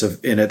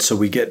comprehensive in it so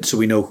we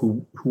know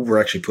who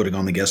we're actually putting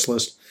on the guest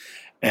list,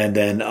 and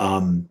then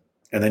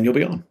you'll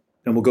be on.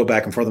 And we'll go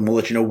back and forth and we'll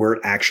let you know where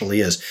it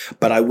actually is.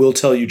 But I will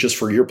tell you, just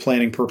for your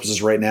planning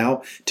purposes right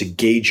now, to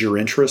gauge your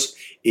interest,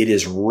 it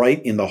is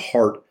right in the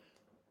heart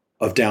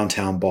of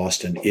downtown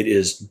Boston. It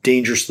is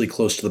dangerously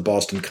close to the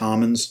Boston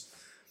Commons,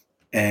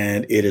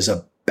 and it is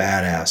a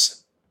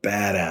badass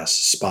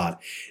spot.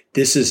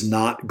 This is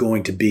not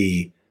going to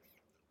be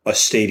a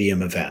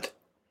stadium event.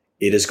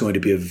 It is going to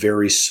be a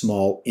very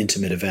small,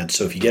 intimate event.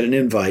 So if you get an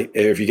invite,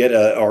 if you get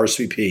a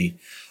RSVP,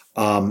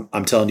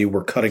 I'm telling you,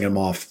 we're cutting them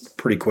off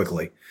pretty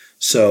quickly.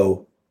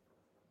 So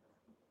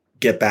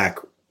get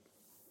your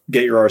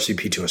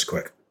RSVP to us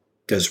quick,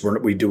 because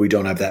we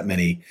don't have that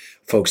many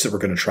folks that we're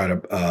going to try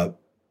to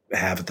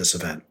have at this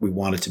event. We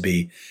want it to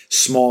be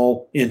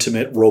small,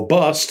 intimate,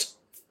 robust,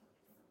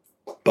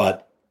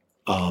 but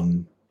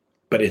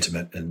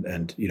intimate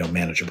and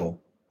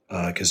manageable,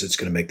 because it's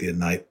going to make the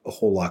night a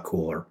whole lot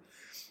cooler.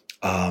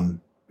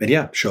 And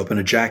yeah, show up in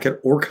a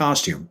jacket or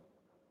costume,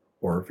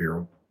 or if you're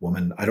a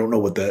woman, I don't know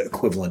what the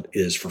equivalent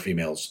is for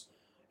females.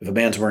 If a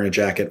man's wearing a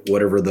jacket,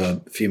 whatever the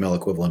female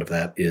equivalent of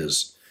that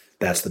is,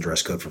 that's the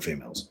dress code for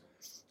females,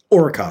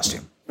 or a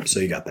costume.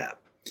 So you got that.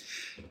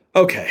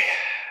 Okay.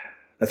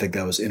 I think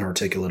that was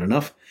inarticulate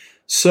enough.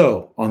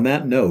 So on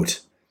that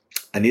note,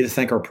 I need to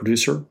thank our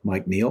producer,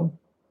 Mike Neal,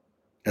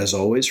 as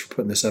always, for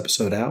putting this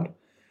episode out.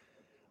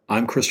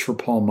 I'm Christopher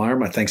Paul Meyer.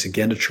 My thanks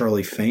again to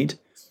Charlie Faint.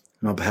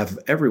 And on behalf of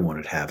everyone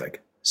at Havoc,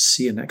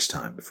 see you next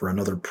time for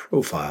another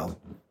profile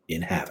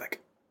in Havoc.